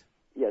correct?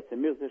 Yes,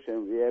 in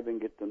Mirzashem, we're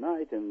having it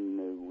tonight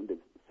in the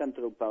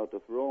central part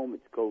of Rome.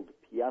 It's called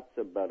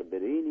Piazza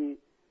Barberini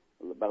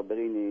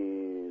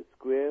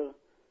Square,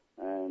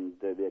 and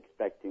they're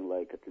expecting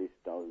like at least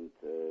 1,000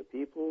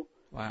 people.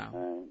 Wow.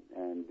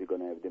 And we're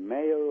going to have the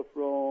mayor of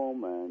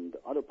Rome and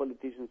other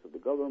politicians of the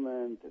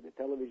government, the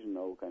television,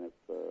 all kind of,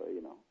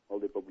 all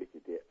the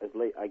publicity.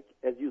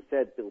 As you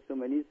said,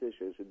 Pirsumei Nisa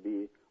should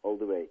be all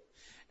the way.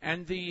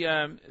 And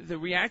the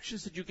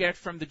reactions that you get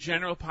from the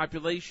general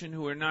population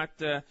who are not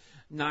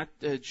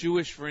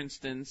Jewish, for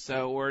instance,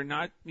 or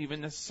not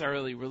even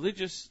necessarily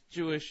religious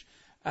Jewish,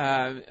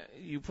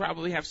 you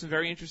probably have some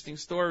very interesting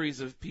stories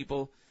of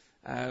people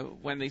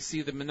when they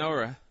see the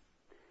menorah.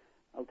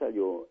 I'll tell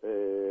you,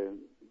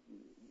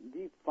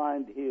 we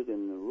find here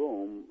in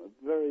Rome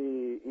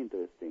very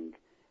interesting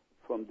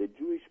from the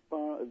Jewish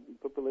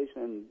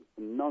population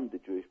and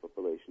non-Jewish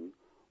population.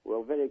 We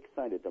are very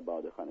excited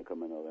about the Hanukkah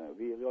menorah.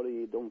 We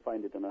really don't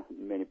find it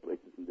in many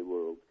places in the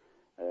world.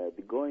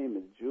 The Goyim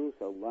as Jews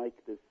like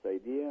this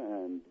idea,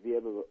 and we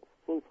have a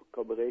full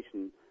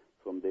cooperation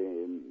from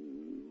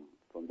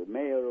the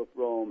mayor of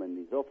Rome and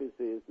his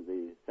offices.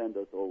 They send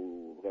us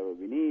all whatever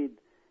we need.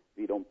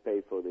 We don't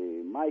pay for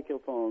the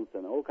microphones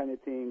and all kind of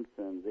things,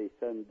 and they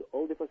send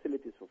all the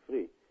facilities for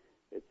free.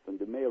 It's from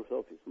the mayor's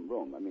office from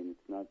Rome. I mean,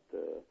 it's not...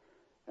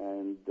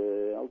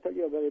 I'll tell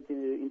you a very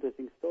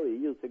interesting story.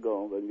 Years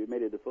ago, when we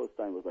made it the first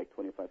time, it was like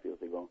 25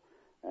 years ago,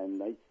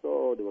 and I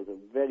saw there was a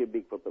very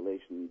big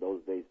population in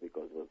those days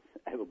because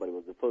everybody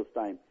was the first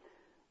time.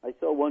 I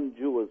saw one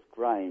Jew was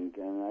crying,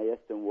 and I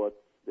asked him what's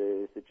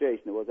the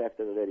situation. It was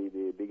after already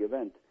the big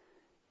event.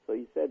 So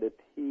he said that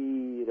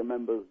he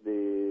remembers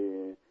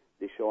the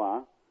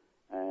Shoah,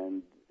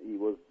 and he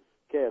was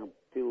scared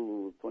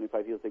till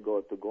 25 years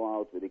ago to go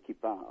out with a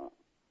kippah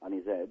on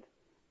his head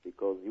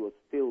because he was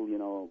still,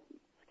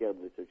 scared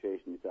of the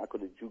situation. He said, how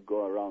could a Jew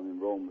go around in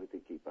Rome with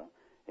a kippah?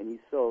 And he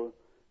saw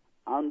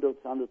hundreds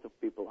of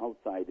people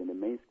outside in the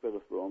main square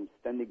of Rome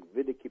standing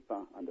with a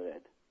kippah on their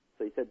head.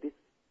 So he said this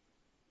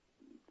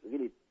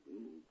really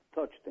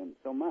touched him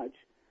so much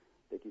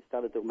that he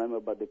started to remember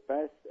about the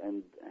past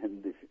and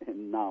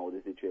now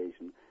the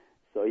situation.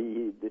 So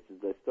this is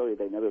the story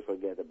that I never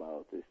forget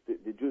about.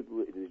 The Jew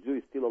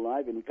is still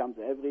alive, and he comes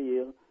every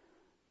year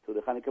to the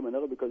Hanukkah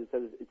menorah because he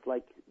says it's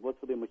like what's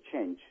for them a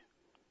change,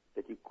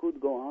 that you could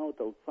go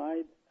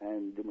outside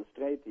and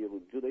demonstrate your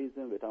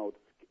Judaism without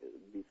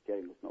be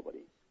scaring with nobody.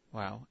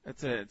 Wow,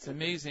 it's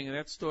amazing, and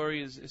that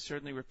story is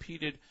certainly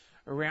repeated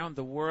around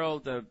the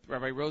world.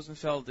 Rabbi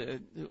Rosenfeld,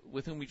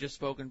 with whom we just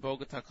spoke in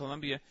Bogota,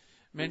 Colombia,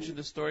 mentioned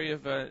the story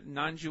of a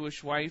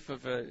non-Jewish wife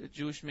of a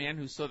Jewish man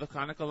who saw the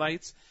Hanukkah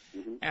lights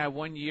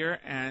one year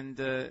and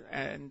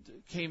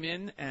came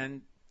in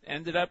and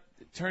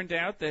turned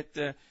out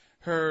that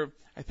her,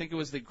 I think it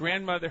was the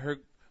grandmother, her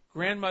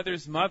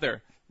grandmother's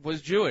mother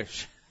was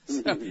Jewish.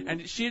 So,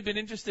 and she had been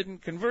interested in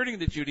converting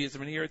to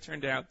Judaism, and here it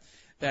turned out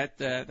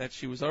that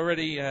she was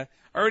already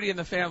in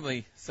the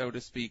family, so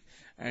to speak.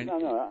 And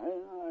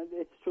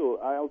it's true.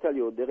 I'll tell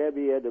you, the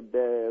Rebbe had a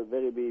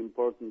very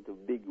important,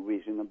 big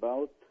vision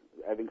about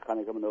having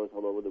Hanukkah menorahs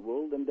all over the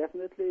world, and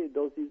definitely it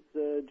does his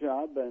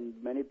job, and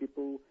many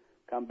people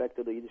come back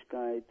to the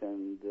Yiddishkeit,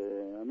 and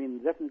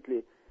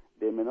definitely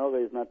the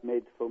menorah is not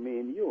made for me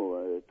and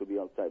you to be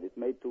outside. It's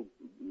made to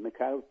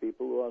Mekar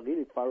people who are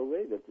really far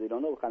away, that they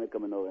don't know Hanukkah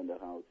menorah in their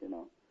house,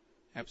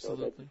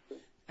 Absolutely. So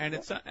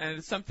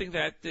it's something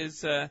that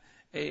is a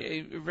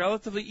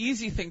relatively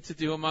easy thing to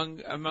do among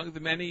the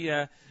many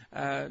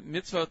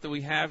mitzvot that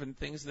we have and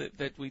things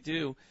that we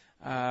do.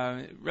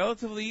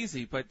 Relatively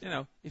easy, but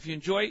if you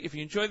enjoy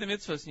the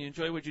mitzvahs and you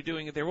enjoy what you're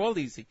doing, they're all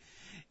easy.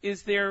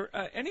 Is there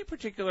any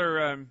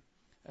particular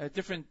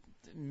different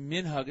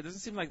minhag? It doesn't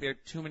seem like there are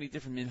too many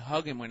different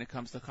minhagim when it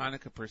comes to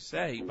Hanukkah per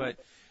se, but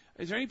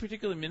is there any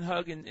particular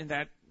minhag in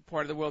that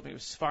part of the world, maybe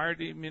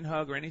Sephardi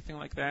minhag or anything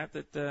like that?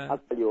 I'll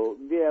tell you,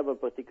 we have a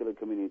particular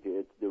community.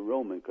 It's the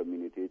Roman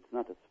community. It's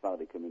not a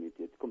Sephardi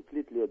community. It's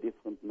completely a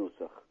different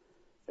nusach.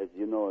 As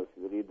you know, if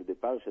you read the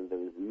parshas, there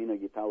is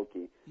minhag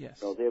italki. Yes.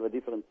 So they have a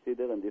different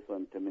siddur and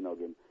different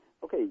minhagim.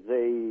 Okay,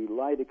 they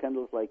light the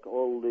candles like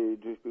all the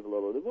Jewish people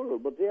all over the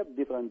world, but they have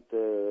different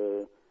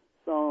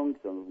songs.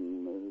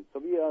 And so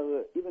we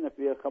are, even if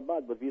we are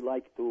Chabad, but we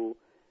like to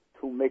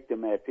make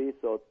them happy.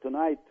 So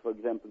tonight, for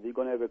example, we're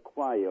going to have a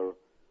choir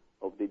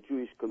of the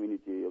Jewish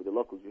community, of the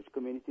local Jewish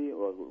community,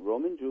 or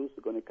Roman Jews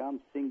are going to come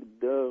sing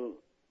their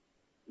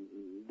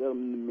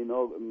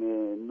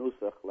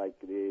nusach, like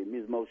the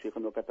Mizmor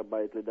Shechanot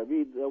Habayit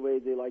LeDavid, the way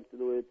they like to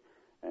do it,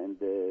 and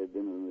the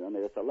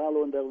Aneres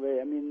Halalu in their way.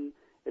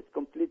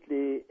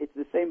 It's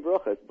the same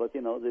brachas, but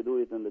they do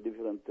it in a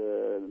different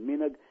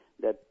minhag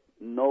that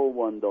no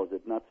one does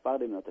it, not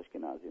Sephardim, not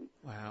Ashkenazim.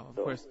 Wow, of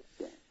course.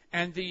 Yeah.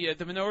 And the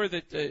menorah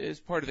that is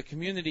part of the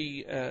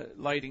community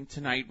lighting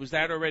tonight, was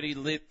that already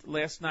lit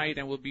last night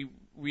and will be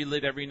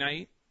relit every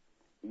night?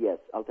 Yes,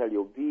 I'll tell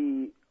you.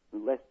 The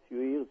last few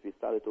years we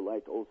started to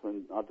light also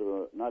in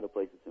other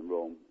places in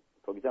Rome.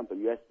 For example,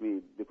 you asked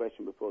me the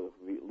question before.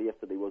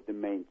 Yesterday was the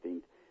main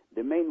thing.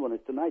 The main one is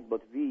tonight,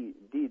 but we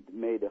did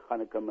made a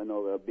Hanukkah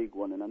menorah, a big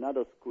one, in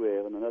another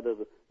square, in another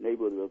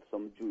neighborhood where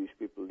some Jewish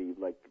people live,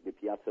 like the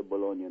Piazza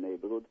Bologna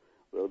neighborhood,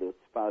 where there's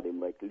Sephardim,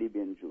 like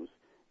Libyan Jews.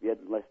 We had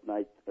last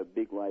night a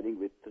big lighting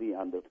with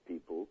 300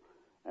 people,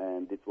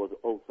 and it was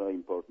also an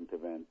important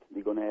event.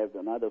 We're going to have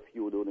another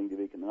few during the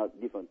week in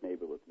different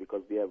neighborhoods,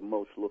 because we have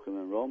more shluchim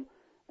in Rome,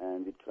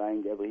 and we're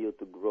trying every year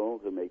to grow,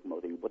 to make more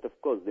things. But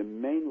of course, the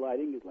main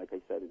lighting is, like I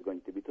said, is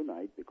going to be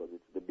tonight, because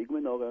it's the big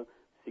menorah,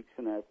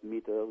 6.5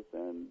 meters,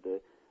 and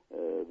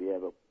we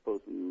have a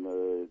person,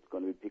 it's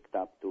going to be picked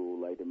up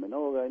to light the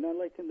menorah, and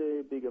like in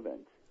the big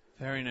events.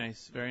 Very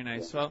nice, very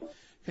nice. Yeah. Well,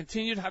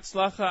 continued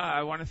Hatzlacha.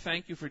 I want to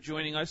thank you for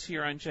joining us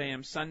here on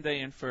JM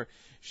Sunday and for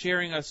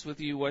sharing us with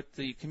you what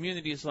the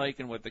community is like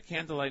and what the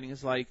candle lighting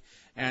is like.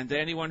 And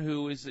anyone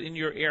who is in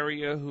your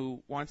area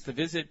who wants to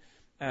visit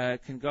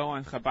can go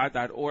on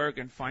Chabad.org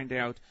and find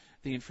out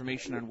the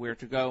information on where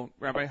to go.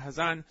 Rabbi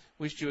Hazan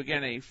wished you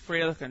again a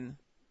Freilich and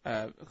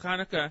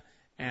Hanukkah,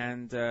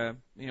 and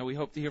we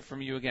hope to hear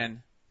from you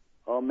again.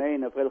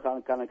 Amen. A Freilich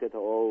and Hanukkah to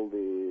all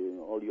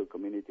your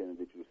community and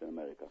the Jews in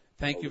America.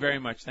 Thank you very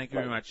much. Thank you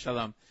very much.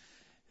 Shalom.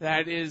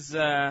 That is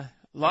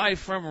live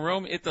from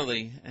Rome,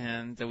 Italy,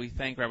 and we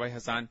thank Rabbi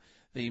Hazan,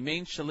 the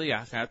main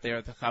shaliach out there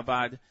at the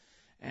Chabad,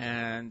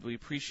 and we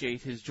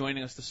appreciate his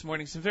joining us this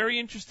morning. Some very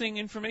interesting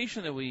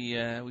information that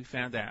we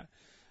found out.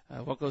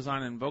 What goes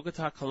on in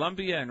Bogota,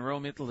 Colombia, and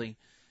Rome, Italy.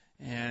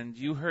 And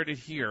you heard it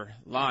here,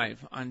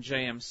 live on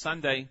JM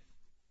Sunday.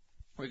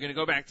 We're going to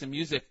go back to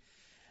music.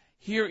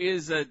 Here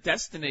is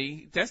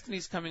Destiny.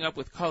 Destiny's coming up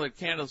with colored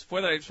candles.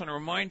 For that, I just want to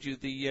remind you,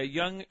 the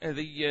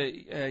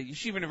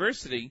Yeshiva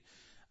University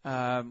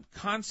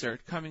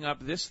concert coming up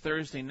this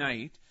Thursday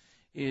night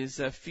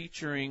is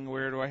featuring,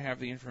 where do I have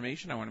the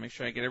information? I want to make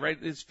sure I get it right.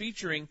 It's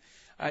featuring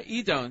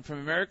Edon from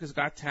America's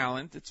Got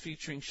Talent. It's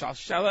featuring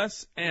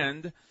Shalshelas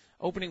and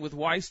opening with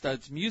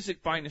Y-Studs,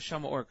 music by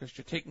Neshama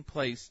Orchestra, taking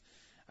place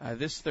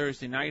this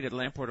Thursday night at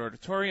Lamport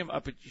Auditorium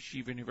up at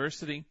Yeshiva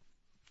University.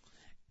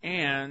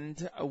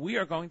 And we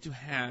are going to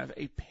have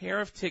a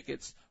pair of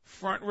tickets,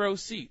 front row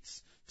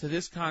seats, to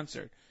this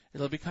concert.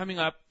 It'll be coming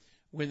up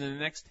within the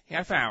next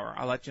half hour.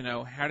 I'll let you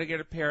know how to get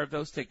a pair of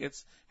those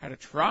tickets, how to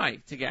try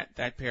to get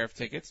that pair of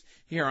tickets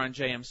here on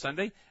JM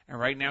Sunday. And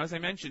right now, as I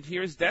mentioned,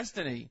 here's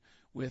Destiny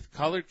with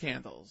Colored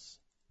Candles.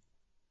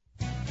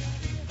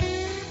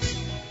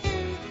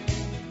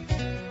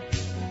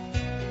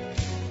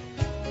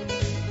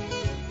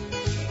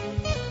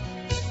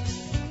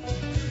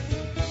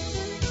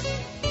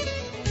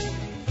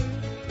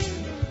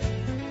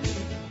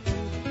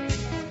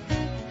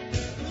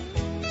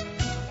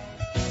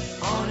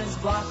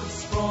 Block of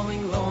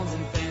sprawling lawns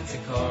and fancy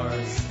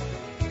cars.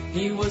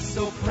 He was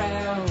so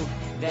proud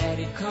that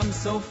he'd come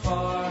so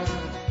far.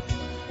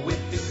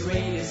 With the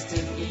greatest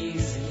of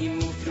ease, he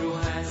moved through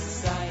high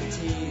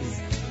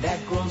societies,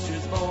 that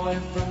grocer's boy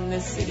from the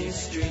city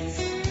streets.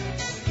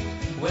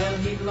 Well,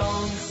 he'd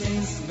long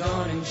since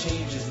gone and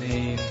changed his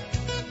name.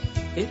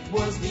 It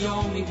was the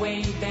only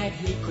way that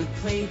he could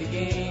play the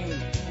game.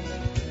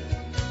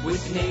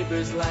 With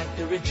neighbors like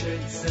the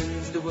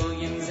Richardsons, the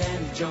Williams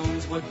and the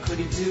Jones, what could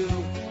he do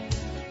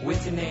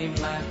with a name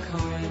like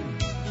Cohen?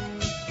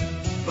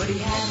 But he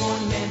had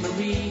one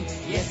memory,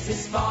 yes,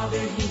 his father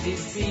he did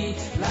see,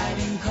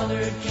 lighting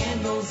colored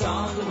candles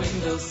on the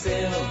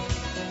windowsill.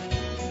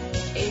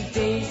 8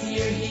 days a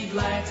year he'd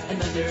light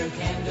another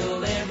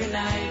candle every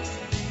night.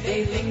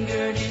 They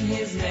lingered in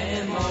his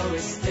memory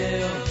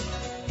still.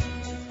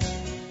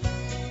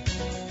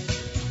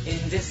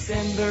 In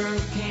December,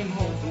 came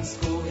home from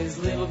school, his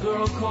little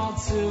girl called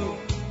Sue.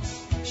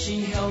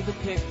 She held a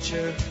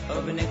picture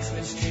of an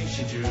Xmas tree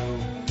she drew.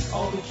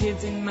 All the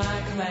kids in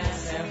my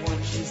class have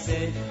one, she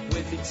said,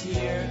 with a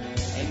tear.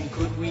 And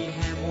could we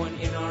have one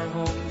in our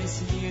home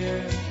this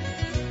year?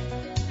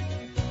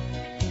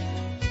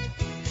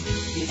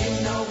 He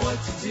didn't know what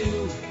to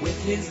do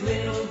with his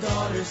little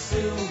daughter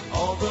Sue,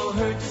 although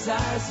her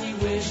desires he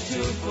wished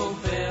to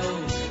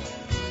fulfill.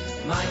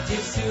 My dear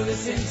Sue,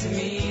 listen to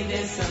me,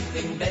 there's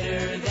something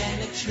better than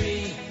a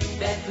tree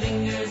that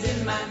lingers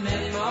in my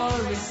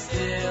memory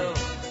still.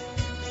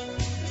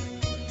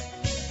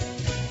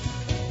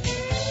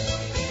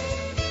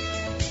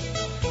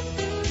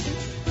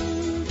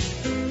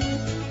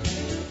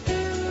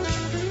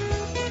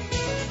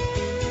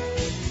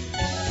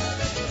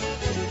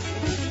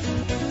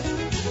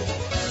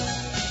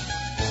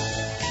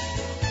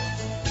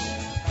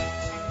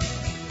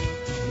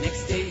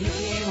 Next day he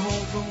came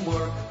home from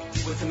work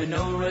with a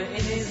menorah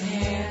in his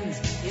hand.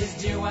 His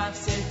dear wife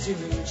said to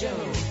him,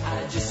 Joe,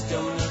 I just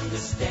don't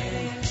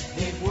understand.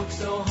 They've worked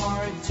so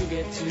hard to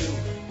get to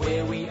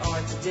where we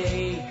are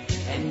today.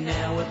 And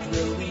now what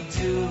will we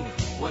do?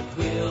 What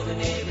will the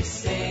neighbors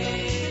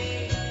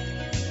say?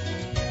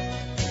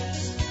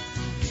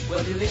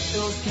 Well, he lit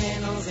those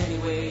candles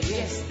anyway.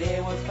 Yes,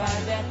 there were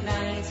 5 that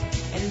night.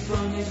 And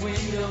from his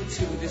window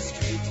to the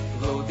street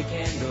glowed the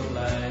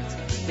candlelight.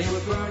 They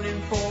were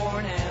burning for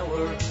an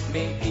hour,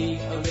 maybe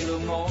a little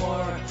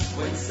more,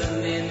 when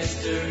suddenly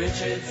Mr.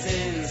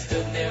 Richardson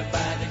stood there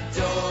by the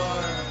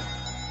door.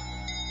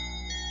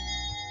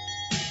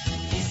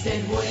 He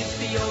said, would it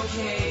be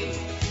okay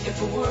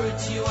if a word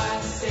to you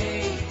I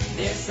say?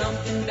 There's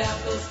something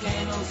about those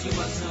candles you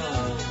must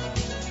know.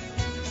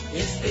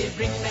 Yes, they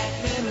bring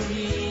back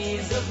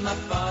memories of my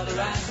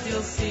father I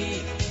still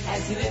see,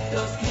 as he lit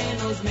those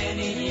candles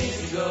many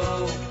years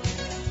ago.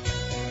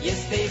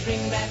 Yes, they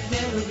bring back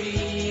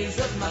memories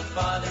of my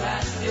father I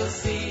still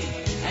see,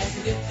 as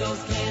he lit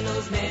those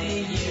candles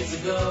many years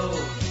ago.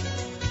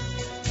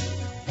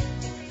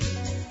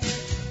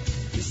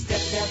 He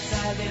stepped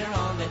outside later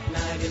on that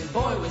night, and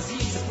boy was he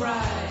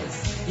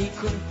surprised. He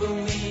couldn't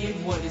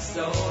believe what he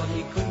saw,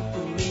 he couldn't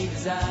believe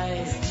his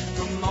eyes.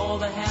 From all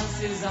the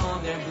houses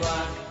on their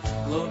block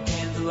glowed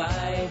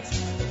candlelight,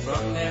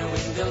 from their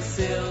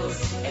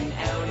windowsills and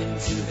out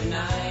into the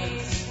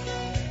night.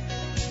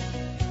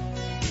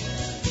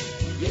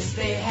 Yes,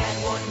 they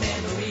had one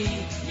memory,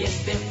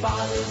 yes, their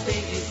fathers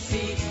they did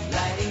see,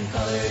 lighting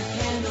colored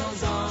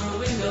candles on the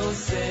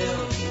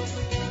windowsill.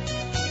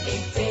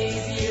 8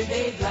 days a year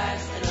they'd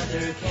light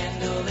another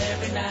candle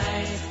every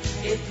night.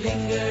 It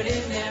lingered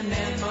in their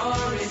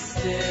memory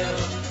still.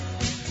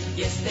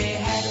 Yes, they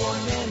had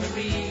one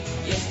memory,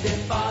 yes, their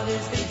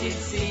fathers they did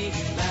see,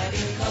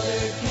 lighting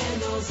colored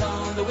candles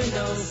on the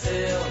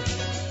windowsill.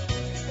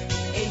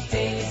 8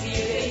 days a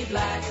year they'd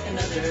light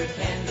another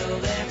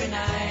candle every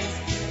night.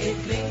 It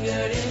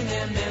lingered in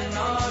their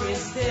memory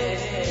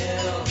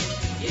still.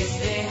 Yes,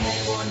 they had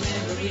one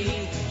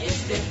memory, yes,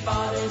 their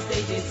fathers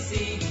they did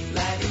see,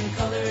 lighting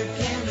colored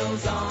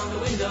candles on the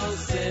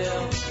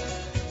windowsill.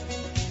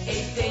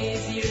 8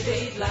 days a year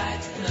they'd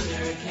light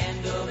another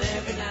candle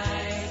every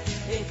night.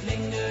 It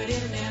lingered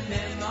in their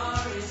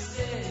memory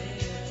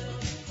still.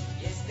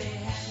 Yes, they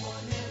had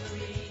one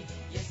memory,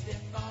 yes,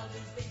 their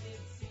fathers they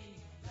did see,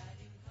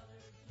 lighting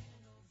colored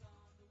candles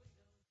on the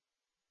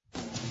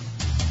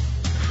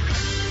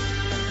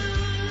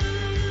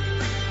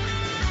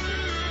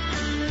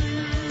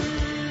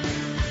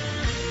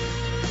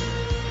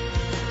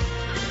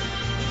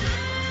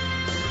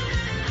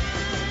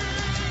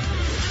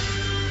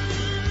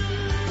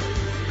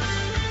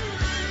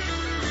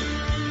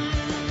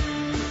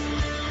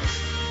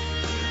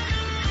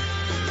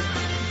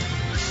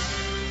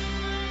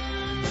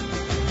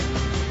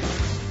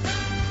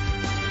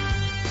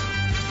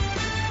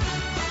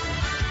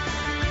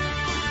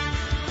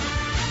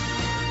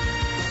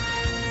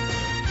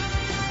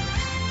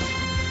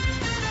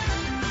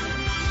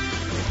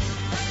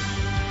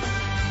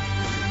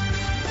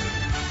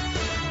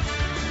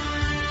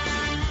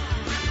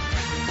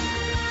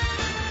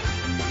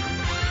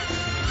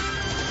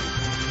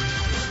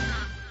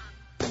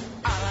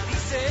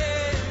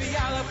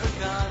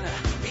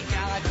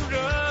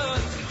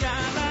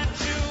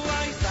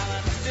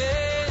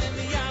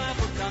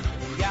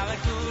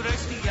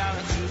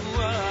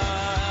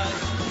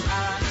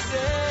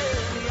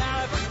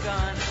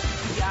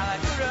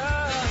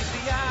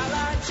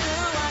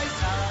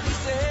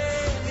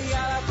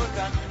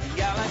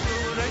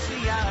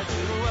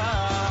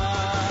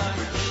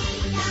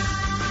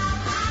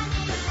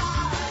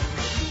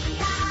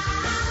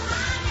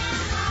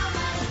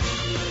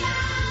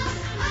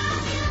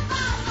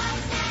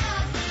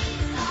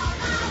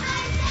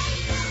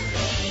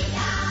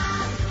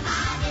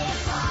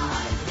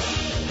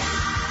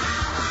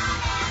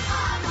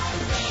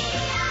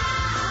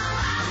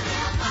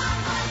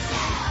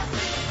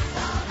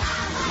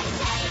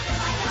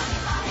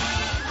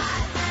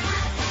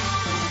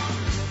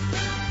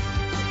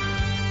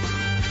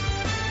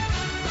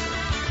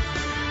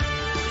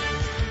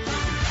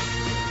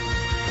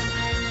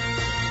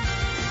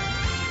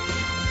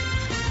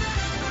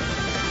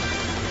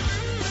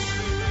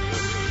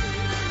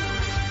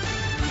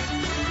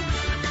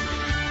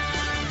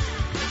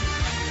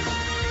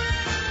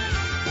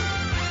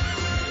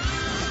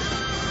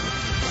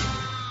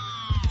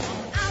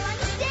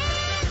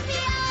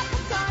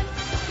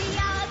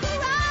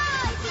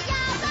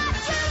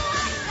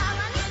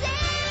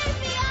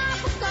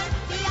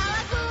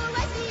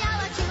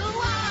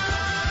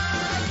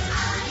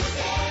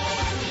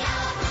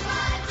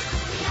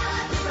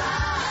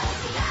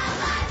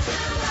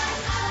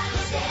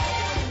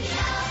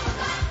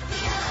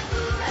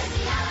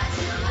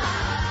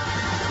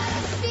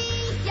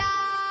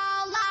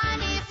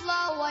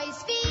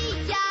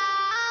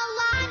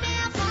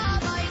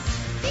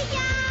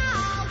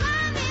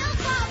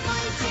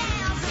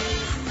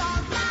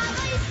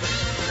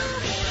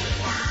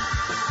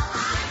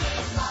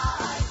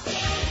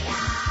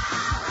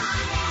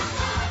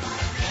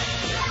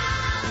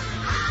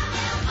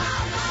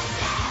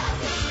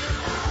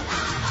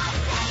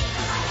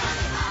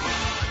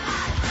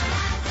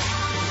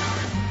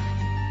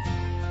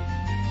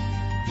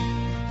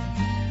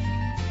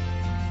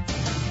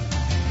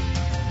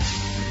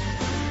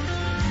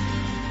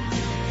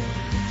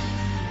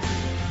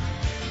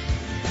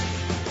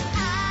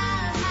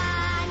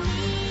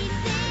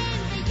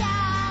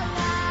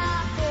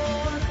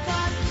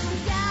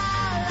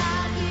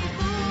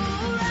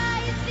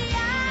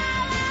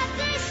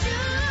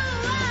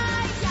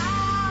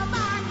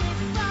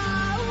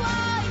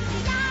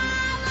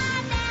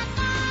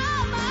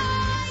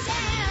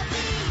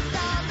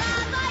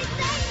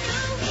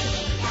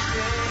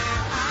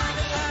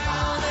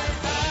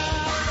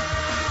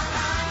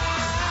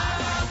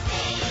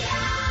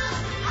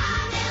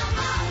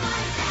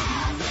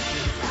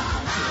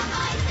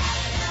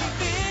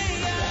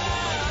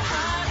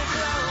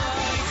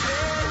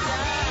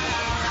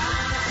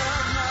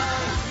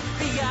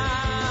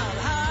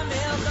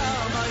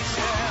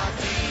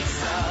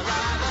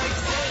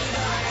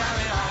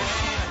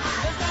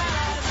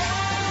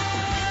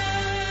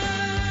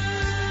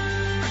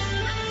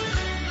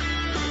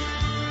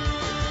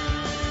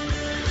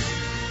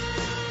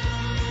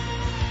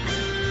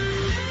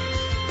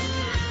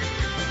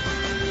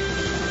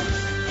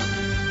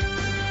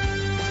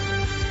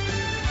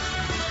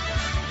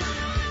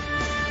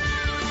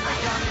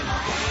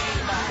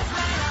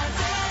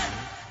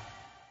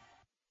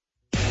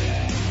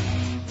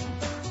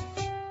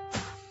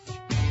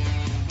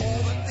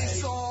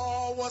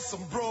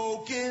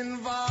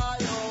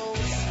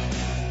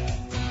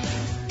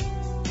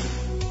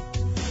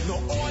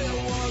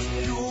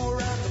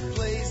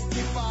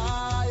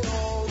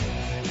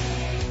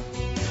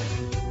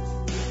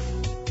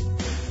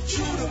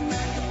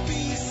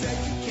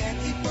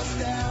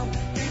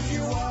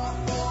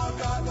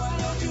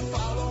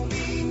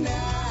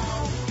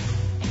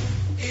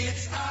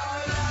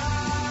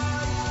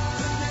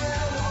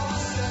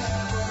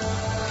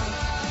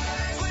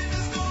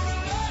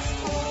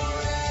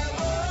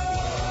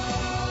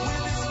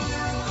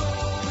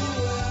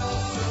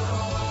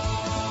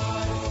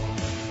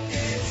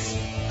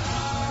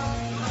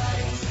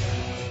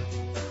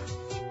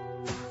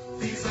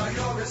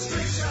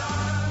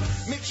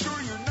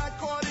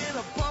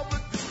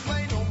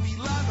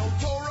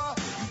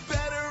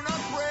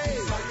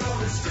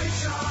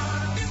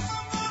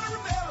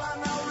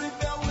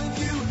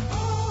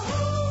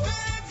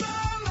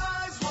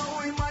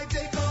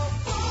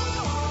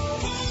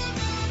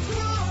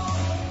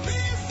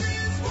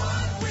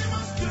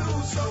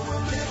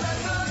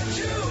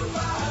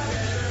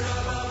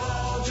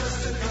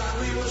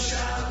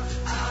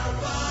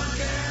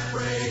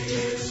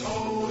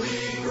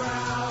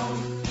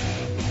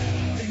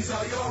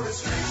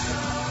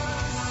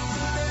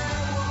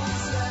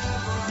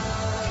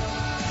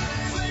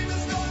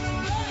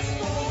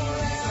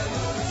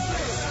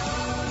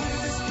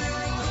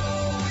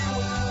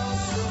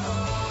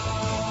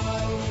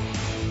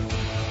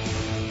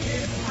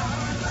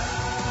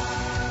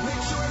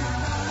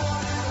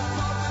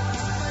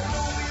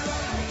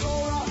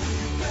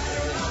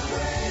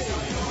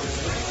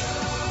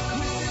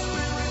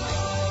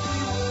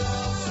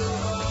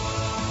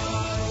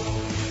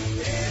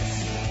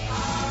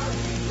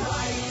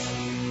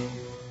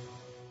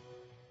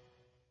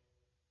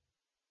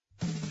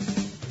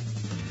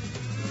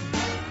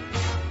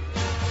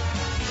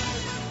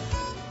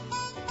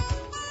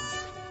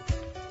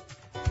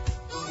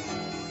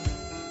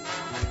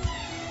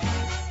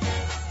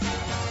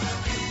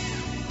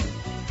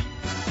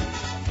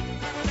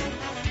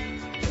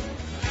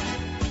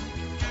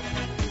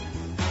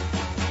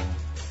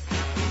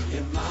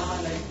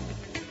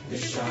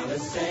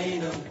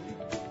Yishaleseinu,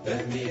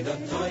 B'mida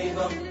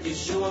Toiva,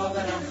 Yeshua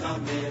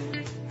v'Rachamim.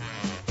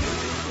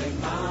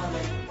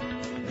 Lemale,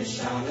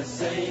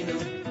 Yishaleseinu,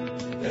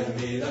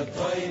 B'mida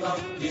Toiva,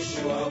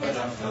 Yeshua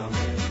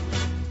v'Rachamim.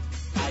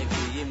 I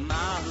be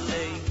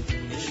Yimale,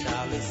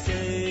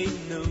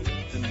 Yishaleseinu,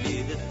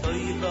 B'mida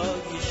Toiva,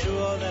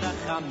 Yeshua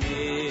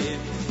v'Rachamim.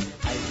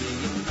 I be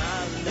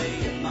Yimale,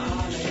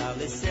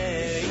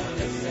 Yishaleseinu,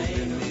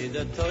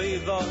 B'mida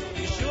Toiva,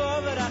 Yeshua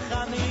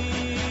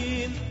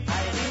v'Rachamim. I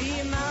be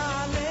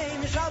Yimale,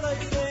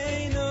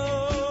 Yishaleseinu,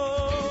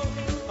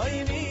 Oy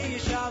mi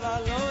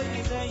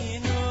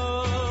Yishaleseinu.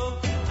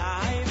 I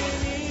be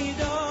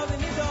Mido,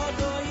 B'mida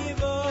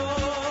Toiva,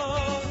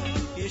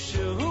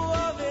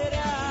 Yeshua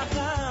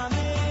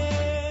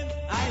v'Rachamim.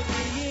 I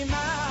be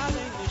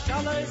Yimale,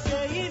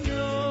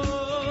 Yishaleseinu,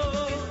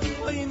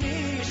 Oy mi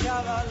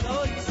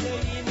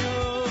Yishaleseinu.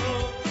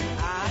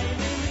 I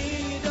be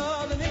Mido,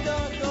 B'mida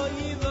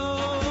Toiva,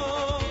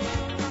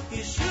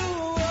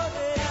 Yeshua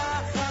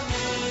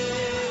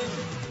v'Rachamim.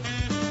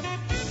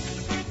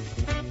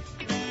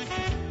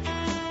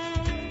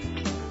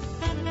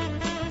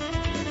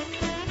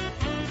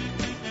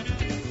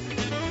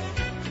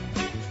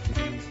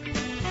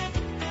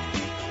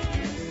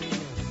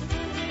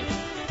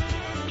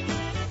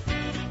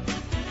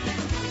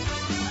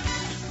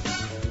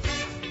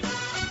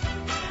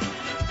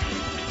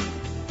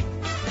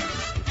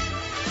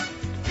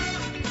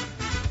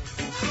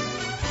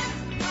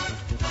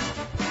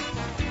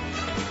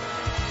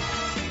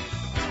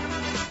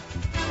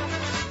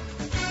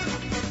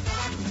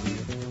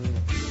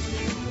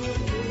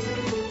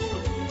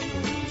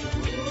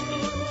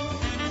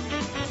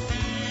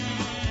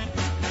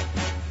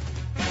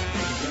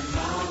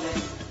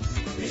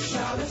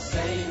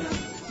 Yishaleseinu,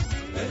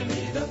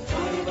 B'mida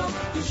Toiva,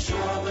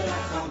 Yeshua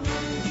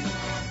v'Rachamim.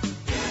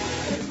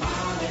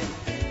 Yimale,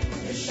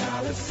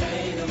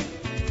 Yishaleseinu,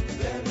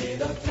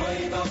 B'mida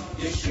Toiva,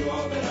 Yeshua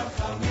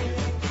v'Rachamim.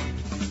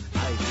 I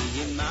be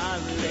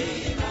Yimale,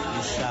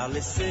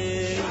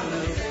 Yishaleseinu,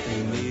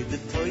 B'mida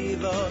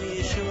Toiva,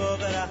 Yeshua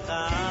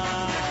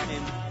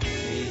v'Rachamim.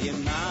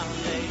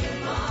 Yimale,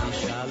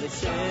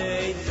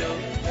 Yishaleseinu,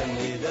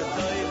 B'mida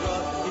Toiva,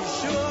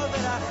 Yeshua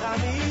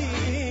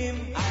v'Rachamim.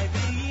 I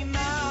be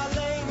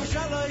Yimale,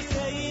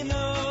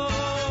 Yishaleseinu,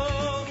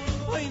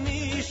 Oy mi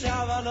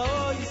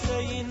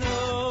Yishaleseinu.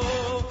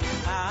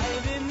 I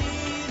be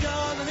Mido,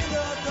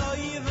 B'mida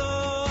Toiva,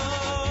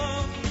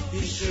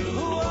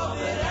 Yeshua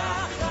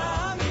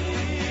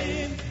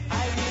v'Rachamim. I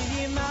be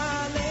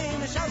Yimale,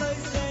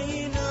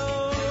 Yishaleseinu,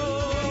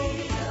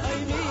 Oy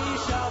mi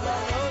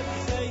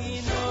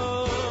Yishaleseinu.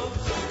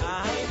 I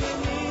be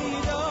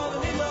Mido,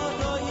 B'mida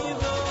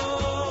Toiva,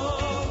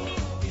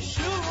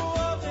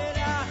 Yeshua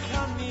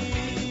v'Rachamim.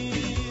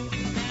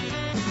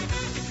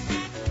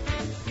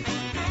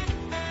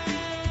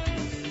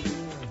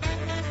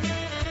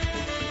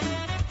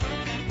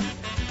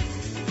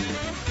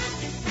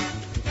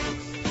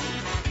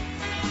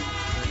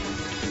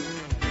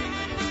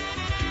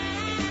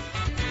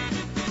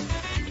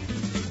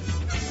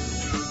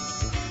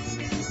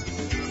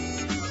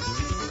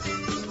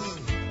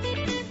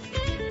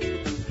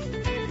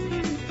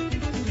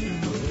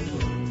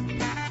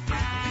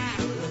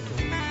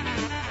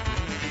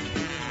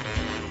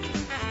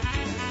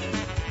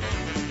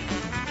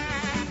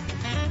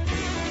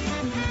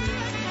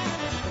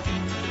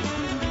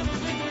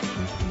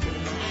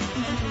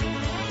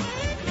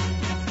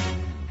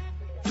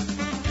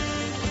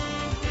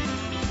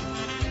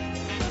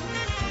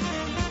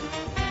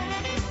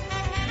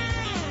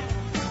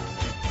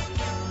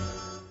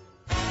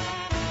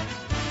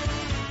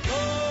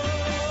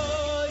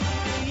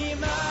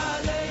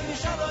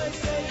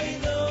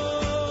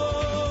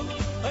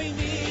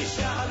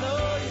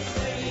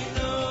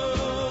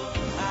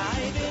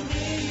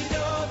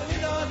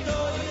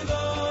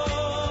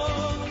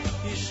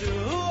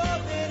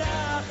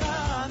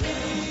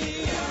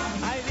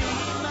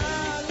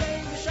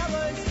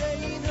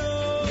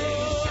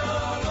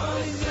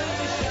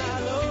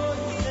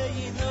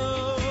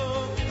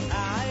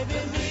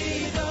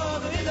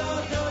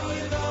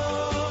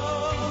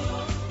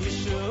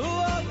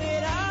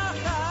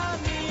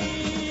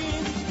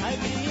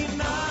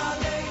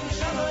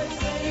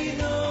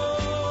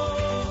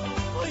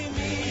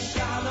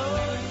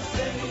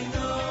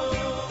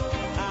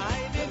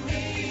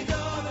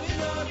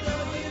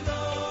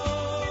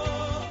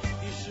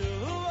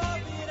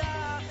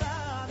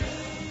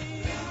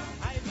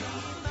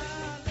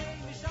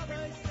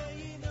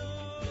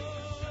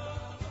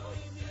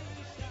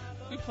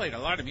 Played a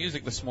lot of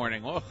music this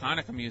morning. Oh,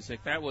 Hanukkah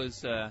music. That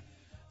was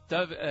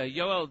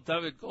Yoel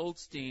David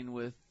Goldstein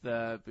with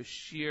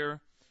Bashir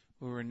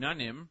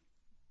Uranunim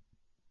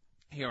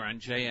here on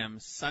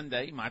JM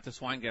Sunday. Matas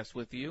Weingast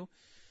with you.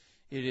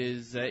 It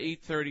is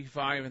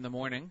 8:35 in the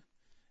morning,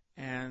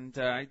 and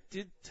I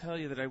did tell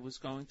you that I was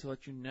going to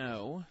let you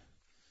know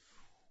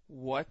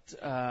what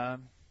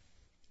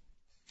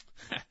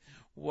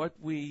what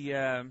we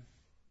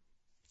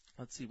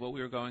let's see what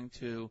we were going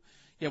to.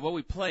 Yeah, what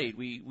we played,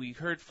 we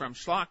heard from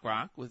Schlock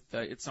Rock with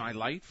It's My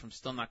Light from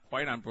Still Not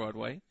Quite on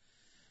Broadway.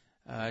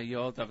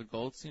 Yoel David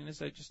Goldstein,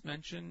 as I just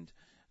mentioned.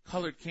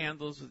 Colored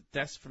Candles with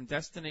from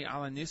Destiny.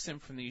 Ala Nissim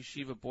from the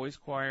Yeshiva Boys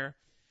Choir.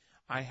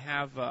 I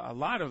have a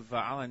lot of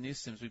Ala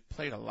Nissims. We've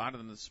played a lot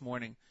of them this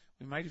morning.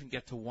 We might even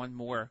get to one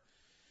more.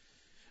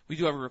 We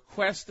do have a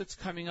request that's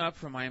coming up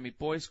from Miami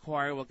Boys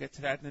Choir. We'll get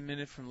to that in a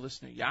minute from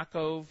listener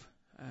Yaakov,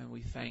 and we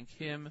thank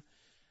him.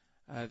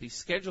 The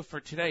schedule for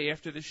today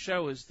after this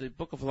show is the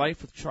Book of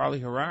Life with Charlie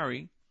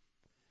Harari.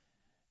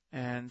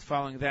 And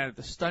following that,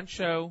 the Stunt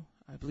Show.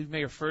 I believe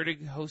Mayor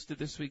Fertig hosted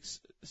this week's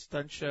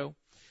Stunt Show.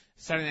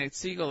 Saturday Night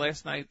Seagull.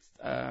 Last night,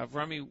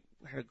 Rami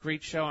had a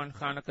great show on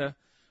Hanukkah.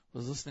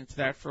 Was listening to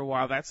that for a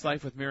while. That's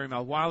Life with Miriam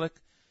L. Wallach,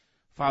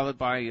 followed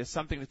by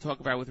Something to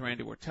Talk About with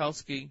Randy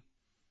Wartelski.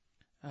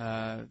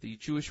 The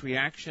Jewish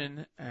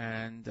Reaction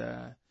and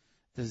the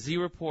Z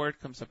Report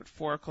comes up at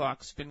 4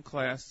 o'clock. Spin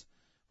Class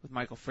with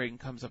Michael Fragan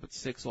comes up at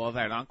 6. All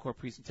that encore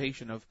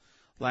presentation of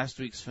last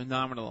week's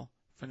phenomenal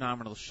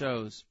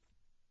shows.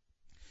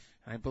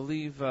 And I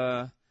believe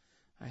I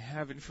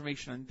have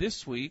information on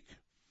this week.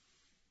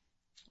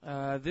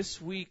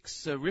 This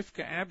week's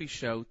Rivka Abbey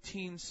show,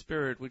 Teen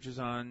Spirit, which is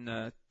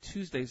on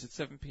Tuesdays at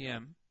 7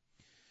 p.m.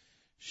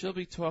 She'll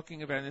be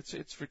talking about,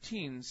 it's for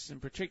teens in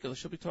particular,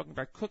 she'll be talking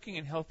about cooking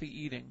and healthy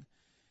eating.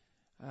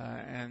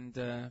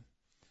 And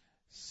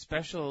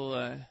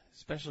special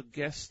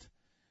guest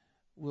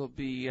will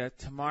be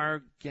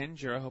Tamar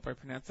Genger, I hope I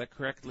pronounced that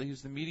correctly,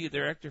 who's the media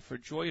director for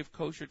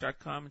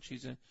joyofkosher.com, and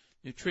she's a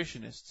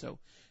nutritionist. So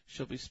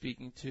she'll be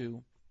speaking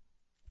to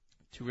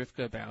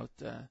Rivka about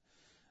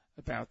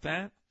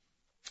that.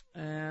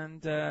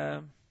 And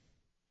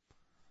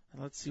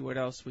let's see what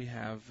else we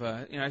have.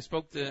 I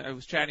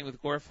was chatting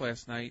with Gorf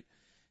last night.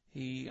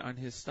 He, on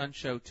his Stunt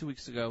Show 2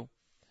 weeks ago,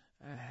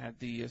 had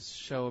the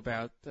show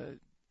about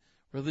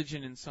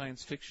religion and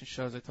science fiction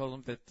shows. I told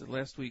him that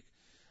last week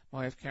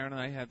my wife Karen and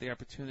I had the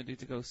opportunity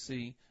to go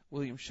see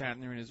William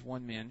Shatner in his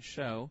one-man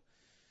show.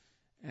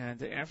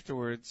 And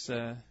afterwards,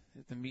 at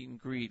the meet and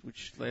greet,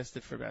 which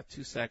lasted for about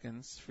 2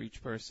 seconds for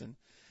each person,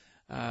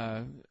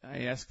 I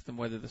asked them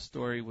whether the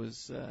story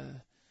was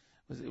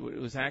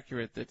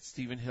accurate that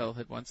Stephen Hill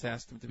had once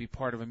asked him to be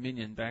part of a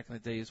Minion back in the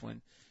days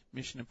when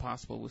Mission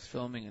Impossible was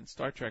filming and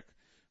Star Trek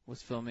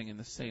was filming in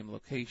the same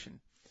location.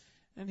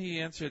 And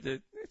he answered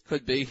that it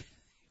could be.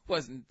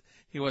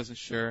 He wasn't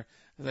sure.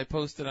 As I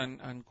posted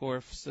on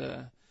Gorf's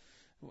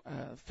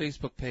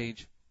Facebook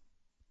page,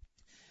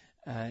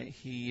 I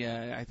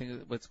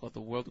think what's called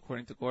The World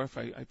According to Gorf,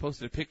 I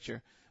posted a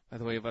picture, by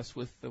the way, of us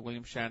with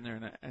William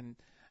Shatner, and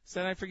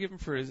said I forgive him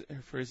for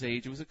his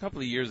age. It was a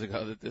couple of years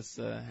ago that this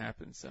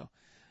happened, so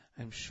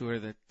I'm sure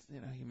that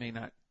he may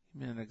not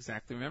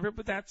exactly remember,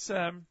 but that's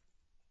how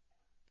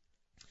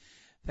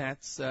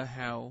that's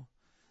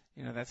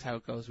how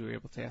it goes. We were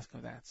able to ask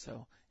him that.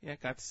 So yeah,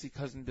 got to see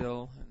Cousin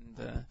Bill, and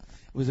it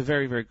was a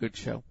very, very good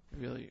show.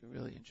 Really,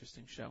 really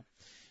interesting show.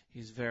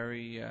 He's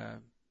very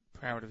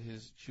proud of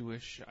his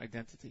Jewish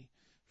identity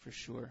for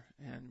sure,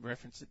 and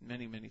referenced it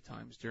many, many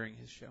times during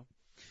his show.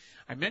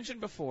 I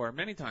mentioned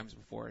many times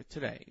before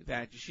today,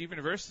 that Yeshiva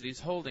University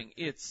is holding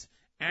its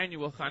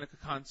annual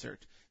Hanukkah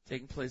concert,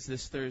 taking place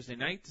this Thursday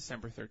night,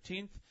 December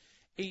 13th,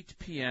 8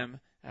 p.m.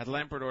 at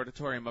Lampert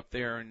Auditorium up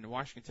there in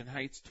Washington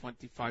Heights,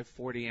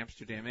 2540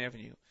 Amsterdam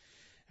Avenue.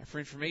 And for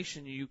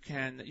information, you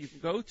can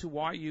go to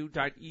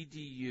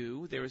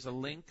yu.edu. There is a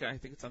link, I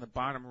think it's on the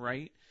bottom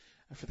right,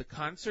 for the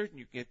concert, and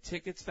you can get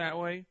tickets that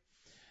way.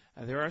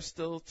 There are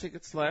still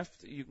tickets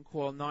left. You can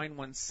call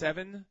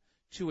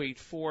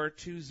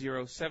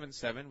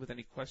 917-284-2077 with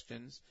any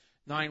questions.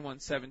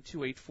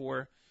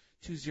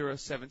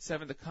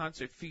 917-284-2077. The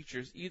concert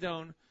features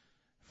Edon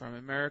from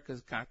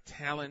America's Got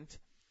Talent,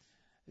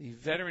 the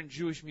veteran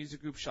Jewish music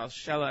group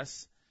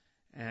Shalshelas,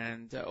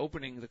 and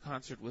opening the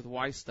concert with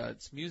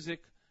Y-Studs.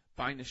 Music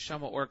by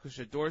Neshama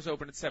Orchestra. Doors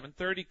open at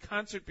 7:30.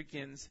 Concert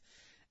begins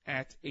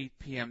at 8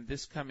 p.m.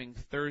 this coming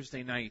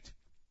Thursday night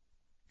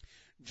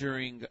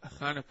during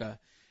Hanukkah.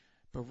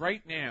 But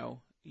right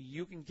now,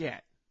 you can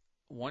get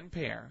one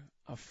pair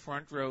of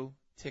front row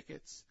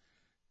tickets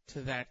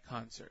to that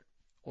concert.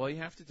 All you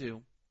have to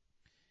do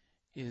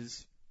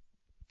is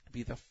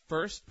be the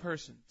first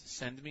person to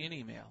send me an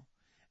email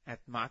at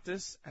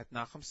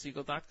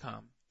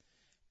mattis@nachumsegal.com,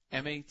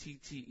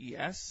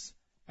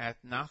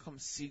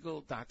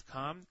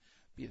 mattes@nachumsegal.com.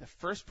 Be the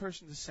first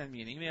person to send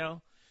me an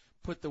email.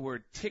 Put the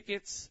word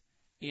tickets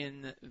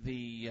in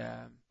the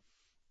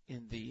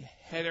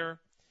header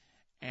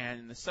and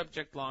in the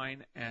subject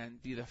line,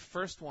 and be the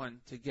first one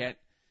to get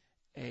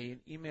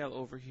an email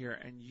over here,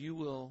 and you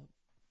will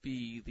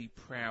be the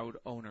proud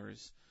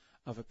owners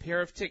of a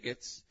pair of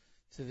tickets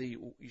to the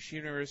Yeshiva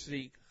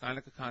University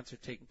Hanukkah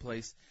concert taking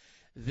place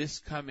this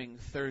coming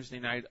Thursday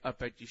night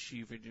up at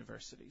Yeshiva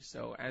University.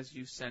 So as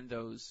you send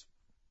those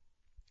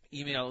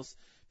emails,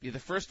 be the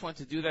first one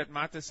to do that,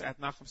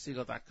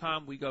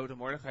 mattis@nachumsegal.com. We go to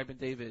Mordechai Ben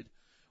David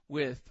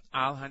with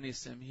Al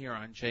Hanisim here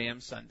on JM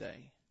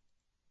Sunday.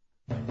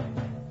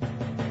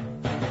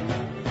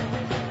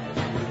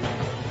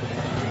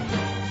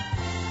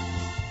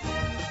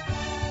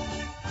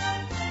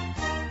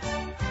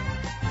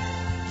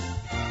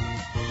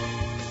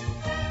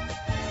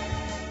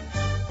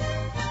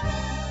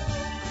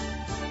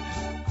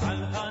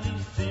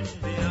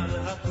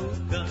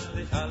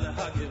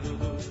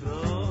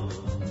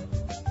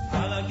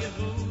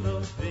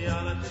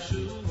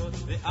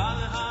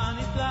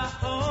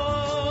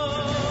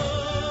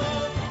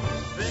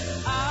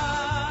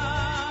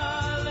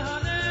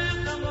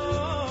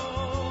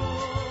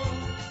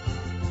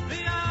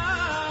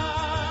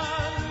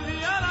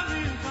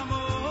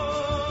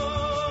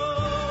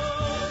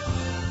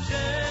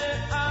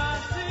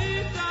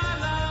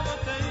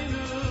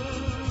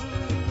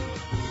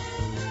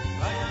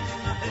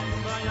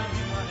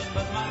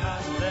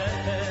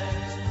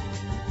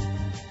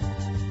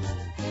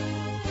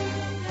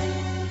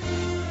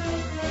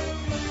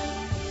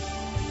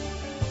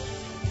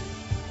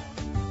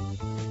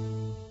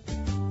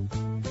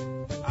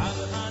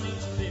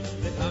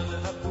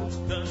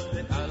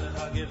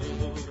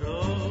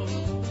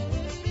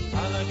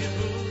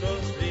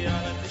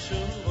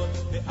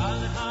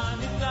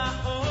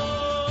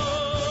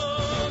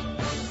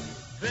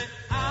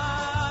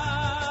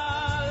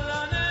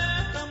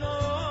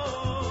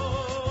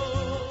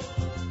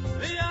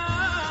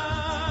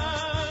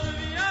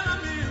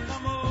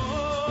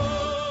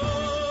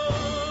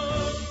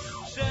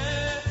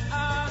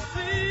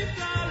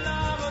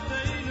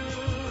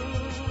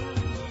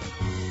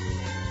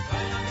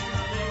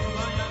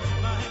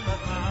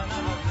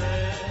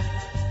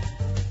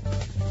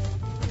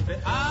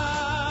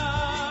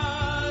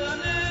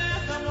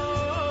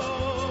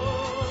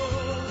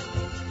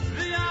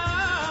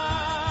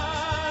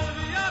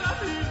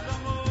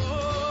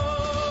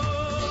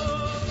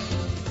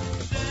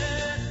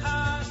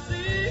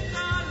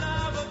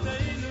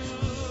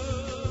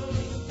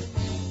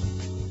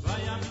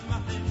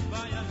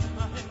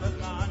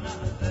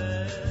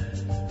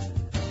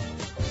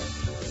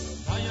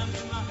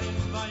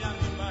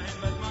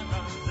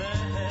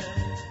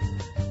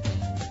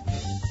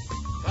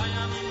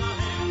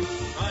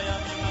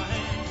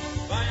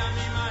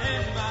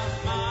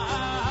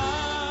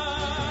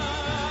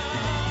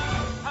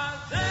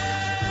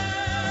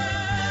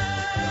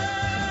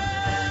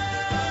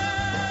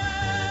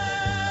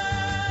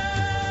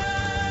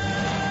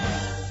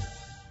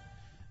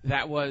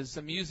 That was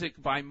music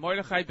by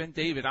Mordechai Ben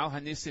David Al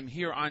Hanissim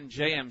here on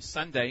JM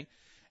Sunday.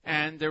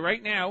 And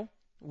right now,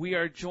 we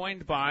are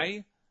joined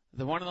by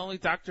the one and only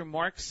Dr.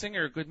 Mark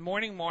Singer. Good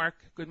morning, Mark.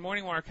 Good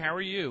morning, Mark. How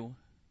are you?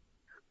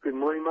 Good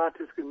morning,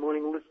 Matis. Good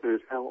morning,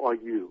 listeners. How are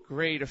you?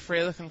 Great. A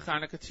Freilich and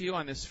Hanukkah to you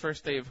on this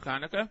first day of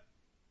Hanukkah.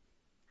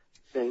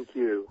 Thank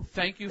you.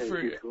 Thank you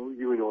for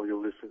you and all your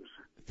listeners.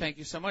 Thank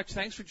you so much.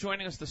 Thanks for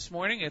joining us this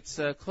morning.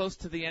 It's close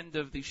to the end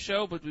of the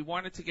show, but we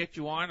wanted to get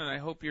you on, and I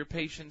hope your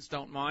patients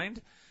don't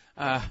mind.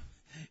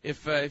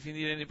 If you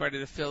need anybody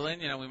to fill in,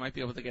 we might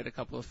be able to get a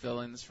couple of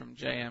fill-ins from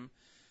JM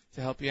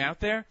to help you out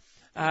there.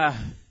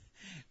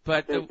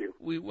 But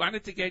we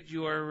wanted to get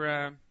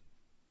your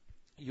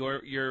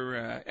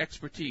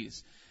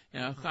expertise.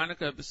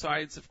 Hanukkah,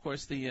 besides, of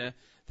course, the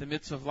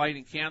mitzvah of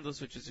lighting candles,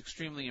 which is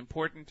extremely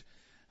important,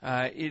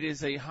 it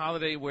is a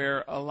holiday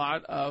where a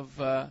lot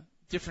of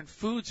different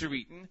foods are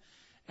eaten,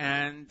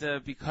 and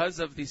because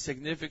of the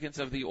significance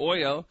of the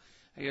oil,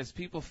 I guess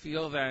people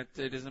feel that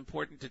it is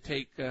important to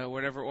take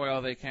whatever oil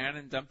they can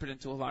and dump it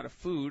into a lot of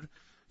food,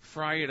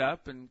 fry it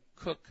up, and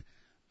cook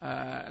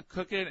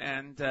it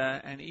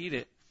and eat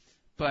it.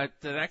 But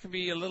that can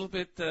be a little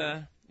bit,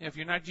 if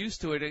you're not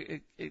used to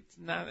it, it's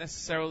not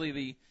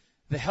necessarily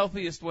the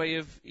healthiest way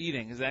of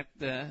eating. Is that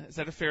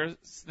a fair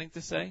thing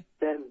to say?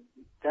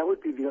 That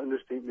would be the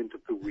understatement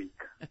of the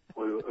week,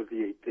 or of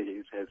the 8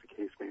 days, as the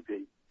case may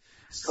be.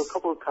 So a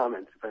couple of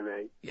comments, if I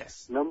may.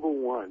 Yes. Number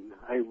one,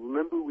 I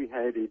remember we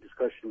had a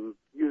discussion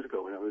years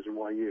ago when I was in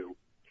YU,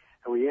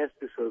 and we asked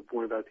this of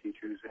one of our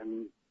teachers,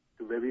 and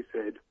the Rebbe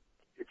said,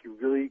 if you're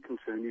really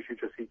concerned, you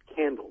should just eat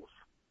candles.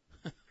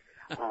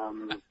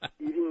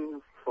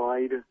 Eating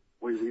fried,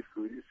 oily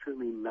food is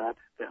certainly not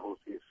the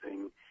healthiest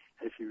thing,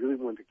 and if you really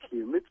want to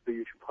keep a mitzvah,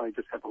 you should probably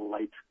just have a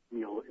light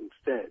meal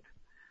instead.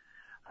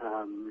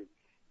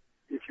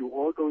 If you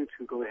are going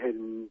to go ahead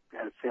and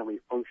have a family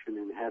function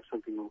and have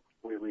something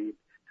oily,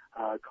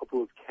 a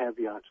couple of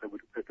caveats I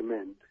would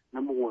recommend.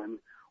 Number one,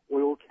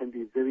 oil can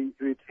be very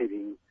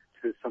irritating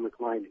to the stomach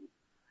lining.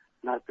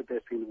 Not the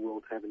best thing in the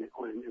world to have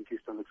on an empty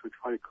stomach, so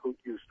try to coat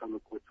your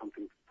stomach with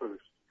something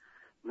first.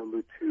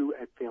 Number two,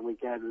 at family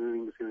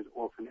gatherings, there is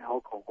often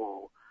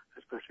alcohol,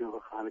 especially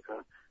over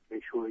Hanukkah.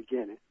 Make sure,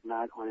 again, it's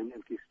not on an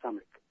empty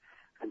stomach.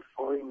 And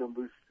finally,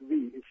 number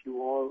three, if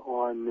you are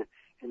on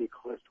any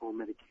cholesterol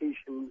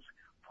medications,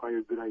 probably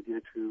a good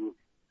idea to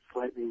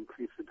slightly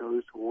increase the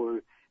dose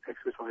or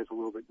exercise a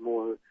little bit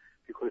more,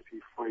 because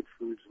these fried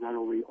foods not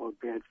only are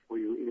bad for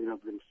you in and of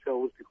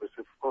themselves because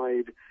they're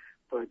fried,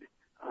 but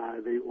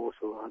they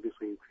also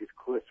obviously increase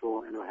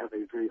cholesterol and have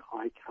a very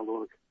high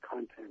caloric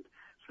content.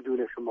 So do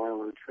an extra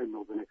mile on a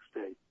treadmill the next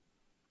day.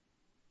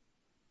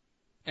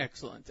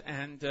 Excellent.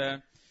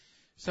 And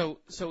so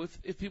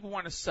if people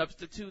want to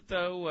substitute,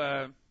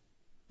 though,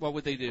 what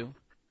would they do?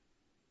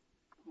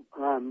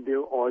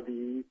 There are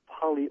the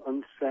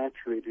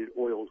polyunsaturated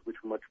oils, which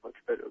are much, much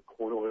better.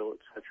 Corn oil,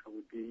 etc.,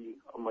 would be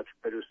a much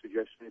better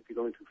suggestion. If you're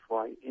going to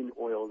fry in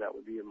oil, that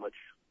would be a much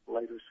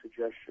lighter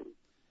suggestion.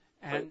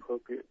 And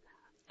appropriate.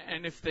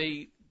 And if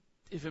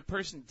a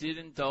person did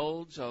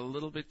indulge a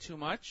little bit too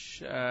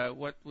much,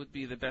 what would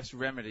be the best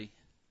remedy?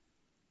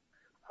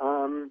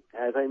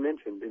 As I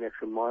mentioned, an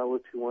extra mile or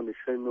two on the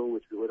treadmill,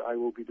 which is what I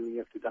will be doing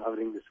after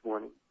davening this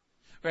morning.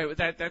 Right,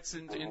 that's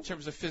in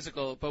terms of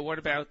physical. But what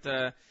about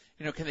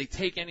can they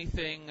take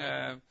anything?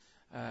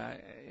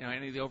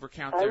 Any of the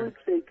over-counter? I would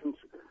say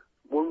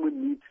one would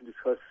need to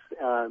discuss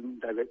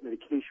direct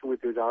medication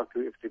with their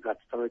doctor if they've got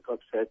stomach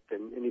upset.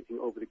 And anything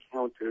over the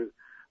counter,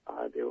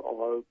 there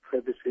are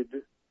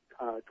Prevacid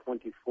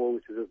 24,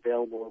 which is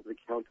available over the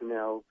counter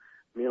now.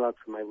 Maalox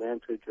and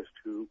Mylanta just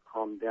to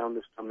calm down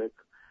the stomach.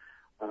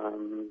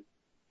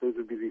 Those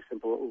would be the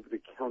simple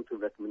over-the-counter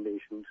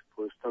recommendations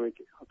for stomach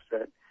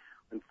upset.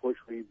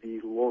 Unfortunately, the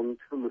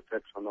long-term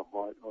effects on the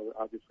heart are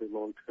obviously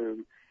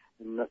long-term,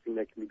 and nothing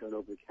that can be done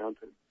over the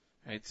counter.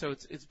 Right. So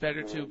it's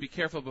better to be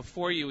careful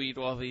before you eat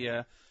all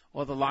the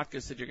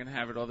latkes that you're going to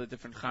have at all the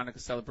different Hanukkah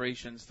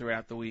celebrations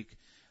throughout the week,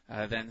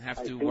 than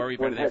have to worry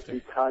about it after. I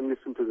think one has to be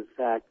cognizant of the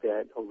fact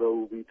that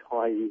although we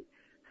tie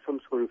some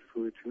sort of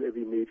food to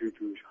every major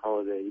Jewish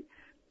holiday,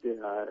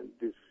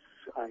 this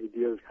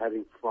idea of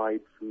having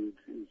fried foods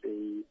is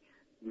a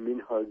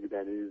minhag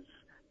that is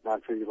not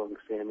very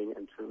long-standing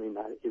and certainly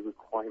not a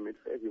requirement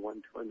for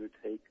everyone to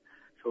undertake.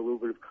 So a little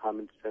bit of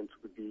common sense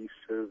would be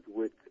served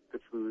with the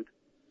food.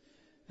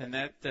 And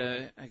that,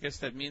 I guess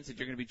that means that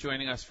you're going to be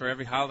joining us for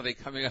every holiday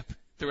coming up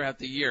throughout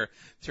the year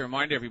to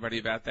remind everybody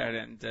about that,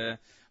 and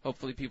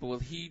hopefully people will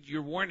heed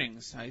your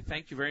warnings. I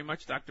thank you very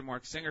much, Dr.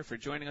 Mark Singer, for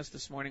joining us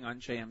this morning on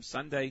JM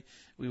Sunday.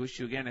 We wish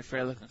you again a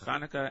Freilich and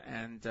Hanukkah,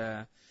 and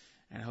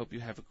I hope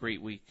you have a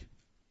great week.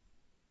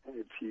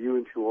 And to you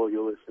and to all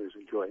your listeners,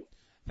 enjoy.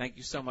 Thank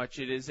you so much.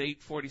 It is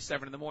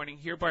 8:47 in the morning.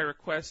 Here by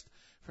request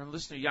from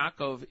listener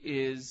Yaakov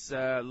is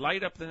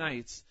Light Up the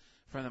Nights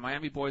from the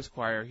Miami Boys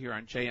Choir here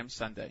on JM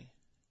Sunday.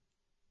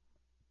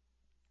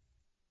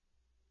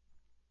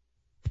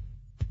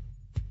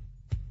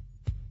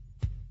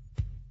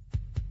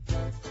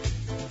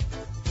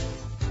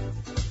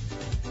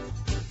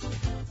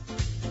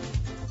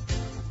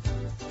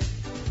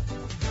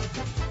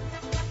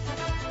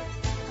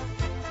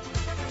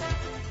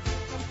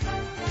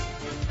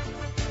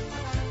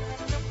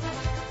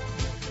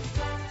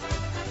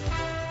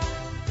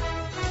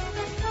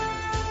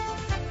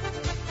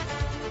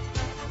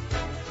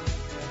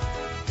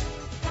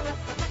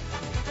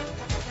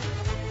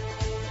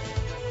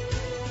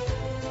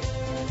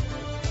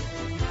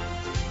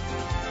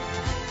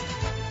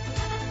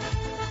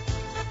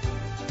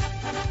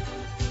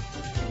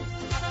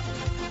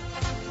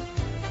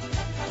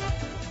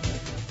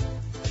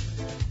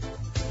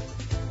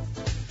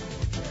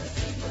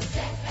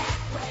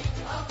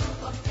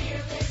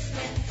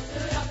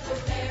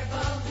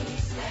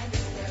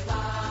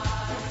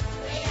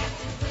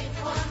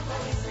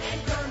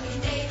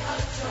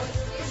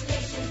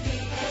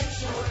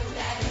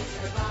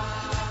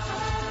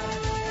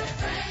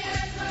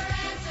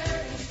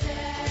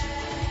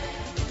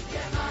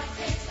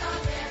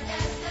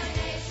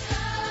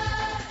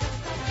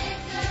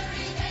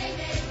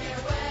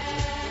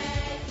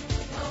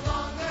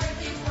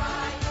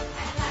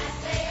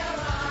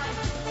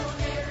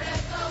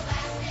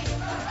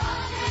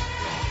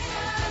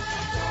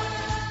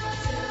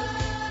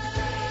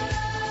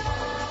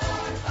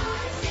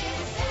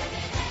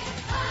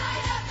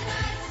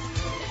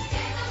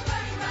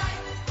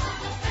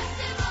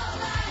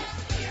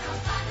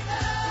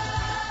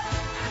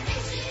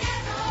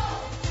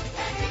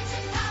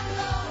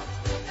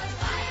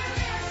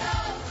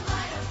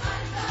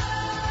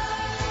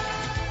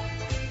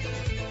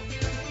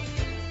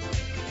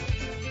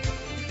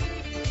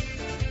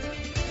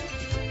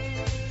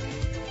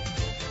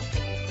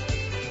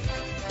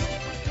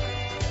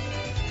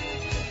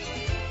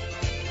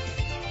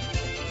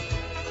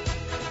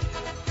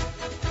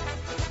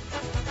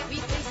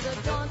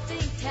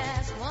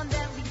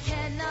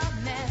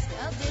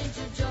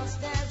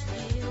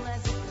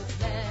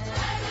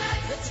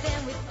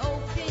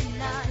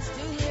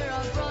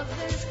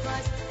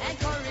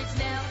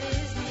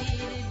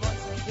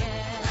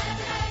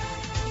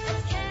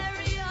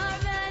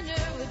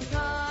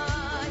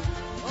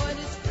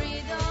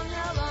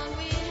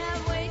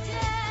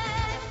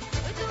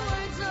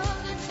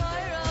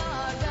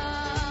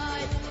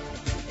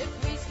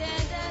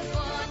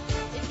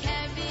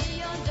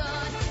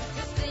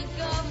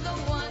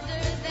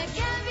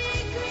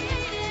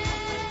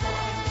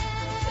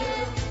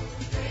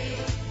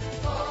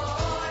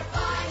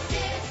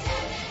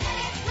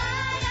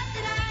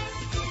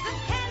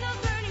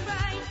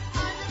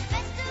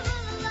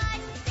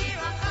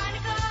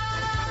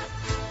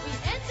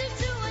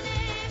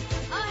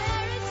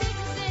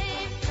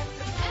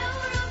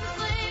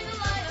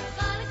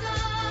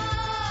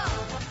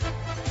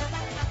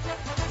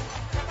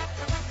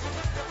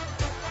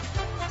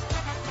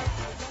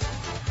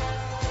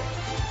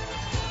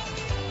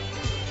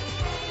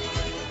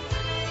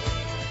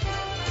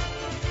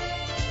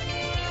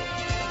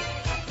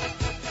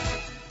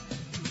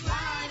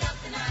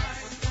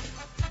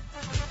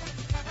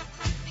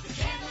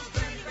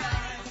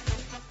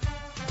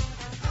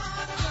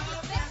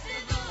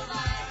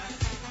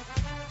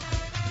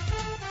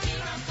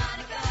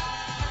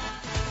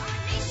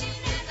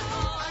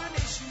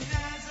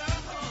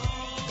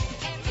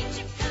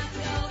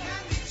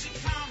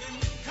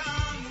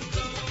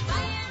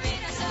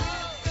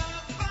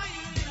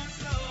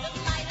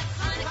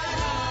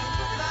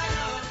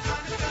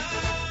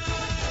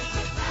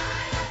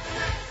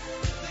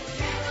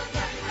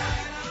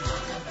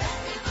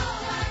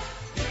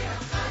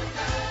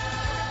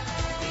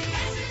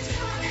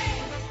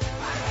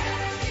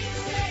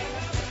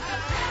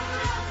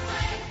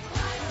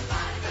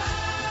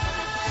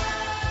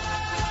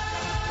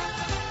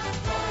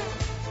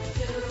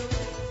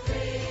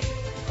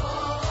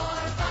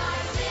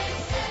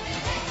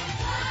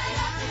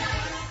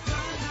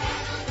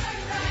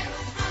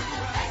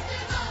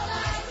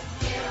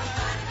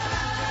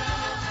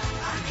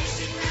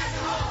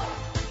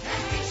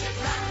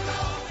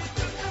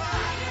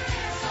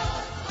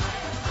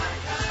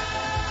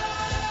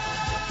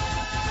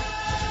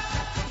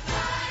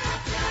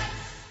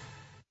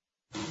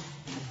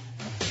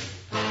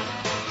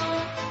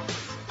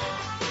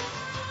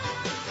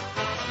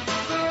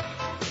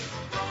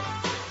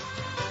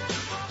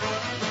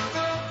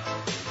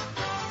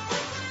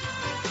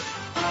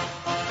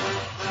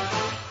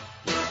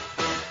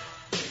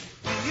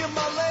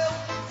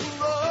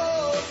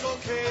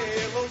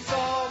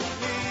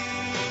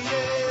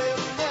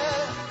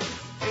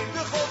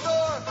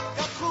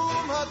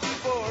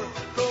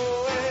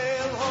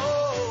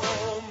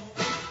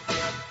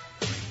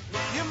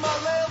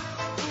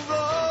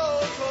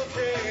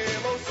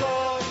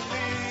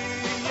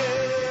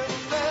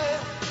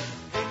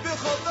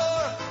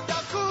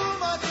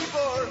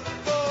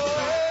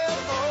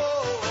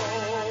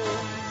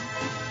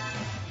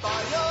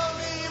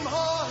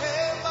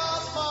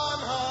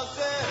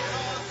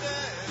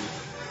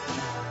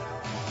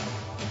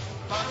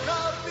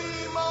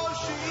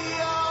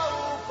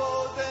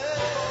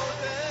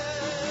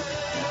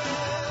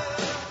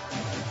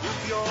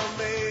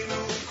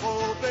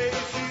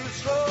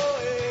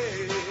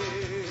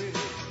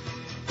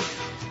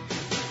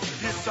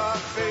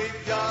 Yisachit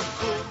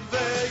Yakum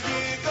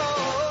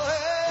Ve'yigoel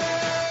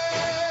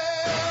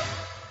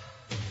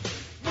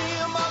Mi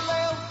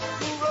Amalel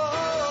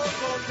Kurov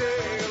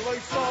Okei Lo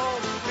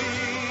Yisrael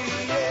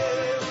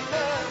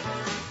V'yemeh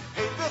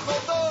Hey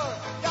B'chol Dor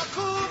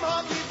Yakum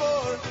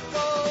HaGibor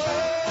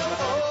Goel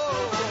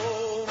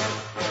Hom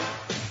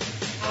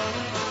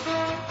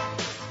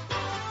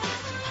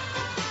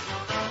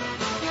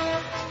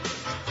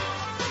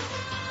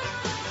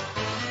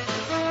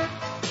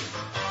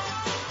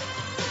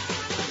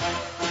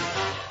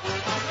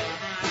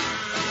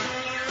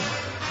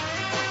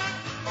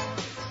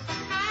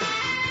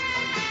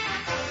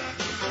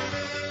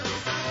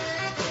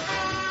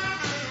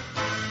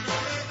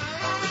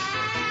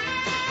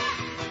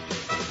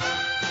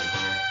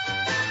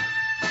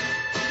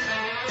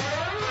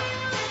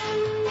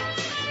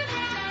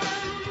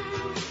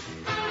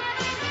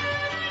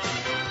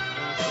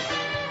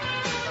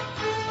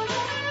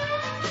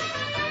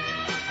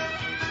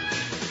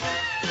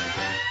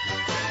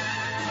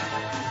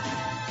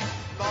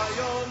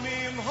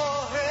ביומים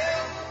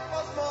ההם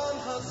בזמן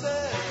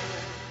הזה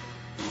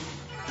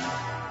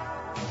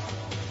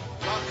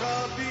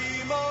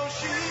מכבי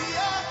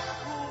מושיע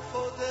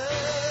ופודה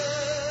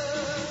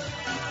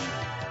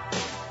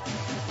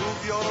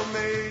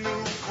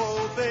וביומנו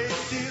כל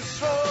בית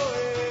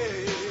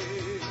ישראל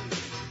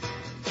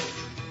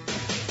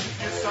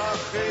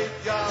ישחק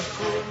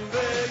יקום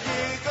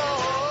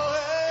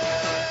ויגאל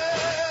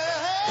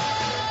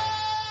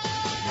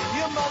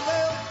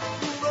ימלל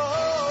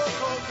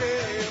כורוך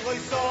אוקיי לא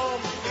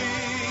יסום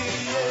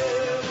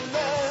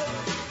ימנה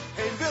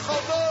אין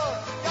בכל דור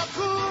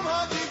יקום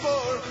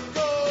הגיבור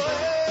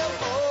גואל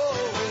אור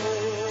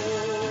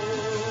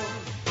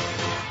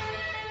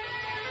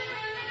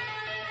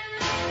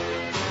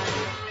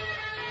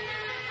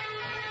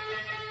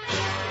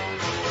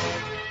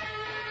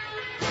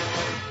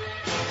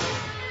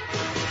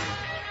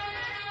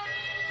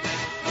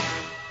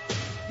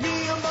מי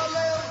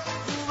ימלל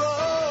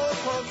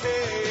כורוך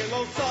אוקיי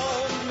לא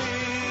שם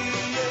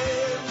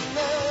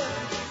ימנה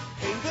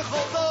אין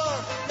בכל דור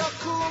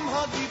יקום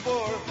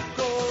הגיבור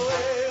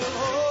גואל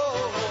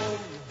הום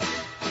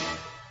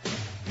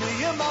מי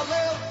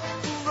ימלל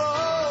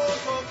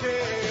כורוך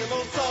אוקיי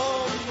לא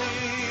שם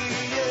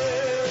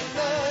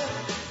ימנה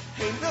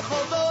אין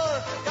בכל דור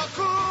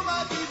יקום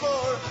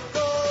הגיבור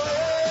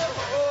גואל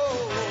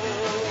הום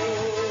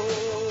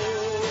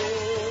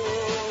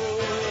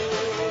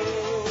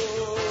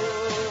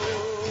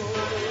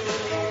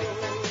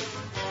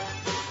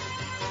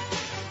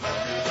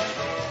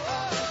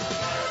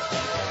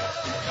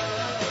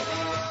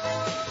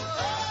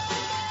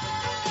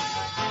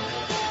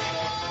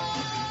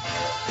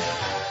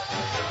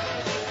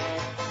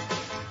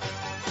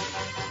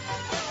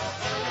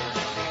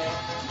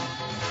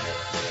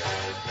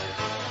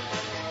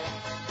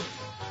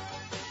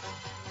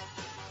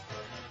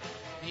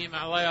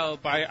Hallel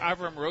by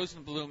Avram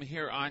Rosenblum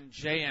here on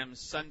JM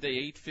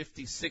Sunday,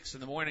 8:56 in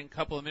the morning,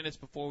 couple of minutes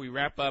before we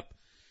wrap up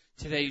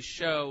today's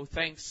show.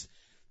 Thanks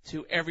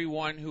to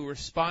everyone who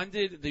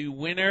responded. The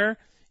winner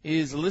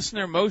is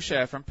listener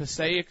Moshe from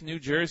Passaic, New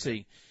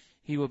Jersey.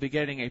 He will be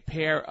getting a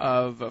pair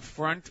of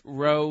front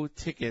row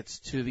tickets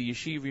to the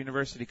Yeshiva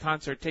University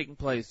concert taking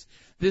place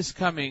this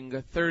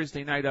coming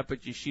Thursday night up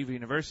at Yeshiva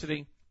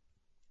University.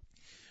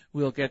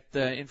 We'll get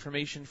the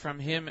information from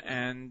him,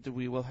 and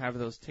we will have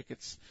those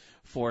tickets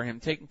for him.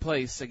 Taking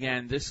place,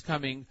 again, this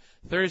coming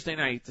Thursday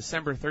night,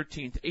 December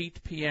 13th,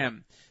 8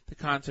 p.m. The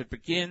concert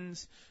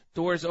begins.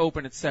 Doors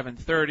open at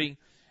 7:30.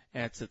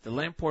 It's at the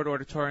Lamport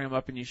Auditorium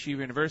up in Yeshiva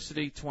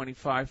University,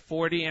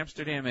 2540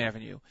 Amsterdam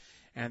Avenue.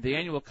 And the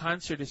annual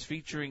concert is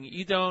featuring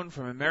Edon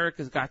from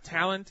America's Got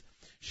Talent,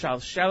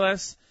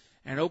 Shalshelas,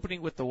 and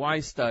opening with the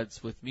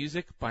Y-Studs with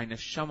music by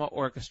Neshama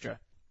Orchestra.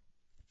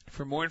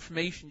 For more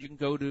information, you can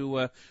go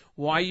to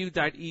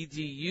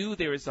yu.edu.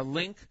 There is a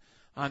link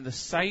on the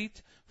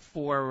site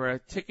for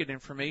ticket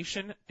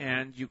information,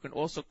 and you can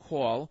also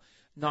call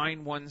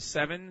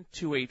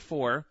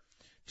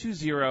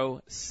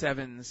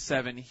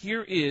 917-284-2077.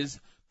 Here is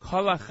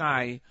Kol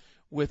Achai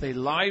with a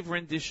live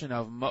rendition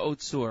of Ma'od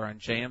Tzur on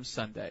JM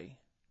Sunday.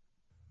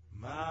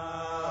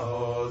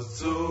 Ma'od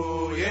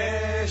Tzur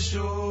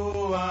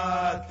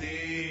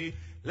Yeshuati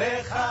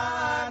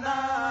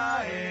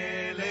Lechana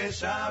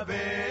Eleshabeach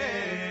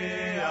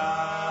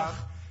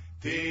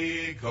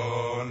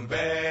Tikon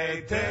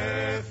Beit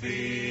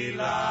Tefilati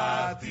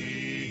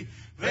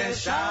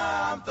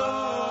Vesham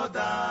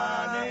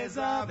Toda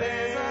Nezabeach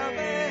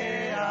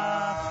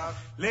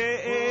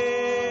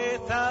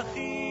Le'et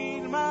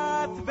Achin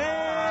Matbeach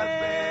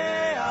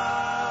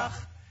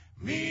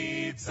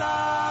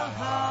Mitzar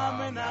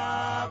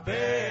HaMenabeach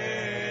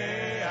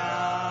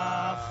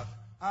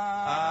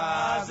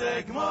Az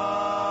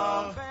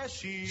Egmor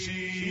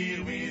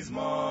Shir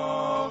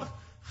Mizmor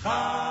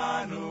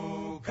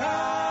Chanukah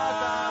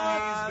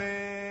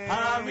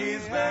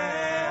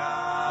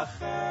HaMizbeach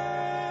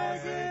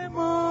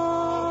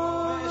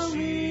Egmor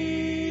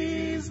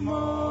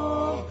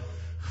Shizmor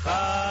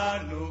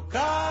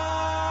Chanukah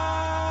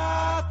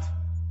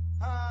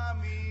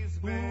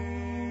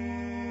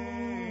HaMizbeach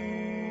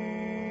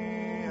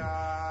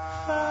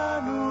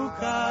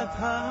חנוכת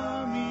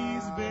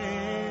המזבח.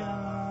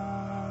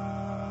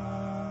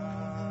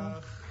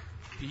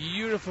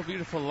 Beautiful,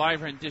 beautiful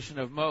live rendition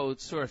of Mo'od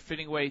Sur, a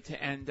fitting way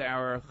to end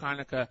our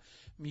Hanukkah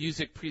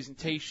music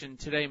presentation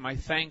today. My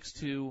thanks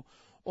to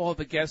all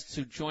the guests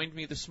who joined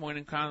me this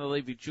morning, Conor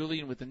Levi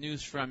Julian with the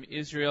news from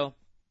Israel,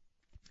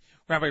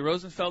 Rabbi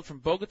Rosenfeld from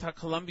Bogota,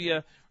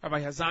 Colombia,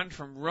 Rabbi Hazan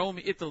from Rome,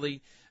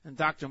 Italy, and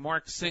Dr.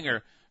 Mark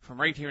Singer from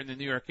right here in the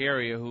New York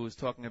area, who was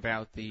talking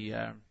about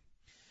the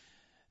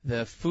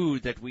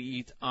food that we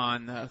eat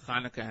on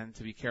Hanukkah and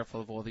to be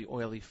careful of all the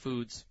oily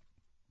foods.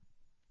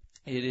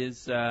 It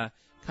is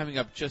coming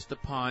up just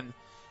upon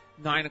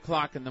 9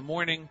 o'clock in the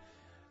morning.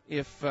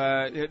 If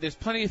there's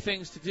plenty of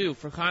things to do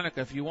for Hanukkah.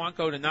 If you want,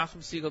 go to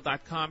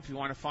NachumSiegel.com. If you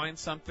want to find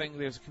something,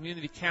 there's a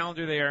community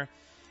calendar there,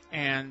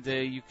 and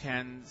you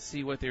can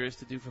see what there is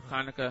to do for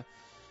Hanukkah.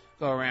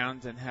 Go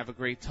around and have a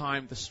great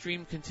time. The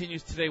stream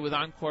continues today with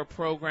encore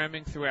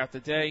programming throughout the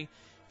day.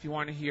 If you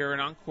want to hear an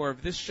encore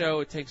of this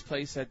show, it takes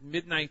place at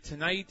midnight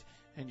tonight,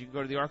 and you can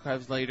go to the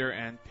archives later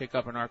and pick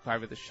up an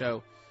archive of the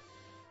show.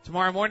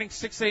 Tomorrow morning,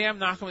 6 a.m.,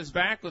 Nachum is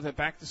back with a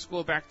Back to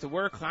School, Back to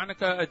Work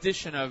Hanukkah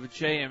edition of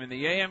JM in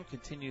the AM.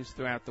 Continues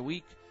throughout the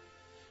week.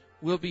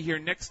 We'll be here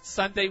next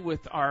Sunday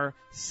with our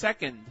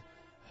second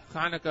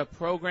Hanukkah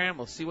program.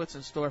 We'll see what's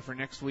in store for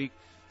next week.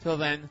 Till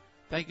then,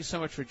 thank you so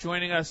much for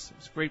joining us. It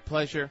was a great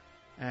pleasure,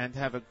 and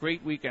have a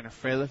great week and a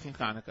freilich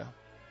Hanukkah.